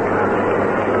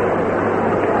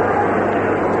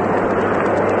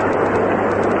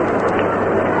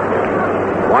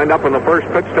 Wind up on the first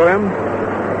pitch to him.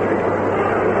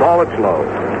 Ball it's low.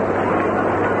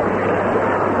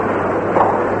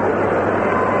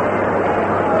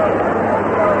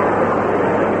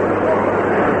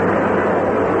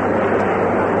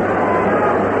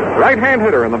 Right-hand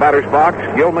hitter in the batter's box,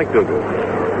 Gil McDougal.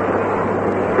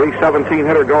 .317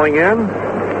 hitter going in.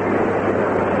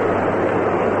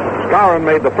 Skowron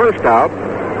made the first out.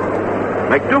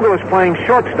 McDougal is playing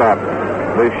shortstop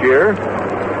this year.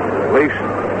 At least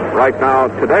right now,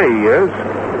 today he is.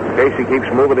 In case he keeps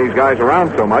moving these guys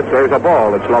around so much, there's a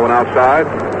ball that's low and outside.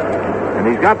 And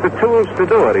he's got the tools to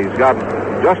do it. He's got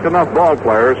just enough ball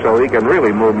players so he can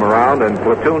really move them around and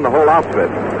platoon the whole outfit.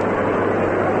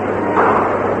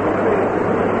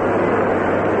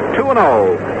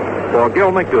 2-0 for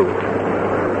Gil McDougal.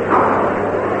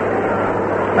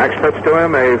 Next pitch to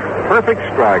him, a perfect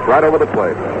strike right over the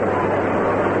plate.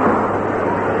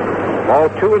 Ball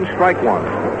 2 and strike 1.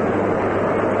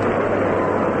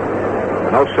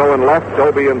 Noso in left,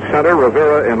 Doby in center,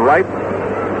 Rivera in right.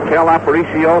 Cal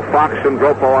Aparicio, Fox, and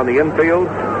Dropo on the infield.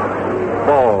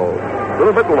 Ball, a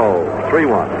little bit low,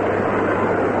 3-1.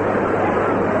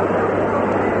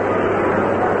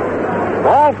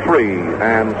 Ball 3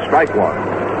 and strike 1.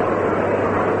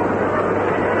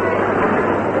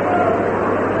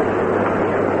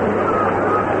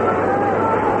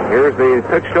 Here's the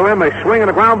pitch to him. A swing and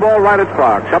a ground ball right at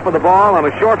Fox. Up with the ball on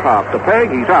a short hop to Peg.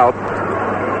 He's out.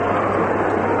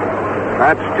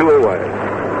 That's 2 away.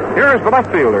 Here's the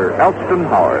left fielder, Elston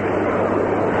Howard.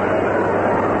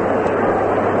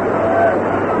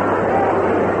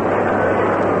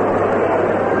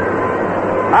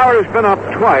 Howard has been up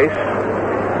twice.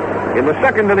 In the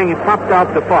 2nd inning, he popped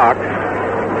out to Fox.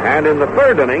 And in the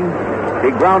 3rd inning,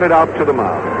 he grounded out to the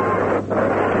mound.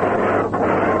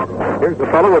 Here's the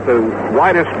fellow with the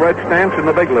widest spread stance in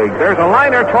the big league. There's a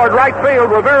liner toward right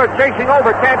field. Rivera chasing over,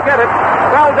 can't get it.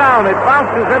 Fell down. It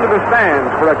bounces into the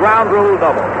stands for a ground rule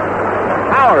double.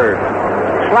 Howard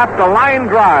slapped a line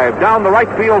drive down the right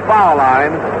field foul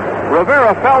line.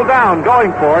 Rivera fell down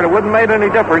going for it. It wouldn't have made any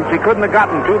difference. He couldn't have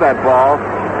gotten to that ball,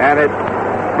 and it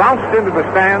bounced into the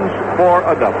stands for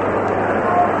a double.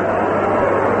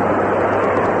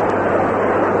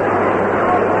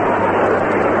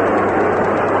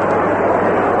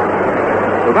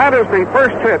 So that is the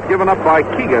first hit given up by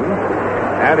Keegan,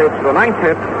 and it's the 9th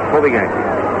hit for the Yankees.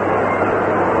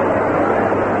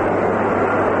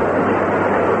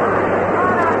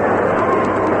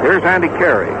 Here's Andy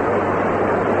Carey.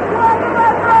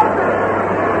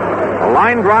 A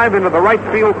line drive into the right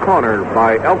field corner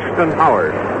by Elston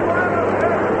Howard.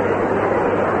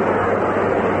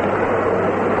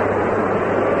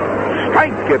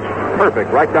 Strike gets perfect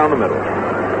right down the middle.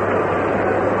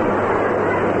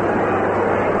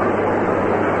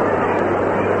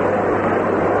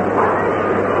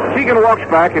 Keegan walks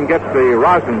back and gets the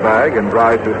rosin bag and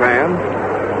dries his hands.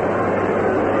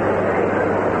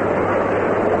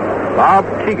 Bob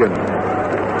Keegan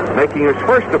making his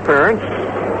first appearance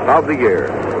of the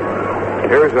year.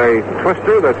 Here's a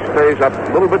twister that stays up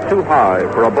a little bit too high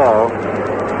for a ball.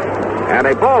 And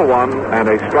a ball one and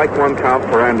a strike one count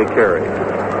for Andy Carey.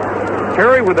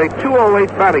 Carey with a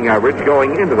 .208 batting average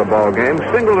going into the ball game,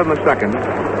 singled in the second,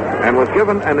 and was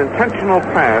given an intentional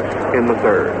pass in the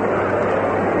third.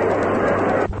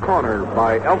 Corner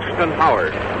by Elston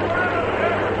Howard.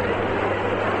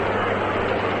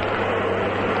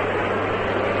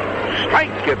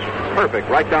 Strike gets perfect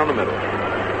right down the middle.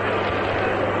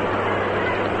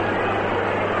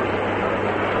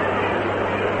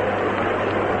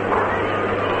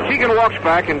 Keegan walks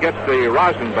back and gets the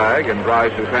rosin bag and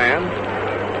dries his hands.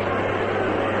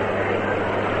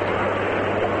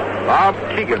 Bob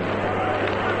Keegan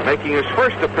making his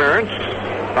first appearance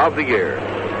of the year.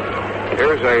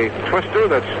 Here's a twister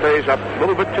that stays up a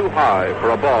little bit too high for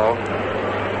a ball.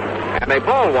 And a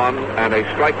ball one and a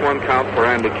strike one count for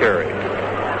Andy Carey.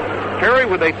 Carey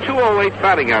with a .208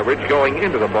 batting average going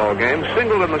into the ball game,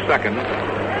 singled in the second,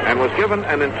 and was given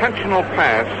an intentional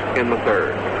pass in the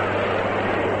third.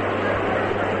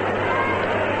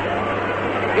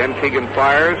 Again, Keegan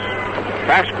fires.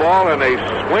 Fastball and a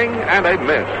swing and a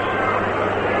miss.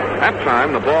 That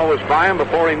time, the ball was by him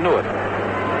before he knew it.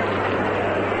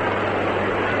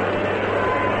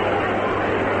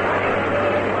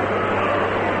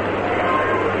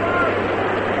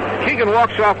 Keegan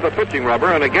walks off the pitching rubber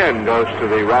and again goes to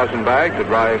the rosin bag to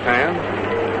dry his hands.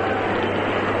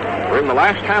 We're in the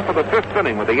last half of the fifth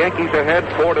inning with the Yankees ahead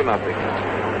 4-0.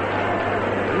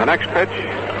 And the next pitch,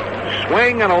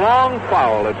 swing and a long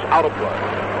foul. It's out of play.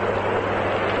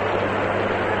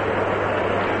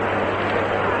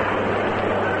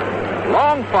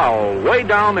 Long foul way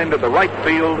down into the right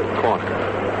field corner.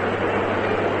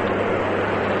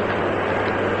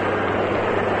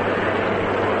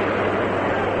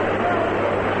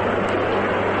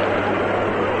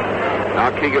 Now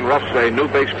Keegan roughs a new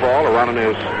baseball around in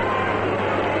his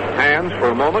hands for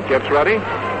a moment, gets ready.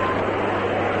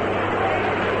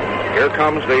 Here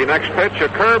comes the next pitch. A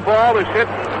curveball is hit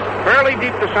fairly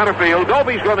deep to center field.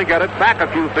 Doby's going to get it back a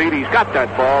few feet. He's got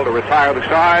that ball to retire the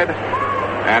side.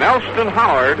 And Elston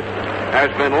Howard has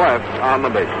been left on the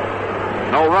bases.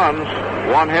 No runs,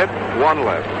 one hit, one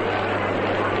left.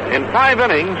 In 5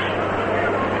 innings,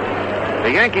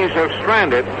 the Yankees have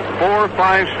stranded 4,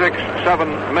 5, 6,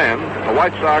 7 men. The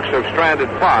White Sox have stranded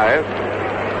 5.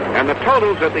 And the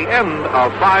totals at the end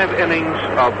of 5 innings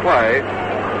of play,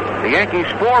 the Yankees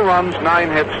 4 runs, 9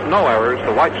 hits, no errors.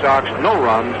 The White Sox no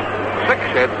runs, 6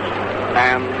 hits,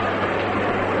 and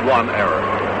 1 error.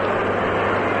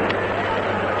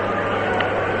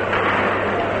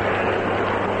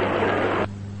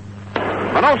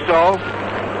 Minoso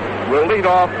will lead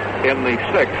off in the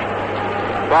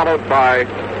 6th, followed by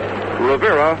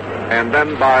Rivera and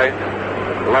then by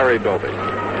Larry Doby.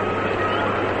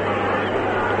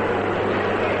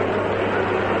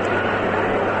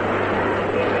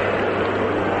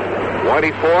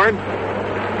 Whitey Ford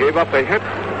gave up a hit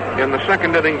in the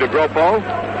second inning to Dropo.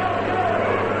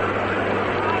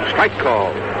 Strike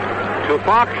call to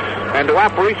Fox and to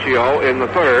Aparicio in the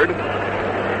third.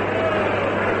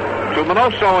 To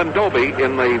Minoso and Doby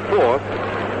in the 4th.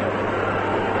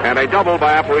 And a double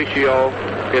by Aparicio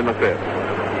in the 5th.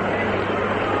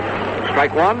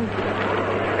 Strike one.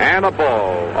 And a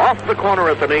ball off the corner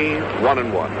at the knee,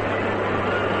 1-1.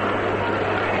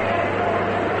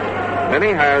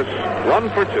 Minnie has 1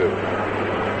 for 2.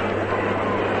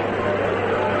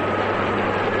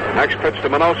 Next pitch to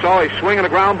Minoso. He's swinging a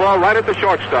ground ball right at the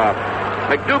shortstop.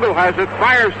 McDougal has it,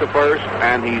 fires to first,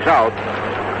 and he's out.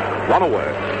 One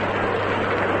away.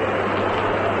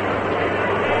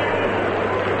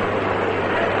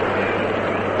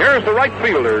 Here's the right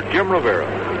fielder, Jim Rivera.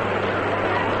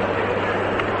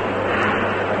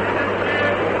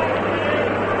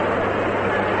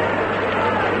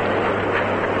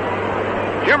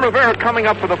 Jim Rivera, coming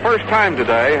up for the first time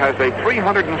today, has a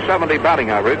 370 batting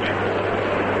average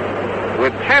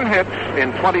with 10 hits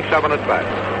in 27 at-bats.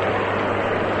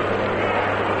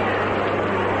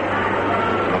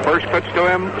 The first pitch to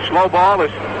him, slow ball,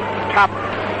 is topped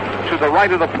to the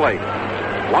right of the plate.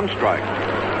 One strike.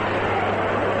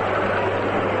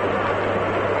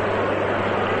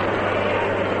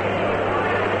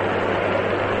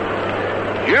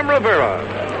 Jim Rivera,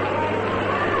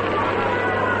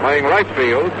 playing right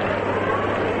field,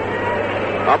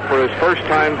 up for his first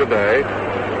time today.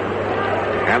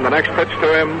 And the next pitch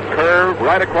to him, curve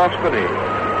right across the knee.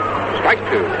 Strike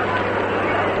two.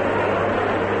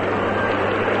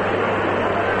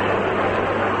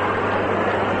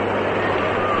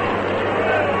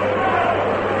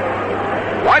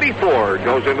 Whitey Ford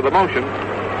goes into the motion.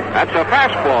 That's a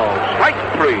fastball. Strike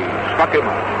three. Struck him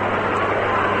out.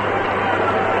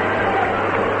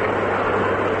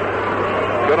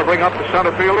 Going to bring up the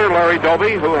center fielder, Larry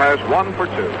Doby, who has 1 for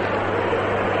 2.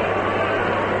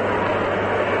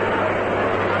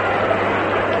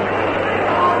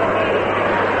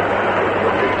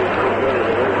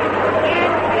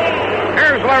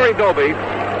 Here's Larry Doby.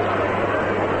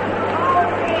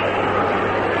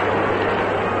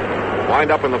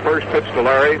 Wind up in the first pitch to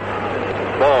Larry.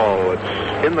 Ball.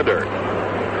 It's in the dirt.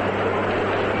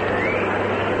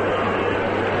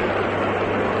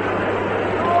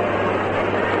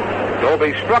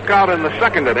 Doby struck out in the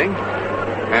second inning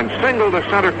and singled to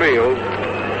center field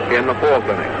in the fourth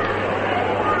inning.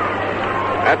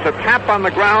 That's a tap on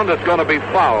the ground that's going to be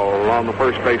foul on the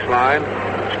first base line.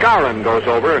 Skowron goes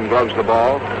over and gloves the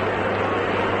ball.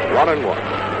 1-1.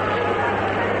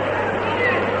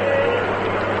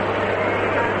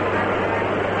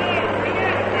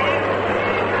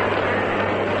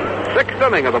 Sixth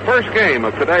inning of the first game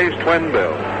of today's twin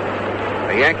bill.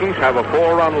 The Yankees have a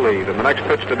 4-run lead, and the next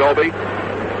pitch to Doby.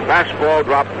 Fastball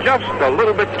dropped just a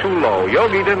little bit too low.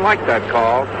 Yogi didn't like that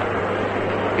call.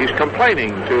 He's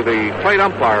complaining to the plate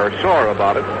umpire, sore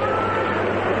about it.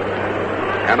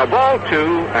 And a ball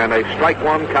two and a strike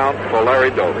one count for Larry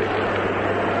Doby.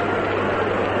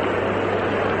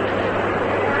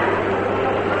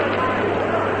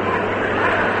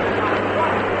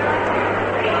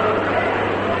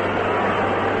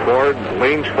 Ford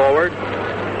leans forward.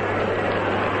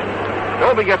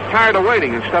 Doby gets tired of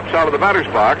waiting and steps out of the batter's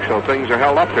box, so things are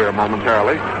held up here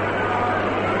momentarily.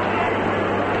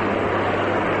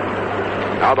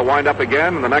 Now the wind up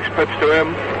again, and the next pitch to him,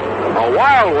 a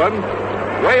wild one,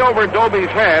 way over Doby's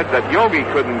head that Yogi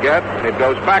couldn't get. It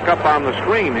goes back up on the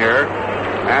screen here,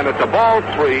 and it's a ball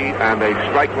three and a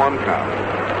strike one count.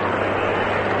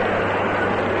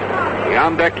 The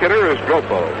on-deck hitter is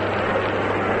Dropo.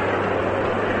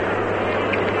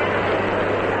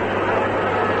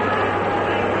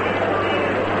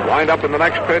 Wind up in the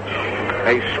next pitch.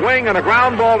 A swing and a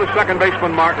ground ball to second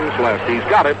baseman Martin's left. He's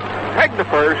got it. Pegged to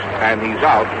first, and he's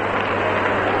out.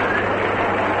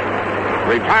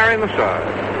 Retiring the side.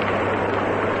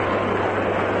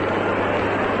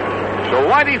 So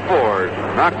Whitey Ford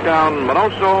knocked down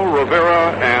Minoso,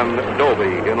 Rivera, and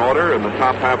Doby in order in the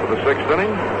top half of the sixth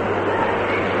inning.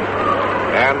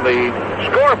 And the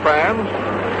score, fans,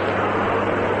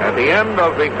 at the end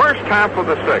of the first half of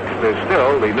the sixth is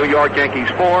still the New York Yankees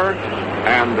 4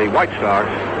 and the White Sox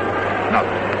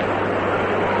nothing.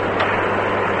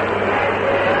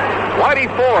 Whitey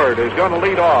Ford is going to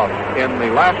lead off in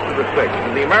the last of the sixth.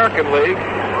 In the American League,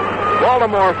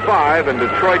 Baltimore 5 and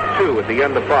Detroit 2 at the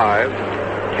end of 5.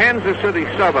 Kansas City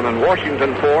 7 and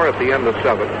Washington 4 at the end of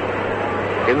 7.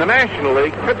 In the National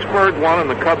League, Pittsburgh 1 and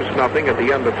the Cubs nothing at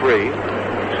the end of 3.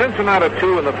 Cincinnati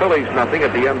 2 and the Phillies nothing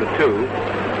at the end of 2.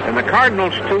 And the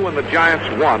Cardinals 2 and the Giants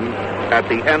 1 at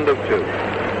the end of 2.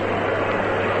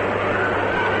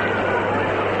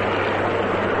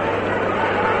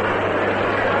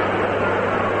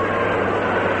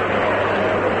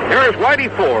 Here's Whitey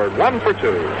Ford, 1 for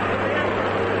 2.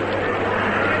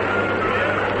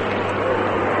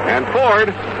 And Ford,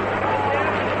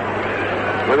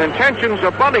 with intentions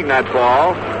of bunting that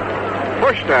ball,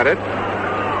 pushed at it,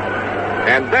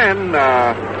 and then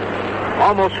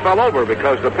almost fell over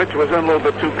because the pitch was in a little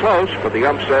bit too close, but the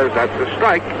ump says that's a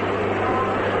strike.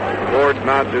 Ford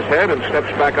nods his head and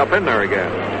steps back up in there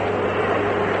again.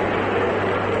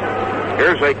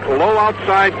 Here's a low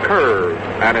outside curve,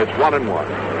 and it's 1-1.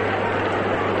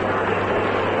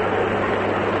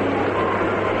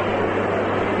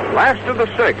 Last of the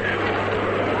sixth.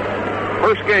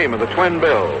 First game of the twin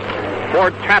bills.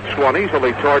 Ford taps one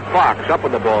easily toward Fox, up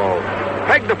with the ball.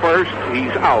 Peg to first,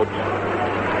 he's out.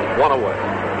 One away.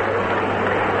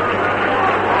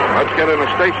 Let's get in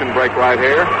a station break right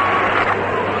here.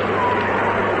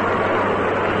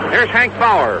 Here's Hank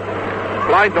Bauer.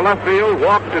 Flied to left field,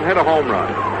 walked and hit a home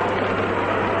run.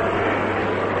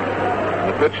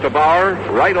 The pitch to Bauer,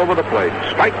 right over the plate.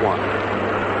 Strike one.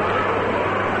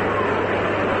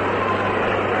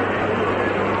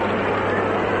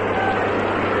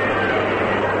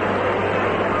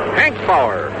 Hank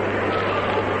Bauer.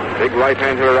 Big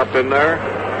right-hand hitter up in there.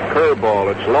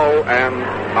 Curveball. It's low and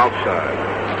outside.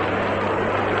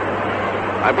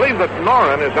 I believe that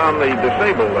Noren is on the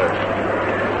disabled list.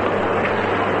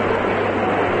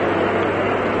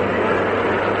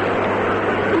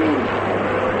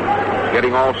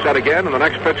 Getting all set again, and the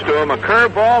next pitch to him, a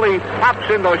curveball. He pops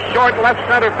into short left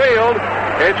center field.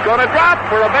 It's going to drop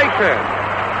for a base hit.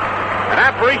 And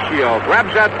Aparicio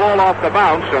grabs that ball off the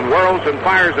bounce and whirls and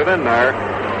fires it in there.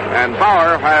 And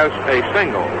Bauer has a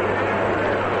single.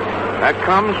 That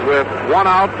comes with one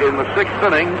out in the sixth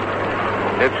inning.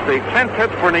 It's the 10th hit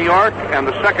for New York and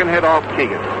the second hit off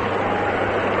Keegan.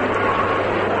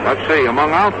 Let's see,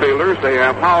 among outfielders, they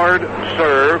have Howard,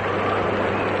 serve.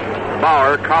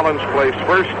 Bauer, Collins plays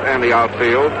first and the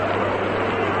outfield.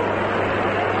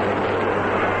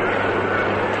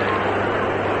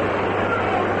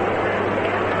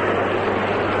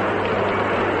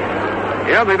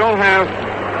 Yeah, they don't have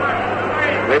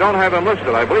him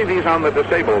listed. I believe he's on the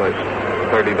disabled list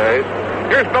for 30 days.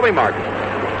 Here's Billy Martin.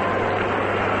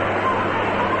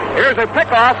 Here's a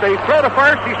pickoff. They throw to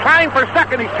first. He's trying for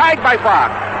second. He's tagged by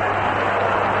Fox.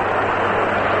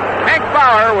 Hank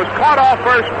Bauer was caught off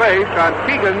first base on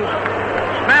Keegan's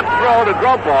snap throw to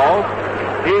drop ball.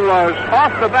 He was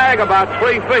off the bag about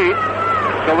 3 feet,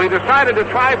 so we decided to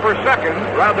try for second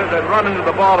rather than run into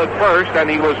the ball at first, and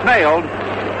he was nailed.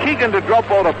 Keegan to drop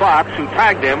ball to Fox, who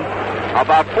tagged him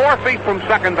about 4 feet from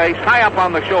second base, high up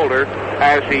on the shoulder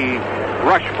as he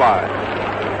rushed by.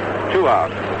 2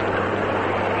 out.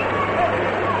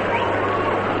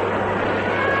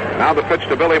 Now the pitch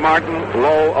to Billy Martin,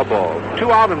 low a ball.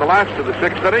 2 out in the last of the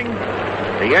sixth inning.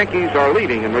 The Yankees are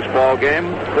leading in this ball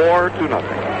game 4-0.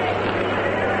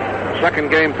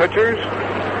 Second game pitchers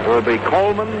will be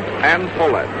Coleman and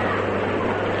Follett.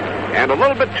 And a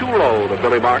little bit too low to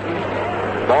Billy Martin.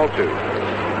 Ball 2.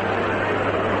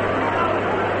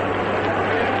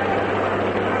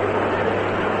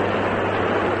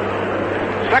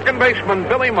 Second baseman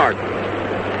Billy Martin.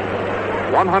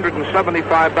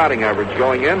 175 batting average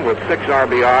going in with 6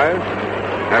 RBIs.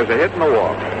 Has a hit and a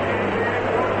walk.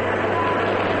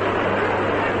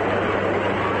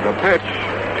 The pitch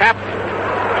tapped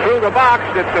through the box.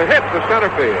 It's a hit to center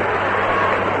field.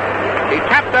 He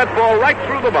tapped that ball right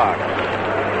through the box.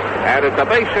 And it's a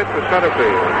base hit to center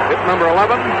field. Hit number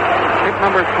 11. Hit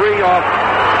number 3 off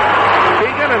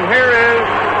Keegan. And here is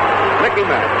Mickey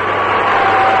Mantle.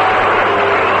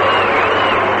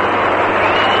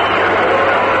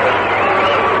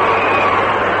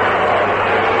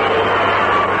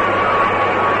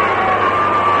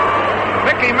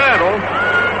 Mantle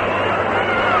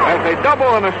has a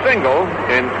double and a single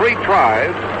in 3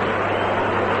 tries.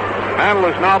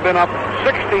 Mantle has now been up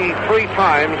 63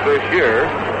 times this year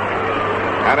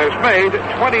and has made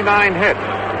 29 hits.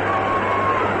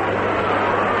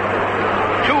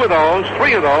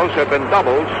 3 of those have been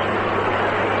doubles,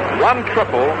 1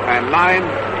 triple, and 9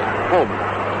 homers.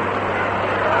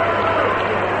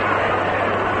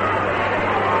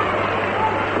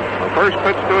 The first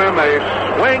pitch to him, a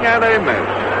swing and a miss.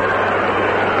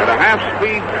 At a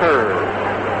half-speed curve.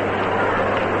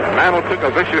 And Mantle took a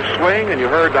vicious swing, and you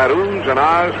heard that oohs and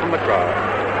ahs from the crowd.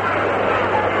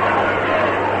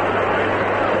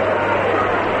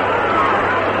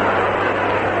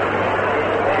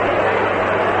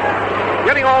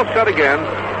 Getting all set again.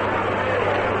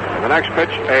 The next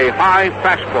pitch, a high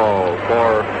fastball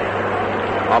for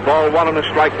a ball 1 and a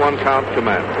strike 1 count to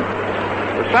Mantle.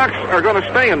 The Sox are going to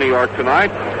stay in New York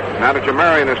tonight. Manager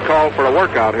Marion has called for a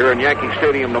workout here in Yankee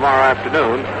Stadium tomorrow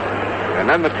afternoon. And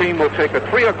then the team will take a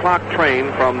 3 o'clock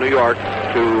train from New York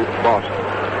to Boston.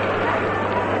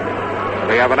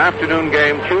 They have an afternoon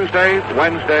game Tuesday,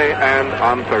 Wednesday, and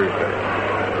on Thursday.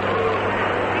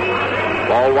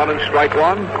 Ball 1 and strike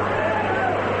 1.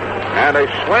 And a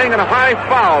swing and a high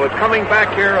foul. It's coming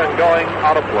back here and going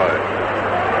out of play.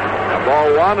 A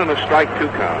ball 1 and a strike 2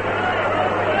 count.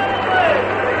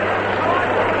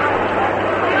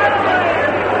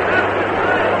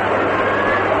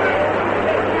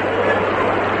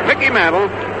 Mantle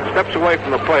steps away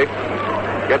from the plate,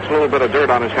 gets a little bit of dirt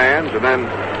on his hands, and then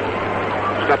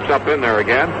steps up in there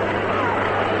again.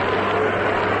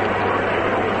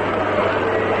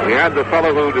 We had the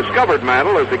fellow who discovered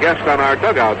Mantle as the guest on our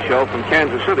dugout show from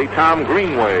Kansas City, Tom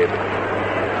Greenwade.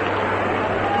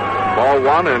 Ball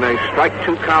one and a strike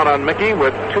 2 count on Mickey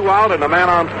with 2 out and a man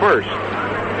on first.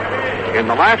 In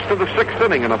the last of the 6th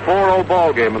inning in a 4-0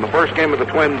 ball game in the first game of the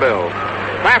Twin Bills.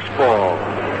 Fastball,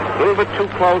 a little bit too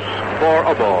close for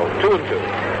a ball. 2-2.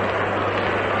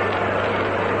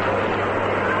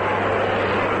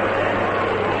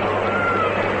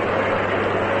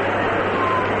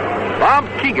 Bob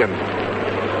Keegan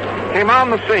came on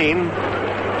the scene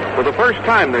for the first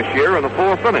time this year in the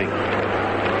 4th inning.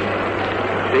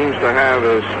 Seems to have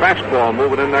his fastball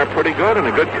moving in there pretty good and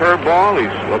a good curveball.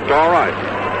 He's looked all right.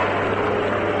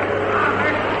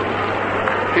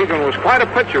 Keegan was quite a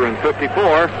pitcher in 54.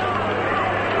 It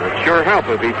would sure help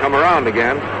if he'd come around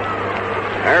again.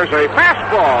 There's a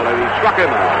fastball, and he struck him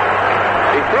out.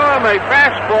 He threw him a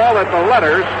fastball at the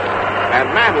letters, and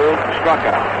Mantle struck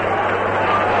out.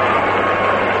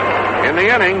 In the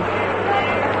inning,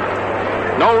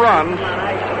 no runs,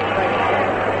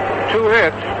 2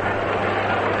 hits,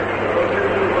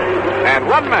 and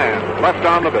 1 man left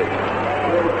on the base.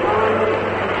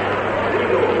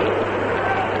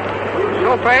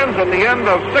 So, fans, at the end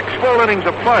of 6 full innings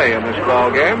of play in this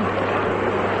ball game,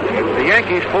 it's the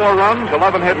Yankees 4 runs,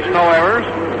 11 hits, no errors.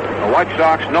 The White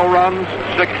Sox, no runs,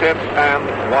 6 hits, and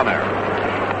 1 error.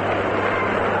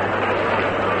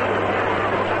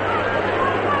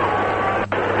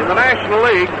 In the National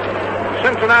League,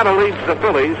 Cincinnati leads the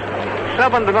Phillies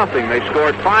 7-0. They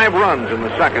scored 5 runs in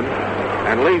the second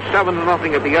and lead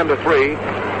 7-0 at the end of 3.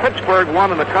 Pittsburgh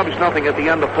 1 and the Cubs nothing at the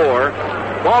end of 4.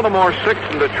 Baltimore 6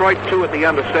 and Detroit 2 at the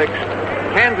end of 6.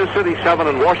 Kansas City 7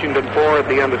 and Washington 4 at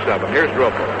the end of 7. Here's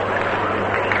Dropo.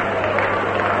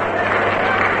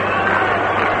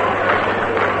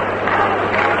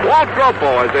 Walt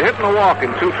Dropo has a hit and a walk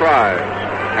in 2 tries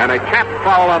and a capped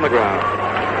foul on the ground.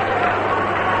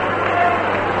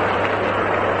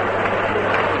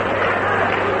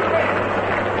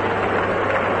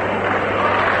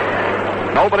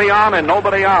 Nobody on and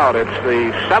nobody out. It's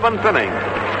the 7th inning.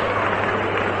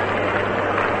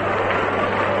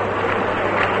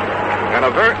 And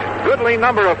a very goodly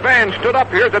number of fans stood up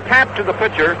here to tap to the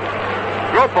pitcher.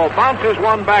 Dropo bounces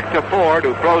one back to Ford,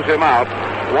 who throws him out,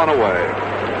 1 away.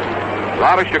 A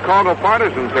lot of Chicago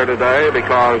partisans there today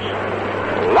because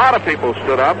a lot of people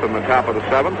stood up in the top of the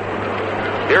 7th.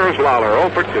 Here's Lawler, 0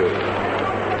 for 2.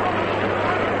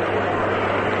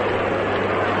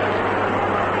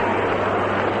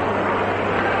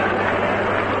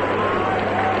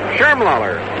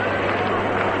 Schermlauer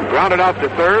grounded out to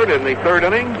third in the 3rd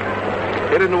inning.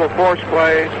 Hit into a force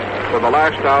play for the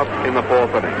last out in the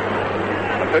 4th inning.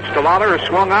 The pitch to Lawler is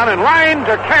swung on and line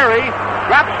to Carey.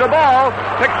 Drops the ball,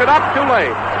 picks it up too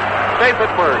late. Safe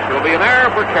at first. It'll be an error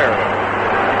for Carey.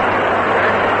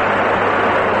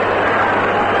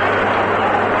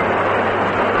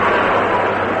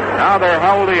 Now they're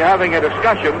having a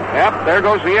discussion. Yep, there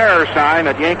goes the error sign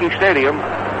at Yankee Stadium.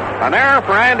 An error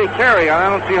for Andy Carey. I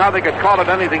don't see how they could call it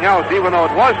anything else, even though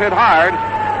it was hit hard.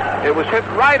 It was hit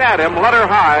right at him, letter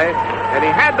high, and he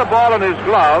had the ball in his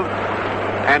glove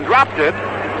and dropped it,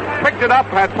 picked it up,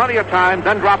 had plenty of time,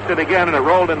 then dropped it again, and it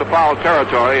rolled into foul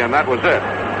territory, and that was it.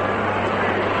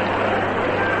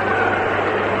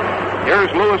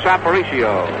 Here's Luis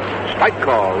Aparicio. Strike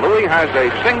call. Louis has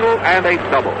a single and a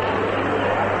double.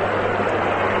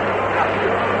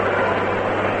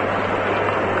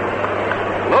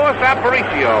 Luis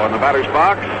Aparicio in the batter's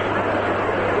box.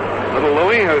 Little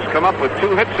Louis has come up with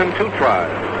 2 hits and 2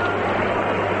 tries.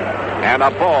 And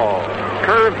a ball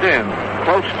curved in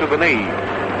close to the knee.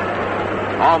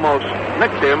 Almost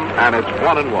nicked him, and it's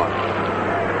 1-1.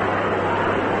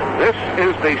 This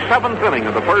is the 7th inning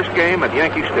of the first game at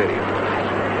Yankee Stadium.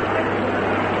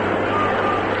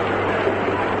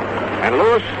 And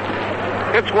Lewis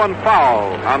hits one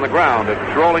foul on the ground.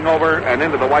 It's rolling over and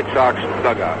into the White Sox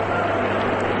dugout.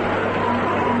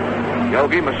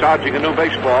 Yogi massaging a new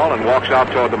baseball and walks out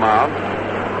toward the mound.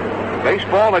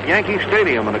 Baseball at Yankee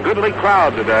Stadium and a goodly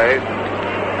crowd today.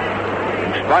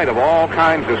 In spite of all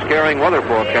kinds of scaring weather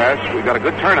forecasts, we've got a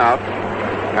good turnout,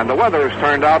 and the weather has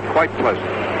turned out quite pleasant.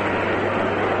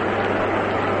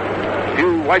 A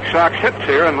few White Sox hits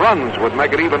here and runs would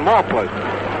make it even more pleasant.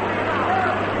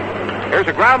 Here's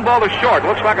a ground ball to short.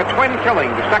 Looks like a twin killing.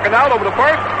 The second out over the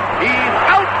first. He's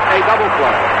out. A double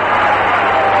play.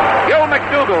 Gil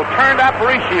McDougall turned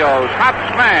Aparicio's hot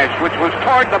smash, which was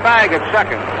toward the bag at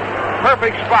second.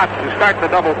 Perfect spot to start the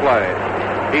double play.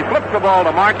 He flipped the ball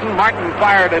to Martin. Martin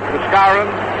fired it to Skowron,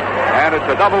 and it's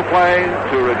a double play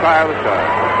to retire the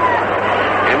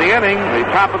side. In the inning, the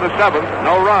top of the seventh,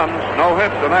 no runs, no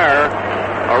hits, an error,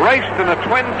 a race and a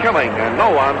twin killing, and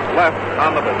no one left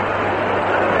on the base.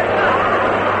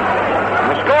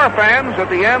 And the score, fans, at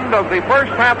the end of the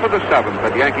first half of the seventh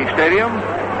at Yankee Stadium,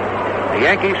 the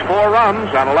Yankees 4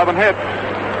 runs on 11 hits.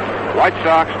 White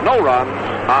Sox no runs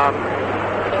on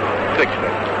 6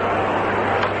 hits.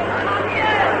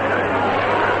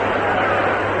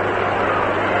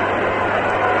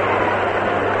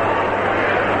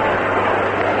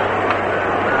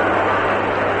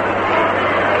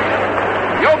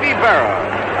 Yogi Berra,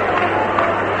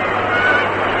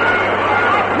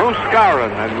 Moose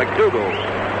Skowron, and McDougall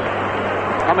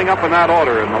coming up in that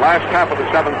order in the last half of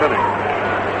the seventh inning.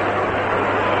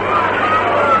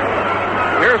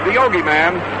 Here's the Yogi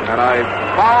man, and a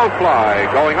foul fly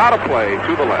going out of play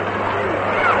to the left.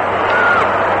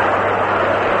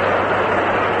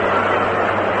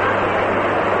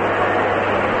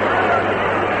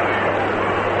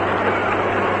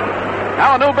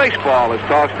 Now a new baseball is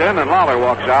tossed in, and Lawler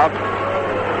walks out.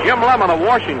 Jim Lemon of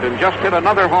Washington just hit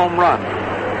another home run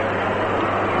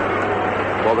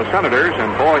for the Senators,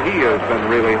 and boy, he has been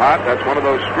really hot. That's one of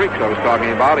those streaks I was talking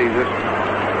about. He's just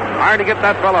hard to get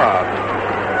that fella out.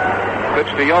 Pitch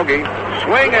to Yogi.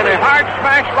 Swing and a hard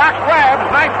smash. Fox grabs.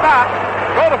 Nice stop.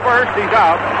 Go to first. He's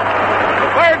out. The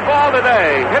third ball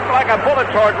today. Hit like a bullet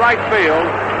toward right field.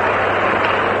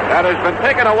 That has been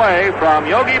taken away from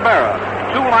Yogi Berra.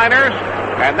 2 liners.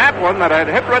 And that one that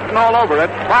had hit written all over it,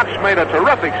 Fox made a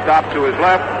terrific stop to his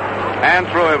left and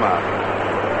threw him out.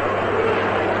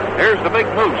 Here's the big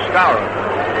Moose, Skowron.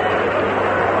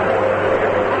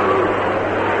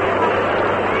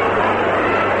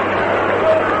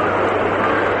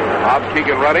 Bob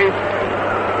Keegan ready.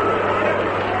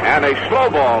 And a slow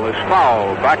ball is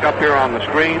fouled back up here on the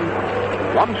screen.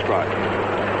 1 strike.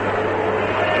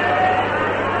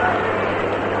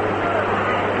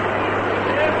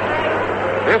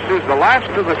 This is the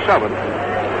last of the seventh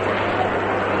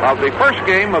of the first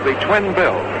game of the twin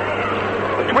bill.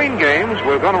 Between games,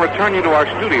 we're going to return you to our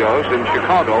studios in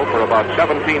Chicago for about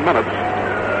 17 minutes.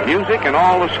 Music and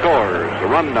all the scores, a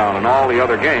rundown and all the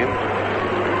other games.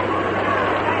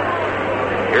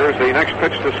 Here's the next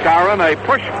pitch to Skowron, a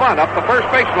push bunt up the first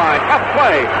baseline. Tough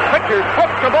play. Pitcher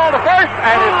hooks the ball to first,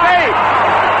 and it's safe.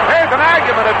 There's an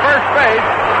argument at first base.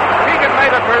 Keegan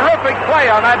made a terrific play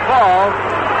on that ball.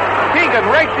 Keegan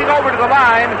racing over to the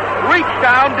line, reached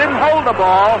down, didn't hold the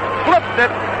ball, flipped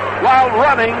it while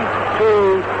running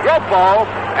to Gropo,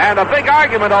 and a big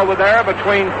argument over there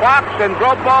between Fox and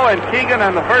Gropo and Keegan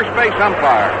and the first base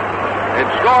umpire. It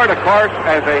scored, of course,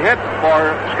 as a hit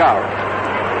for Skowron.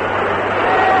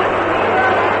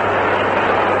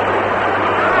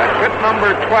 That's hit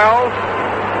number 12,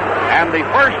 and the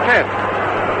first hit,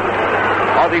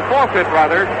 or the fourth hit,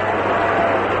 rather,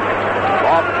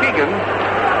 of Keegan,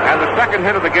 and the second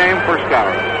hit of the game for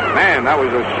Skowron. Man, that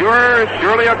was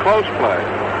surely a close play.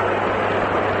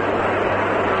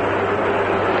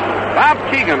 Bob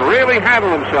Keegan really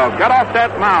handled himself, got off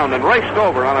that mound and raced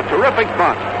over on a terrific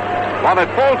bunt. While at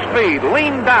full speed,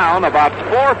 leaned down about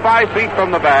 4 or 5 feet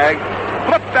from the bag,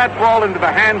 flipped that ball into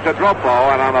the hands of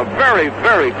Gropo, and on a very,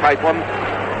 very tight one,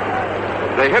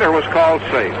 the hitter was called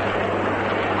safe.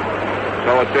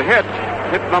 So it's a hit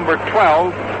number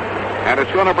 12, and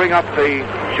it's going to bring up the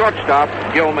shortstop,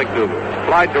 Gil McDougall.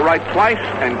 Flied to right twice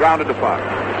and grounded to Fox.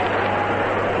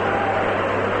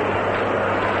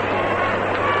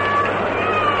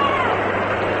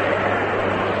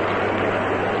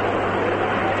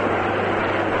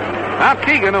 Now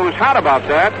Keegan, who was hot about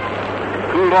that,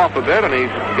 cooled off a bit, and he's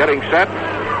getting set.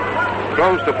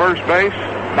 Throws to first base,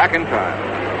 back in time.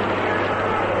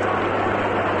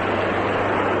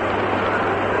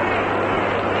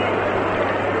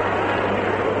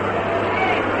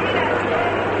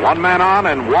 One man on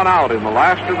and one out in the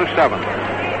last of the seventh.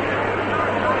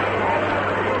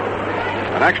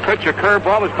 The next pitch, a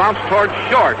curveball, is bounced towards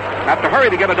short. Have to hurry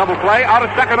to get a double play. Out of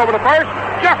second over to first.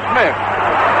 Just missed.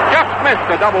 Just missed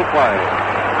a double play.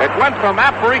 It went from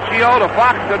Aparicio to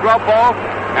Fox to Gropo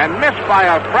and missed by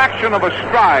a fraction of a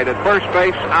stride at first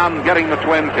base on getting the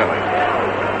twin killing.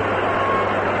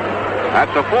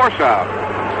 That's a force out.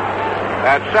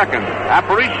 At second,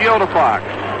 Aparicio to Fox.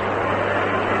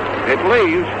 It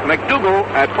leaves McDougall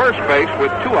at first base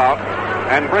with 2 out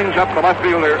and brings up the left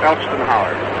fielder, Elston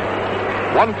Howard.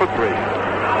 1 for 3.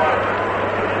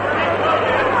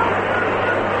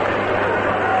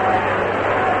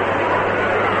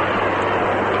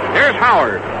 Here's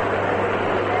Howard.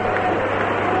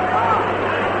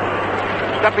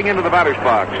 stepping into the batter's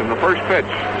box in the first pitch.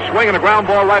 Swinging a ground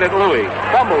ball right at Louis.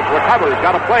 Fumbles, recovers,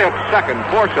 got a play at second.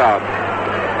 Force out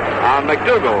on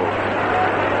McDougal.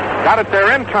 Got it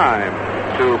there in time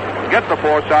to get the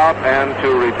force out and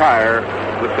to retire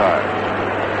the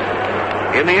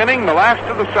side. In the inning, the last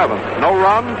of the seventh. No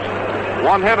runs,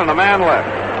 one hit, and a man left.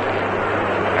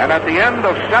 And at the end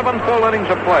of 7 full innings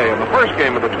of play in the first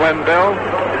game of the Twin Bill,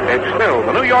 it's still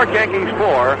the New York Yankees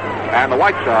 4 and the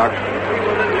White Sox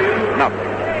nothing.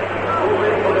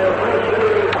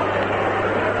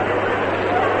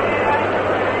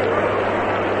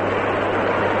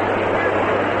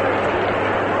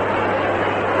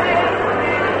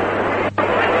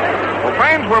 Well,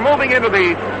 friends, we're moving into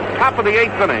the top of the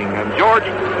 8th inning, and George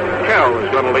Kell is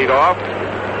going to lead off.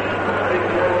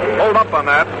 Hold up on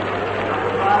that.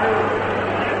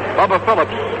 Bubba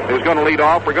Phillips is going to lead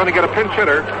off. We're going to get a pinch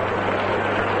hitter.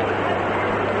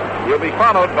 He'll be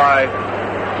followed by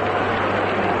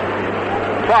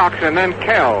Fox and then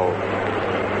Kell.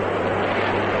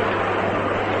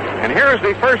 And here's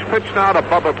the first pitch now to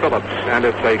Bubba Phillips, and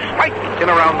it's a strike in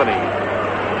around the knee.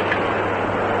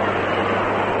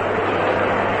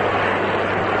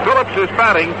 Phillips is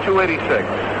batting .286.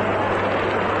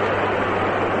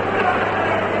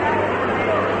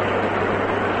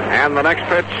 And the next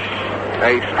pitch,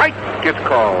 a strike gets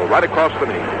called right across the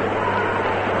knee.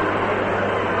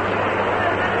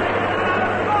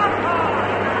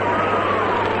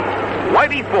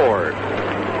 Whitey Ford.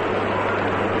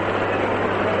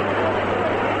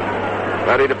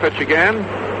 Ready to pitch again.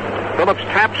 Phillips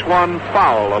taps one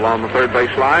foul along the third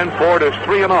base line. Ford is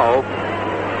 3-0.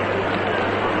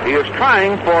 He is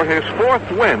trying for his 4th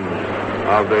win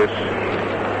of this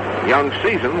young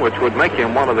season, which would make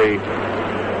him one of the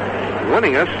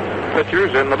winningest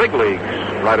pitchers in the big leagues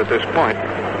right at this point.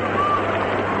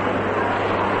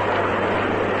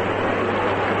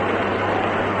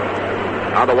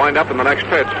 Now the wind up in the next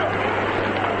pitch.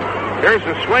 Here's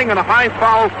the swing and a high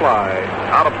foul fly.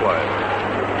 Out of play.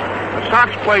 The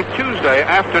Sox play Tuesday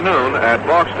afternoon at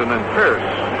Boston, and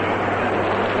Pierce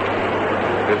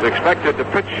is expected to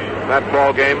pitch that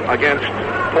ball game against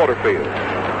Porterfield.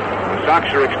 The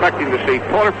Sox are expecting to see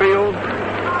Porterfield,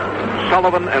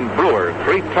 Sullivan, and Brewer,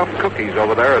 3 tough cookies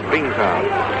over there at Beantown.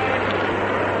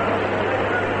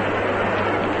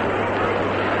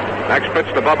 Next pitch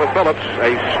to Bubba Phillips,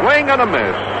 a swing and a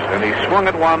miss, and he swung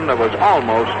at one that was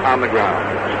almost on the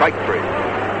ground. Strike 3.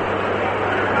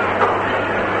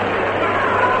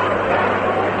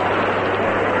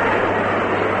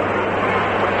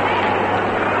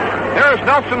 Here's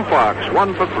Nelson Fox,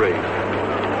 1 for 3.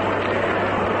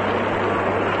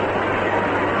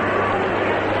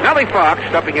 Nellie Fox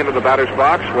stepping into the batter's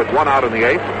box with 1 out in the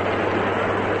 8th.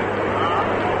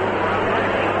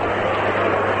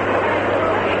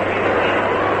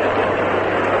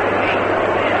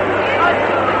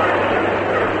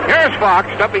 Here's Fox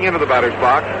stepping into the batter's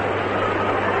box.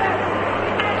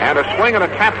 And a swing and a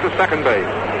tap to second base.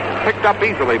 Picked up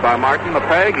easily by Martin. The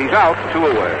peg, he's out, 2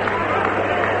 away.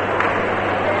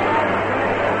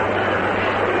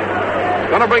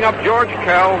 Going to bring up George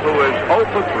Kell, who is 0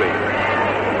 for 3.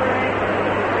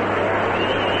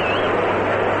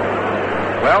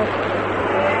 Well,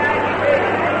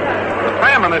 the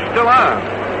famine is still on.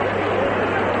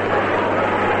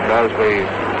 Because the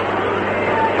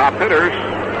top hitters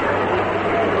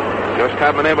just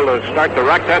haven't been able to start to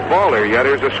rack that ball here yet.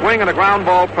 Here's a swing and a ground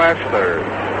ball past third.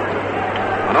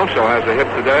 Manoso has a hit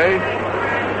today.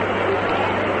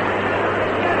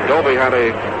 Dolby had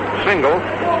a single.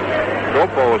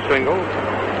 Gopo a single.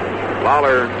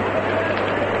 Lawler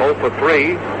 0 for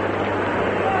 3.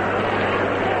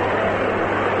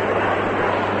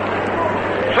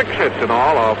 Six hits in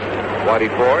all off Whitey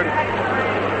Ford.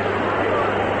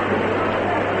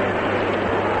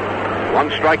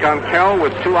 1 strike on Kell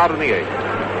with 2 out in the 8th.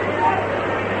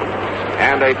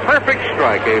 And a perfect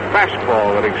strike, a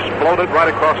fastball that exploded right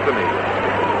across the knee.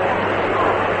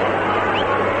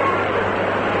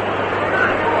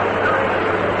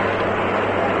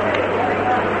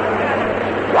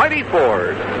 Whitey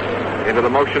Ford into the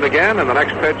motion again, and the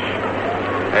next pitch,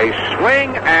 a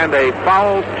swing and a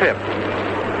foul tip.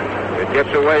 It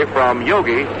gets away from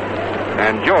Yogi,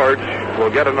 and George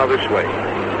will get another swing.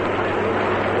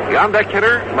 The on-deck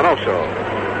hitter, Manoso.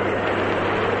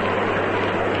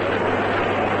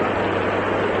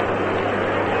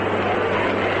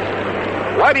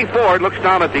 Whitey Ford looks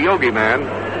down at the Yogi man.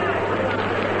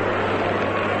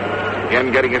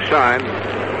 Again getting a sign.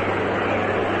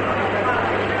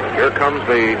 Here comes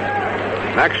the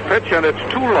next pitch, and it's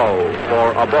too low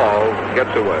for a ball.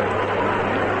 Gets away.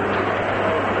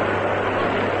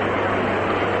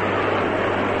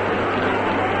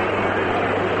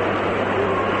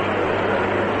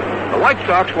 White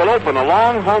Sox will open a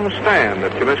long homestand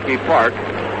at Comiskey Park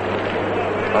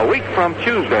a week from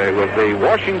Tuesday with the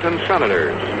Washington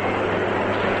Senators.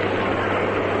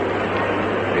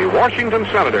 The Washington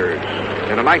Senators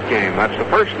in a night game. That's the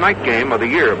first night game of the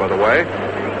year, by the way.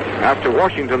 After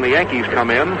Washington, the Yankees come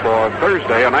in for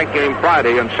Thursday, a night game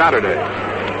Friday and Saturday.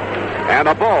 And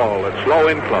a ball that's low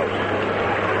in close.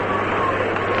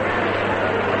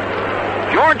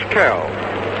 George Kell.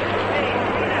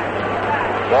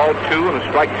 Ball 2 and a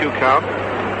strike 2 count.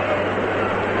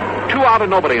 2 out and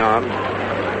nobody on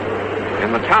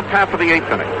in the top half of the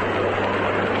 8th inning.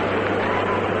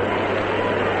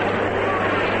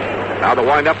 Now to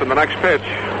wind up in the next pitch.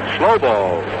 Slow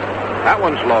ball. That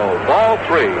one's low. Ball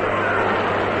 3.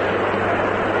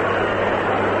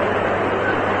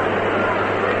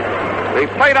 The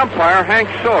plate umpire, Hank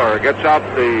Soar, gets out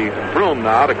the broom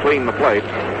now to clean the plate.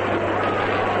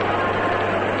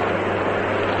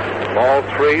 Ball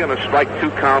 3 and a strike 2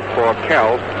 count for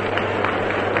Kell.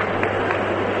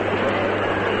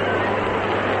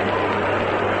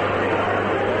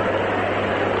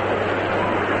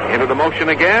 Into the motion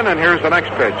again, and here's the next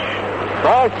pitch.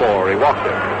 Ball 4. He walked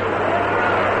it.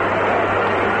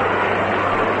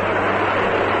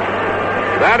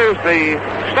 That is the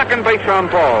second base on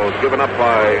balls given up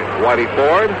by Whitey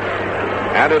Ford.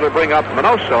 And it'll bring up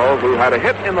Minoso, who had a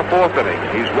hit in the 4th inning.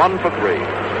 He's 1 for 3.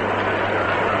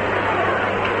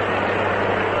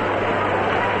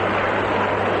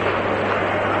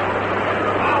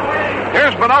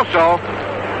 Here's Minoso.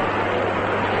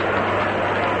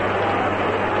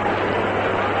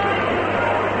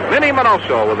 Vinny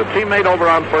Minoso with a teammate over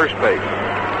on first base.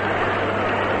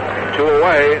 2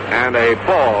 away and a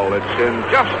ball. It's in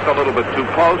just a little bit too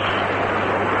close.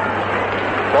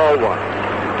 Ball 1.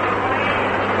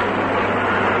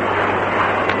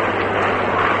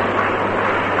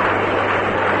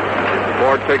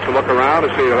 Ford takes a look around to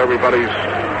see that everybody's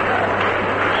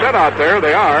set out there.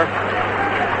 They are.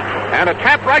 And a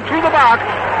tap right through the box.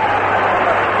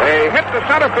 They hit the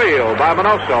center field by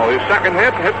Minoso. His second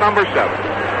hit number 7.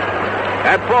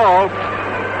 That ball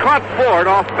caught Ford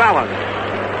off balance.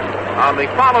 On the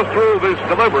follow-through of his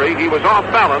delivery, he was off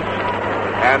balance,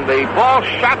 and the ball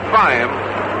shot by him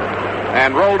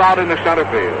and rolled out into center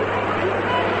field.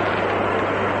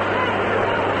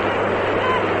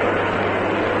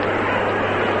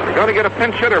 We're going to get a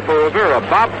pinch hitter for Rivera.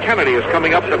 Bob Kennedy is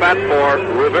coming up to bat for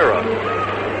Rivera.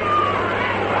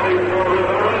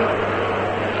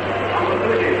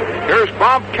 Here's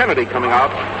Bob Kennedy coming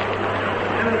out.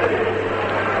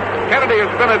 Kennedy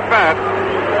has been at bat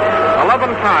 11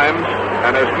 times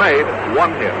and has made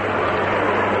 1 hit.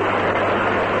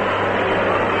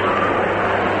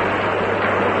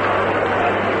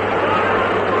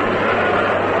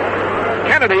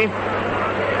 Kennedy,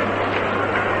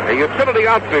 a utility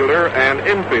outfielder and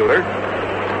infielder,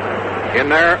 in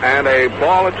there, and a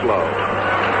ball that's low.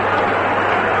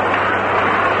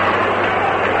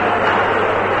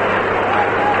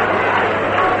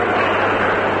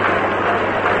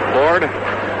 Ford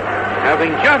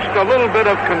having just a little bit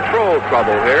of control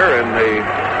trouble here in the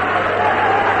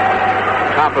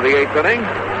top of the 8th inning.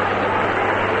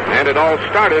 And it all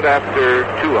started after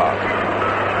 2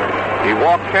 outs. He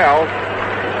walked Kell,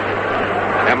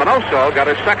 and Minoso got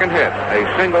his second hit,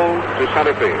 a single to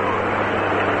center field.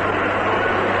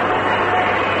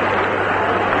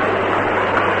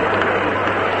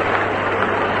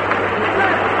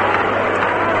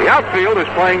 The outfield is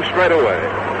playing straight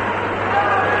away.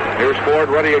 Here's Ford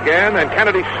ready again, and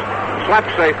Kennedy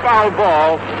slaps a foul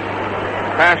ball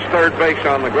past third base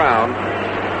on the ground.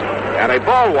 And a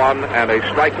ball 1 and a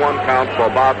strike 1 count for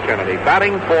Bob Kennedy.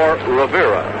 Batting for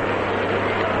Rivera.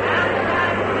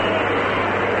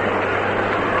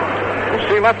 We'll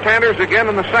see left-handers again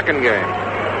in the second game.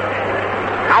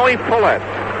 Howie Pollett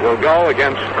will go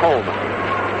against Coleman.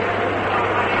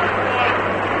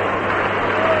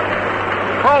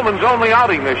 Coleman's only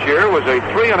outing this year was a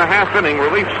 3.5-inning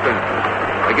relief stint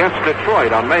against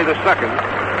Detroit on May the 2nd,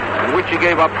 in which he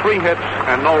gave up 3 hits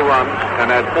and no runs and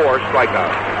had 4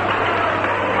 strikeouts.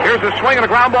 Here's a swing and a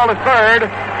ground ball to third.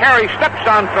 Harry steps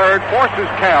on third, forces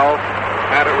Kell,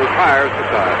 and it retires the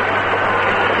side.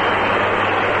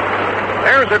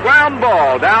 There's a ground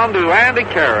ball down to Andy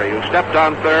Carey, who stepped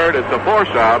on third. It's a force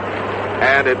out,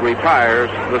 and it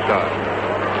retires the side.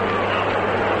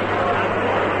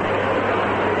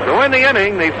 So in the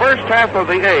inning, the first half of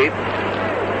the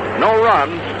 8th, no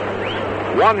runs,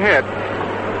 1 hit,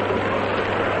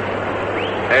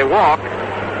 a walk,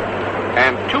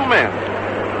 and 2 men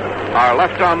are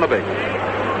left on the base.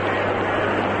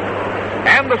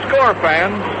 And the score,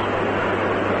 fans,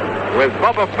 with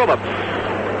Bubba Phillips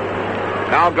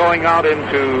Now going out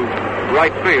into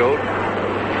right field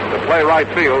to play right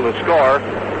field. The score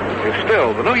is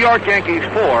still the New York Yankees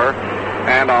 4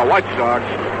 and our White Sox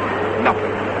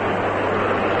nothing.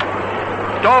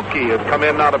 Dalkey had come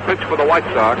in now to pitch for the White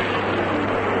Sox.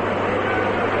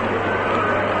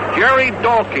 Jerry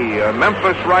Dalkey, a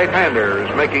Memphis right-hander,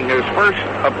 is making his first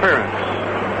appearance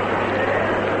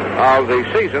of the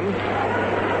season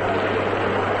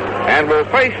and will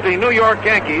face the New York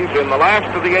Yankees in the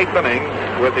last of the 8th inning,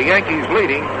 with the Yankees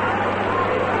leading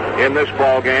in this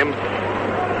ball game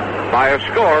by a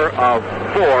score of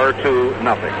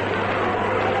 4-0.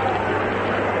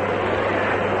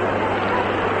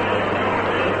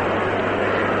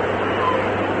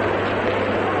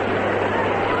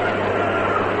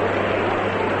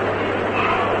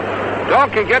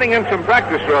 Dalkey getting in some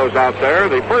practice throws out there.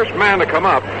 The first man to come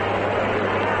up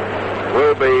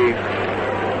will be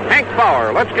Hank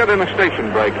Bauer. Let's get in a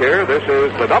station break here. This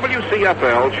is the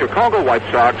WCFL Chicago White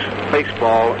Sox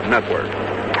Baseball Network.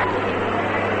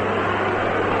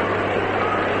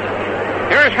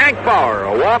 Here's Hank Bauer,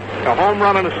 a walk, a home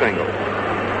run, and a single.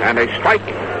 And a strike.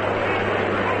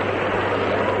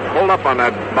 Hold up on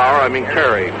that, Bauer. I mean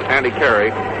Carey. Andy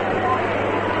Carey.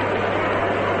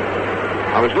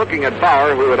 I was looking at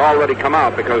Bauer, who had already come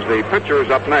out because the pitcher is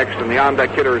up next and the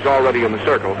on-deck hitter is already in the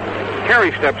circle.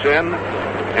 Carey steps in,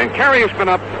 and Carey has been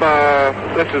up,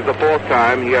 this is the 4th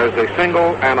time. He has a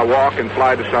single and a walk and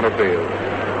fly to center field.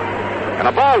 And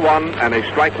a ball one and a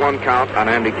strike one count on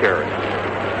Andy Carey.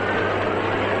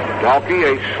 Dalkey,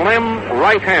 a slim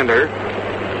right-hander,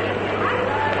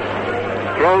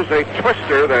 throws a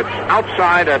twister that's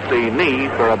outside at the knee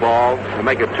for a ball to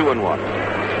make it 2-1.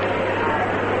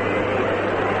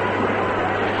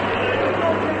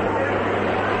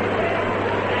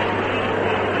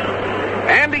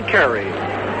 Andy Carey,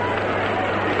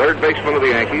 third baseman of the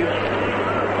Yankees,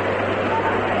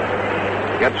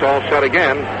 gets all set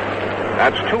again.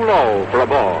 That's too low for a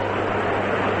ball.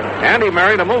 Andy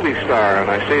married a movie star, and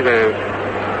I see they've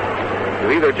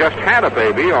either just had a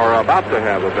baby or are about to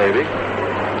have a baby.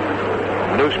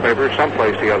 In the newspaper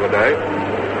someplace the other day.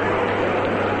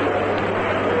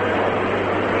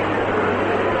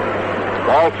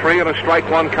 Ball 3 and a strike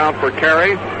one count for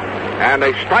Carey. And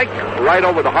a strike right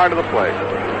over the heart of the plate.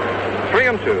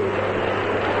 3-2.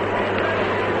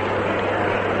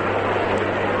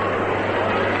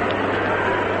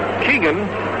 Keegan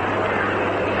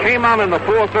came on in the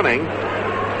 4th inning.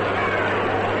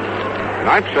 And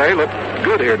I'd say looked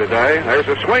good here today. There's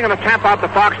a swing and a tap out to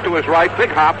Fox to his right. Big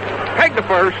hop. Peg to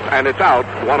first, and it's out.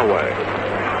 1 away.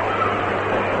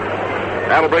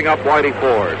 That'll bring up Whitey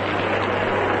Ford.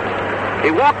 He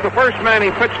walked the first man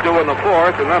he pitched to in the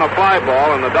 4th, and then a fly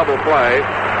ball in the double play.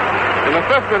 In the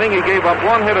 5th inning, he gave up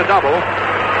 1 hit, a double.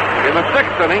 In the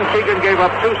 6th inning, Keegan gave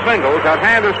up 2 singles. That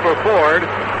hand is for Ford.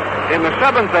 In the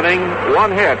 7th inning,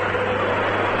 1 hit.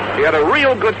 He had a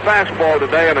real good fastball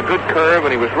today and a good curve,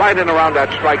 and he was right in around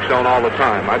that strike zone all the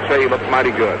time. I'd say he looked mighty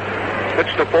good.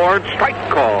 Pitch to Ford, strike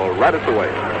call right at the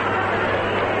waist.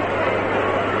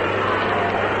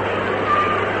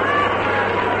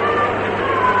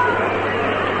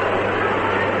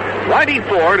 Whitey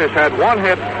Ford has had 1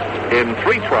 hit in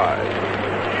 3 tries.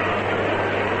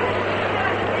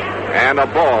 And a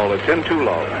ball that's in too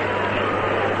low.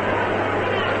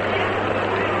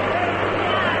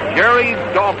 Jerry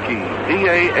Dalkey,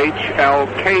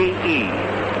 D-A-H-L-K-E.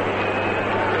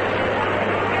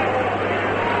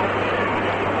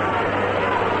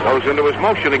 Goes into his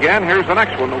motion again. Here's the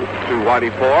next one to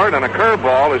Whitey Ford, and a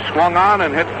curveball is swung on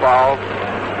and hit foul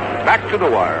back to the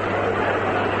wire.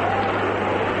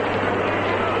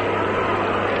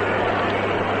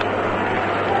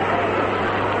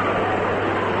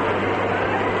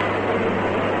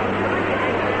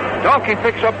 Dalkey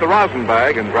picks up the rosin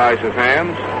bag and dries his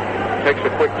hands. Takes a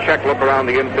quick check look around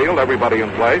the infield, everybody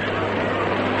in place.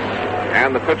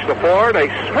 And the pitch to Ford, a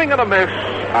swing and a miss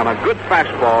on a good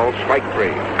fastball, strike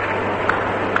 3.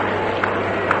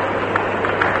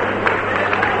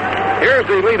 Here's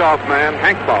the leadoff man,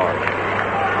 Hank Bauer.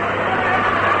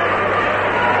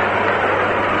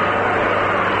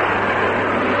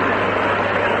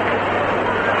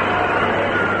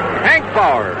 Hank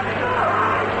Bauer,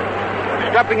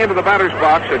 stepping into the batter's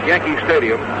box at Yankee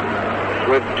Stadium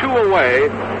with 2 away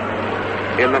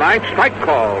in the 9th, strike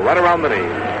call right around the knee.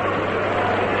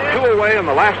 2 away in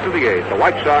the last of the 8th. The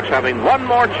White Sox having 1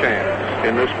 more chance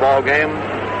in this ball game,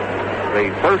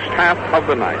 the first half of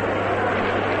the 9th.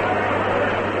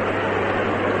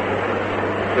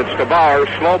 Pitch to Bauer,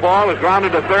 slow ball is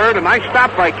grounded to third. A nice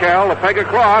stop by Kell, a peg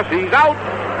across. He's out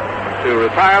to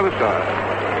retire the side.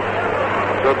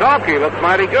 So Dalkey looked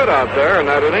mighty good out there in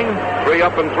that inning. 3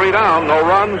 up and 3 down. No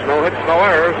runs, no hits, no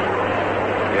errors.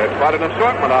 He had quite an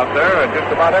assortment out there and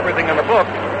just about everything in the book.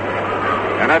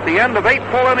 And at the end of 8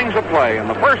 full innings of play in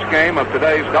the first game of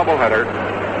today's doubleheader,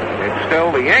 it's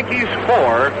still the Yankees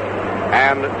 4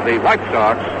 and the White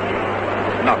Sox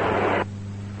nothing.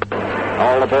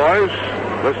 All the boys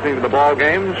listening to the ball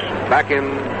games back in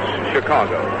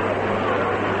Chicago.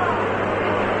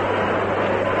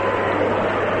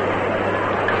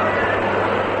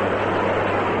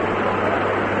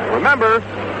 Remember,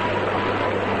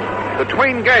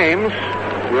 between games,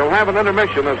 we'll have an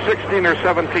intermission of 16 or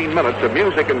 17 minutes of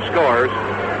music and scores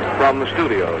from the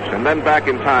studios. And then back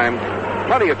in time,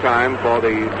 plenty of time for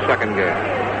the second game.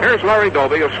 Here's Larry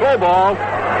Doby, a slow ball,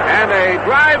 and a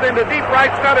drive into deep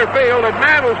right center field. And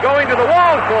man was going to the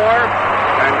wall for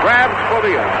and grabs for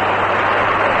the out.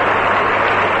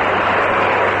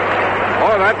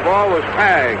 Oh, that ball was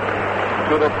tagged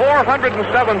to the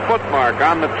 407-foot mark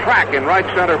on the track in right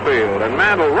center field. And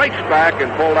Mantle raced back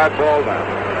and pulled that ball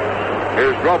down.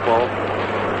 Here's Dropo.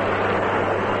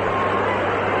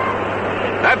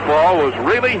 That ball was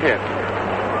really hit.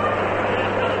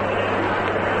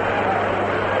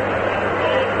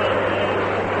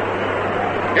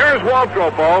 Here's Walt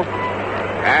Dropo,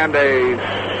 and a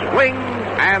swing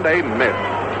and a miss.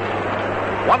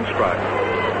 1 strike.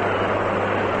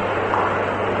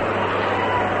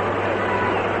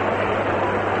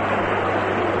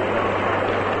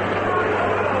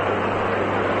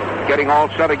 Getting all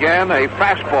set again, a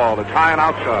fastball that's high and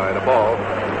outside, a ball.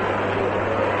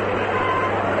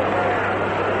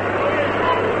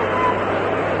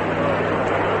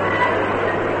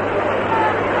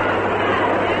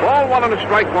 Ball 1 and a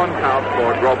strike 1 count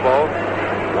for Dropo.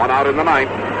 1 out in the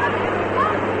 9th.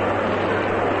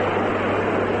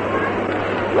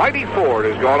 Whitey Ford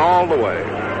has gone all the way.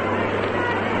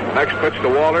 Next pitch to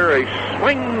Waller, a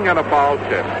swing and a foul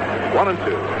tip. 1 and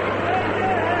 2.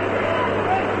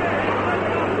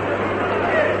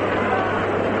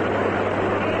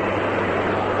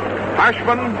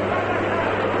 Harshman,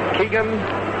 Keegan,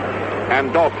 and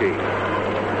Dalkey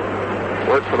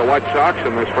worked for the White Sox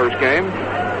in this first game.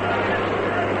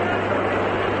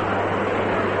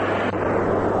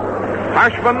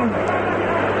 Harshman,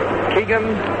 Keegan,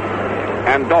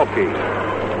 and Dalkey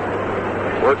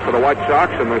worked for the White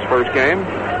Sox in this first game.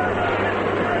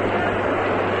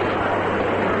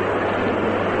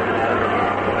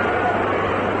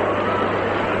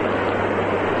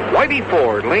 Whitey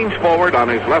Ford leans forward on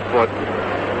his left foot.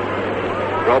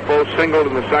 Dropo singled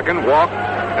in the second, walked,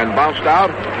 and bounced out.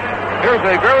 Here's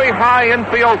a very high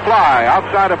infield fly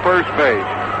outside of first base.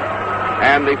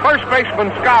 And the first baseman,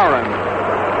 Skowron,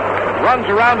 runs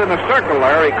around in a circle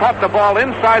there. He caught the ball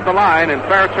inside the line in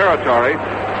fair territory,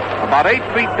 about 8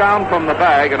 feet down from the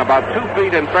bag and about 2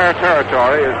 feet in fair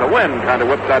territory as the wind kind of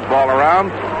whipped that ball around.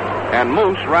 And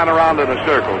Moose ran around in a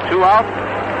circle. 2 out.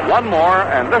 1 more,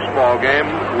 and this ball game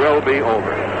will be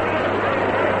over.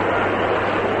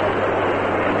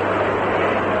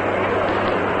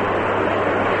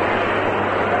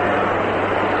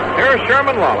 Here's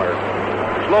Sherman Lawler.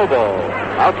 Slow ball.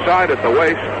 Outside at the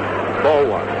waist. Ball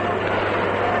 1.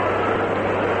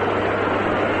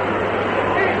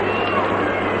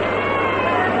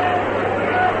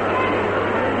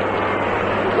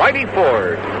 Whitey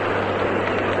Ford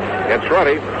gets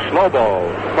ready. Slow ball.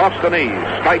 Across the knees.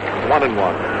 Strike 1 and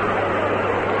 1.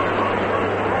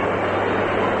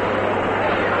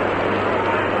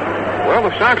 Well,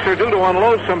 the Sox are due to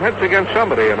unload some hits against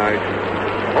somebody, and I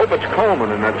hope it's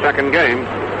Coleman in that second game.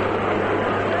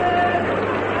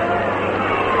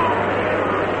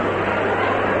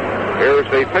 Here's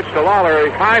the pitch to Lawler.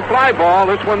 A high fly ball.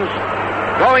 This one's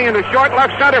going into short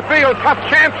left center field. Tough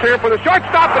chance here for the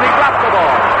shortstop, and he dropped the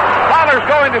ball. Lawler's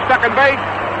going to second base,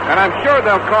 and I'm sure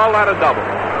they'll call that a double.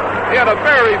 He had a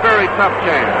very, very tough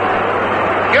chance.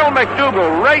 Gil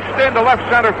McDougall raced into left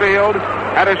center field,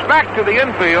 had his back to the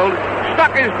infield,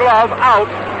 stuck his glove out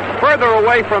further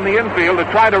away from the infield to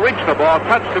try to reach the ball,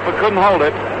 touched it but couldn't hold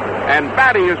it, and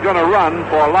Batty is going to run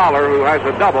for Lawler, who has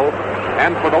a double,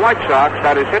 and for the White Sox,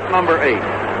 that is hit number 8.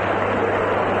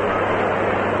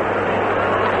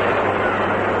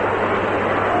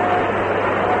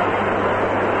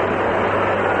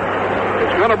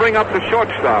 It's going to bring up the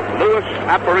shortstop, Luis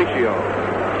Aparicio.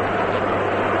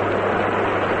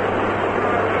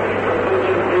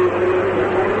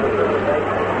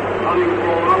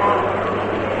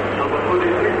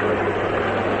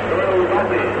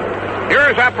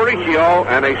 Here's Aparicio,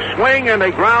 and a swing and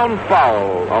a ground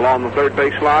foul along the third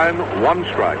base line. 1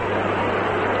 strike.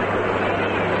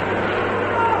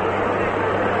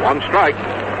 1 strike.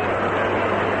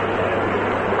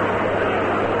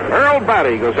 Earl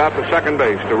Batty goes out to second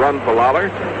base to run for Lawler.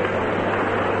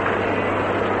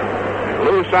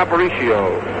 Louis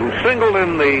Aparicio, who singled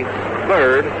in the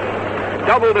third,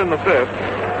 doubled in the fifth,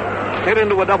 hit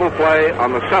into a double play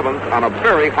on the seventh on a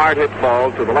very hard-hit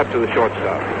ball to the left of the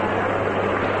shortstop.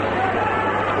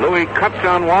 Louis cuts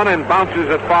on one and bounces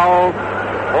it foul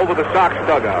over the Sox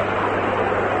dugout.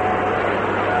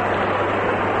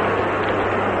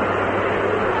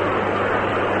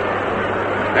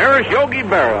 There's Yogi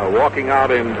Berra walking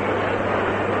out in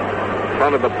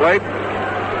front of the plate.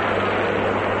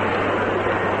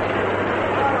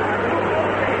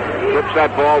 Flips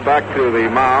that ball back to the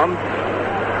mound.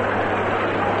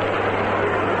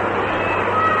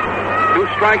 2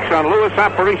 strikes on Louis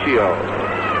Aparicio.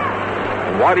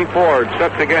 And Whitey Ford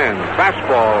sets again.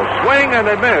 Fastball, swing and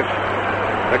a miss.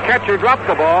 The catcher dropped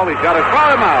the ball. He's got to throw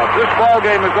him out. This ball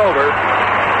game is over.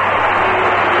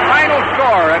 Final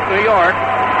score at New York.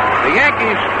 The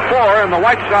Yankees 4 and the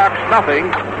White Sox nothing.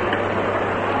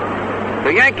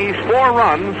 The Yankees 4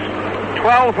 runs,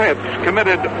 12 hits,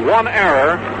 committed 1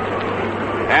 error,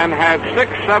 and had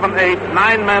 6, 7, 8,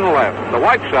 9 men left. The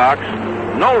White Sox,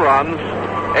 no runs,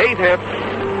 8 hits,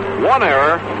 1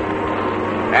 error,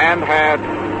 and had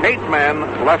 8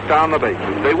 men left on the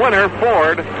bases. The winner,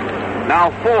 Ford, now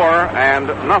 4 and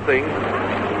nothing.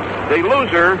 The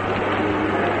loser,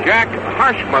 Jack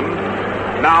Harshman,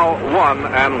 now 1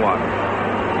 and 1.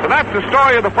 So that's the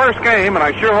story of the first game, and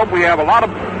I sure hope we have a lot of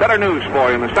better news for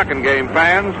you in the second game,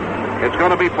 fans. It's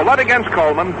going to be Follett against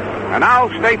Coleman, and now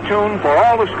stay tuned for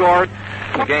all the scores.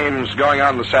 The games going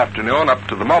on this afternoon up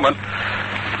to the moment.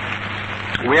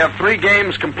 We have 3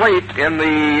 games complete in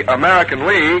the American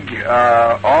League,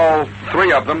 all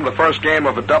 3 of them, the first game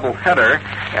of a doubleheader,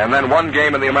 and then 1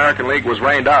 game in the American League was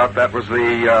rained out. That was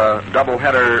the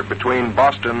doubleheader between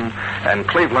Boston and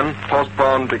Cleveland,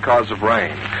 postponed because of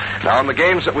rain. Now, in the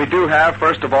games that we do have,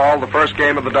 first of all, the first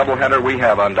game of the doubleheader we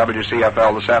have on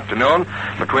WCFL this afternoon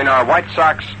between our White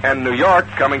Sox and New York,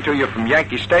 coming to you from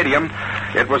Yankee Stadium.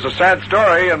 It was a sad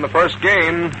story in the first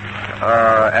game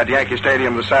at Yankee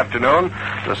Stadium this afternoon.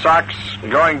 The Sox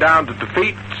going down to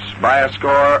defeat by a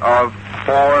score of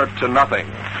 4-0.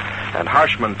 And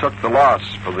Harshman took the loss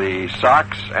for the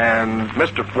Sox, and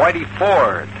Mr. Whitey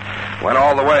Ford went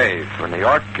all the way for New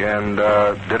York and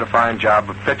did a fine job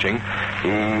of pitching.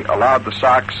 He allowed the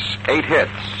Sox 8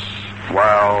 hits,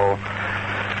 while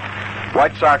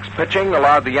White Sox pitching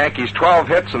allowed the Yankees 12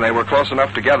 hits, and they were close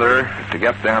enough together to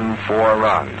get them 4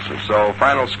 runs. And so,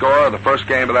 final score of the first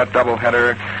game of that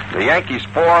doubleheader, the Yankees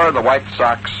 4, the White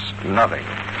Sox nothing.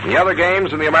 The other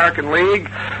games in the American League,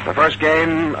 the first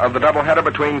game of the doubleheader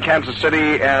between Kansas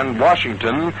City and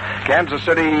Washington. Kansas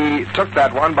City took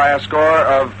that one by a score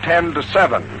of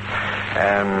 10-7.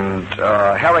 And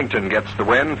Harrington gets the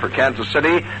win for Kansas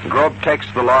City. Grobe takes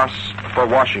the loss for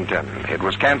Washington. It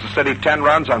was Kansas City 10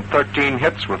 runs on 13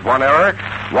 hits with 1 error.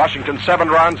 Washington 7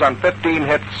 runs on 15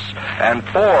 hits and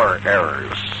 4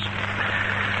 errors.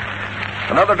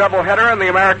 Another doubleheader in the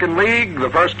American League. The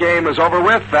first game is over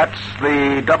with. That's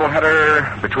the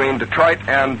doubleheader between Detroit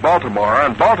and Baltimore.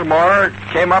 And Baltimore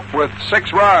came up with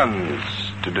 6 runs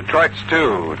to Detroit's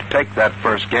 2 to take that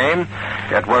first game.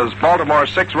 It was Baltimore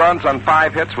 6 runs on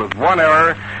 5 hits with 1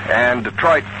 error, and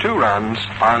Detroit 2 runs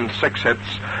on 6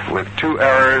 hits with 2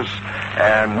 errors.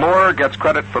 And Moore gets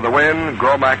credit for the win.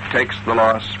 Gromack takes the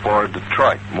loss for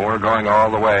Detroit. Moore going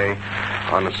all the way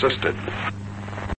unassisted.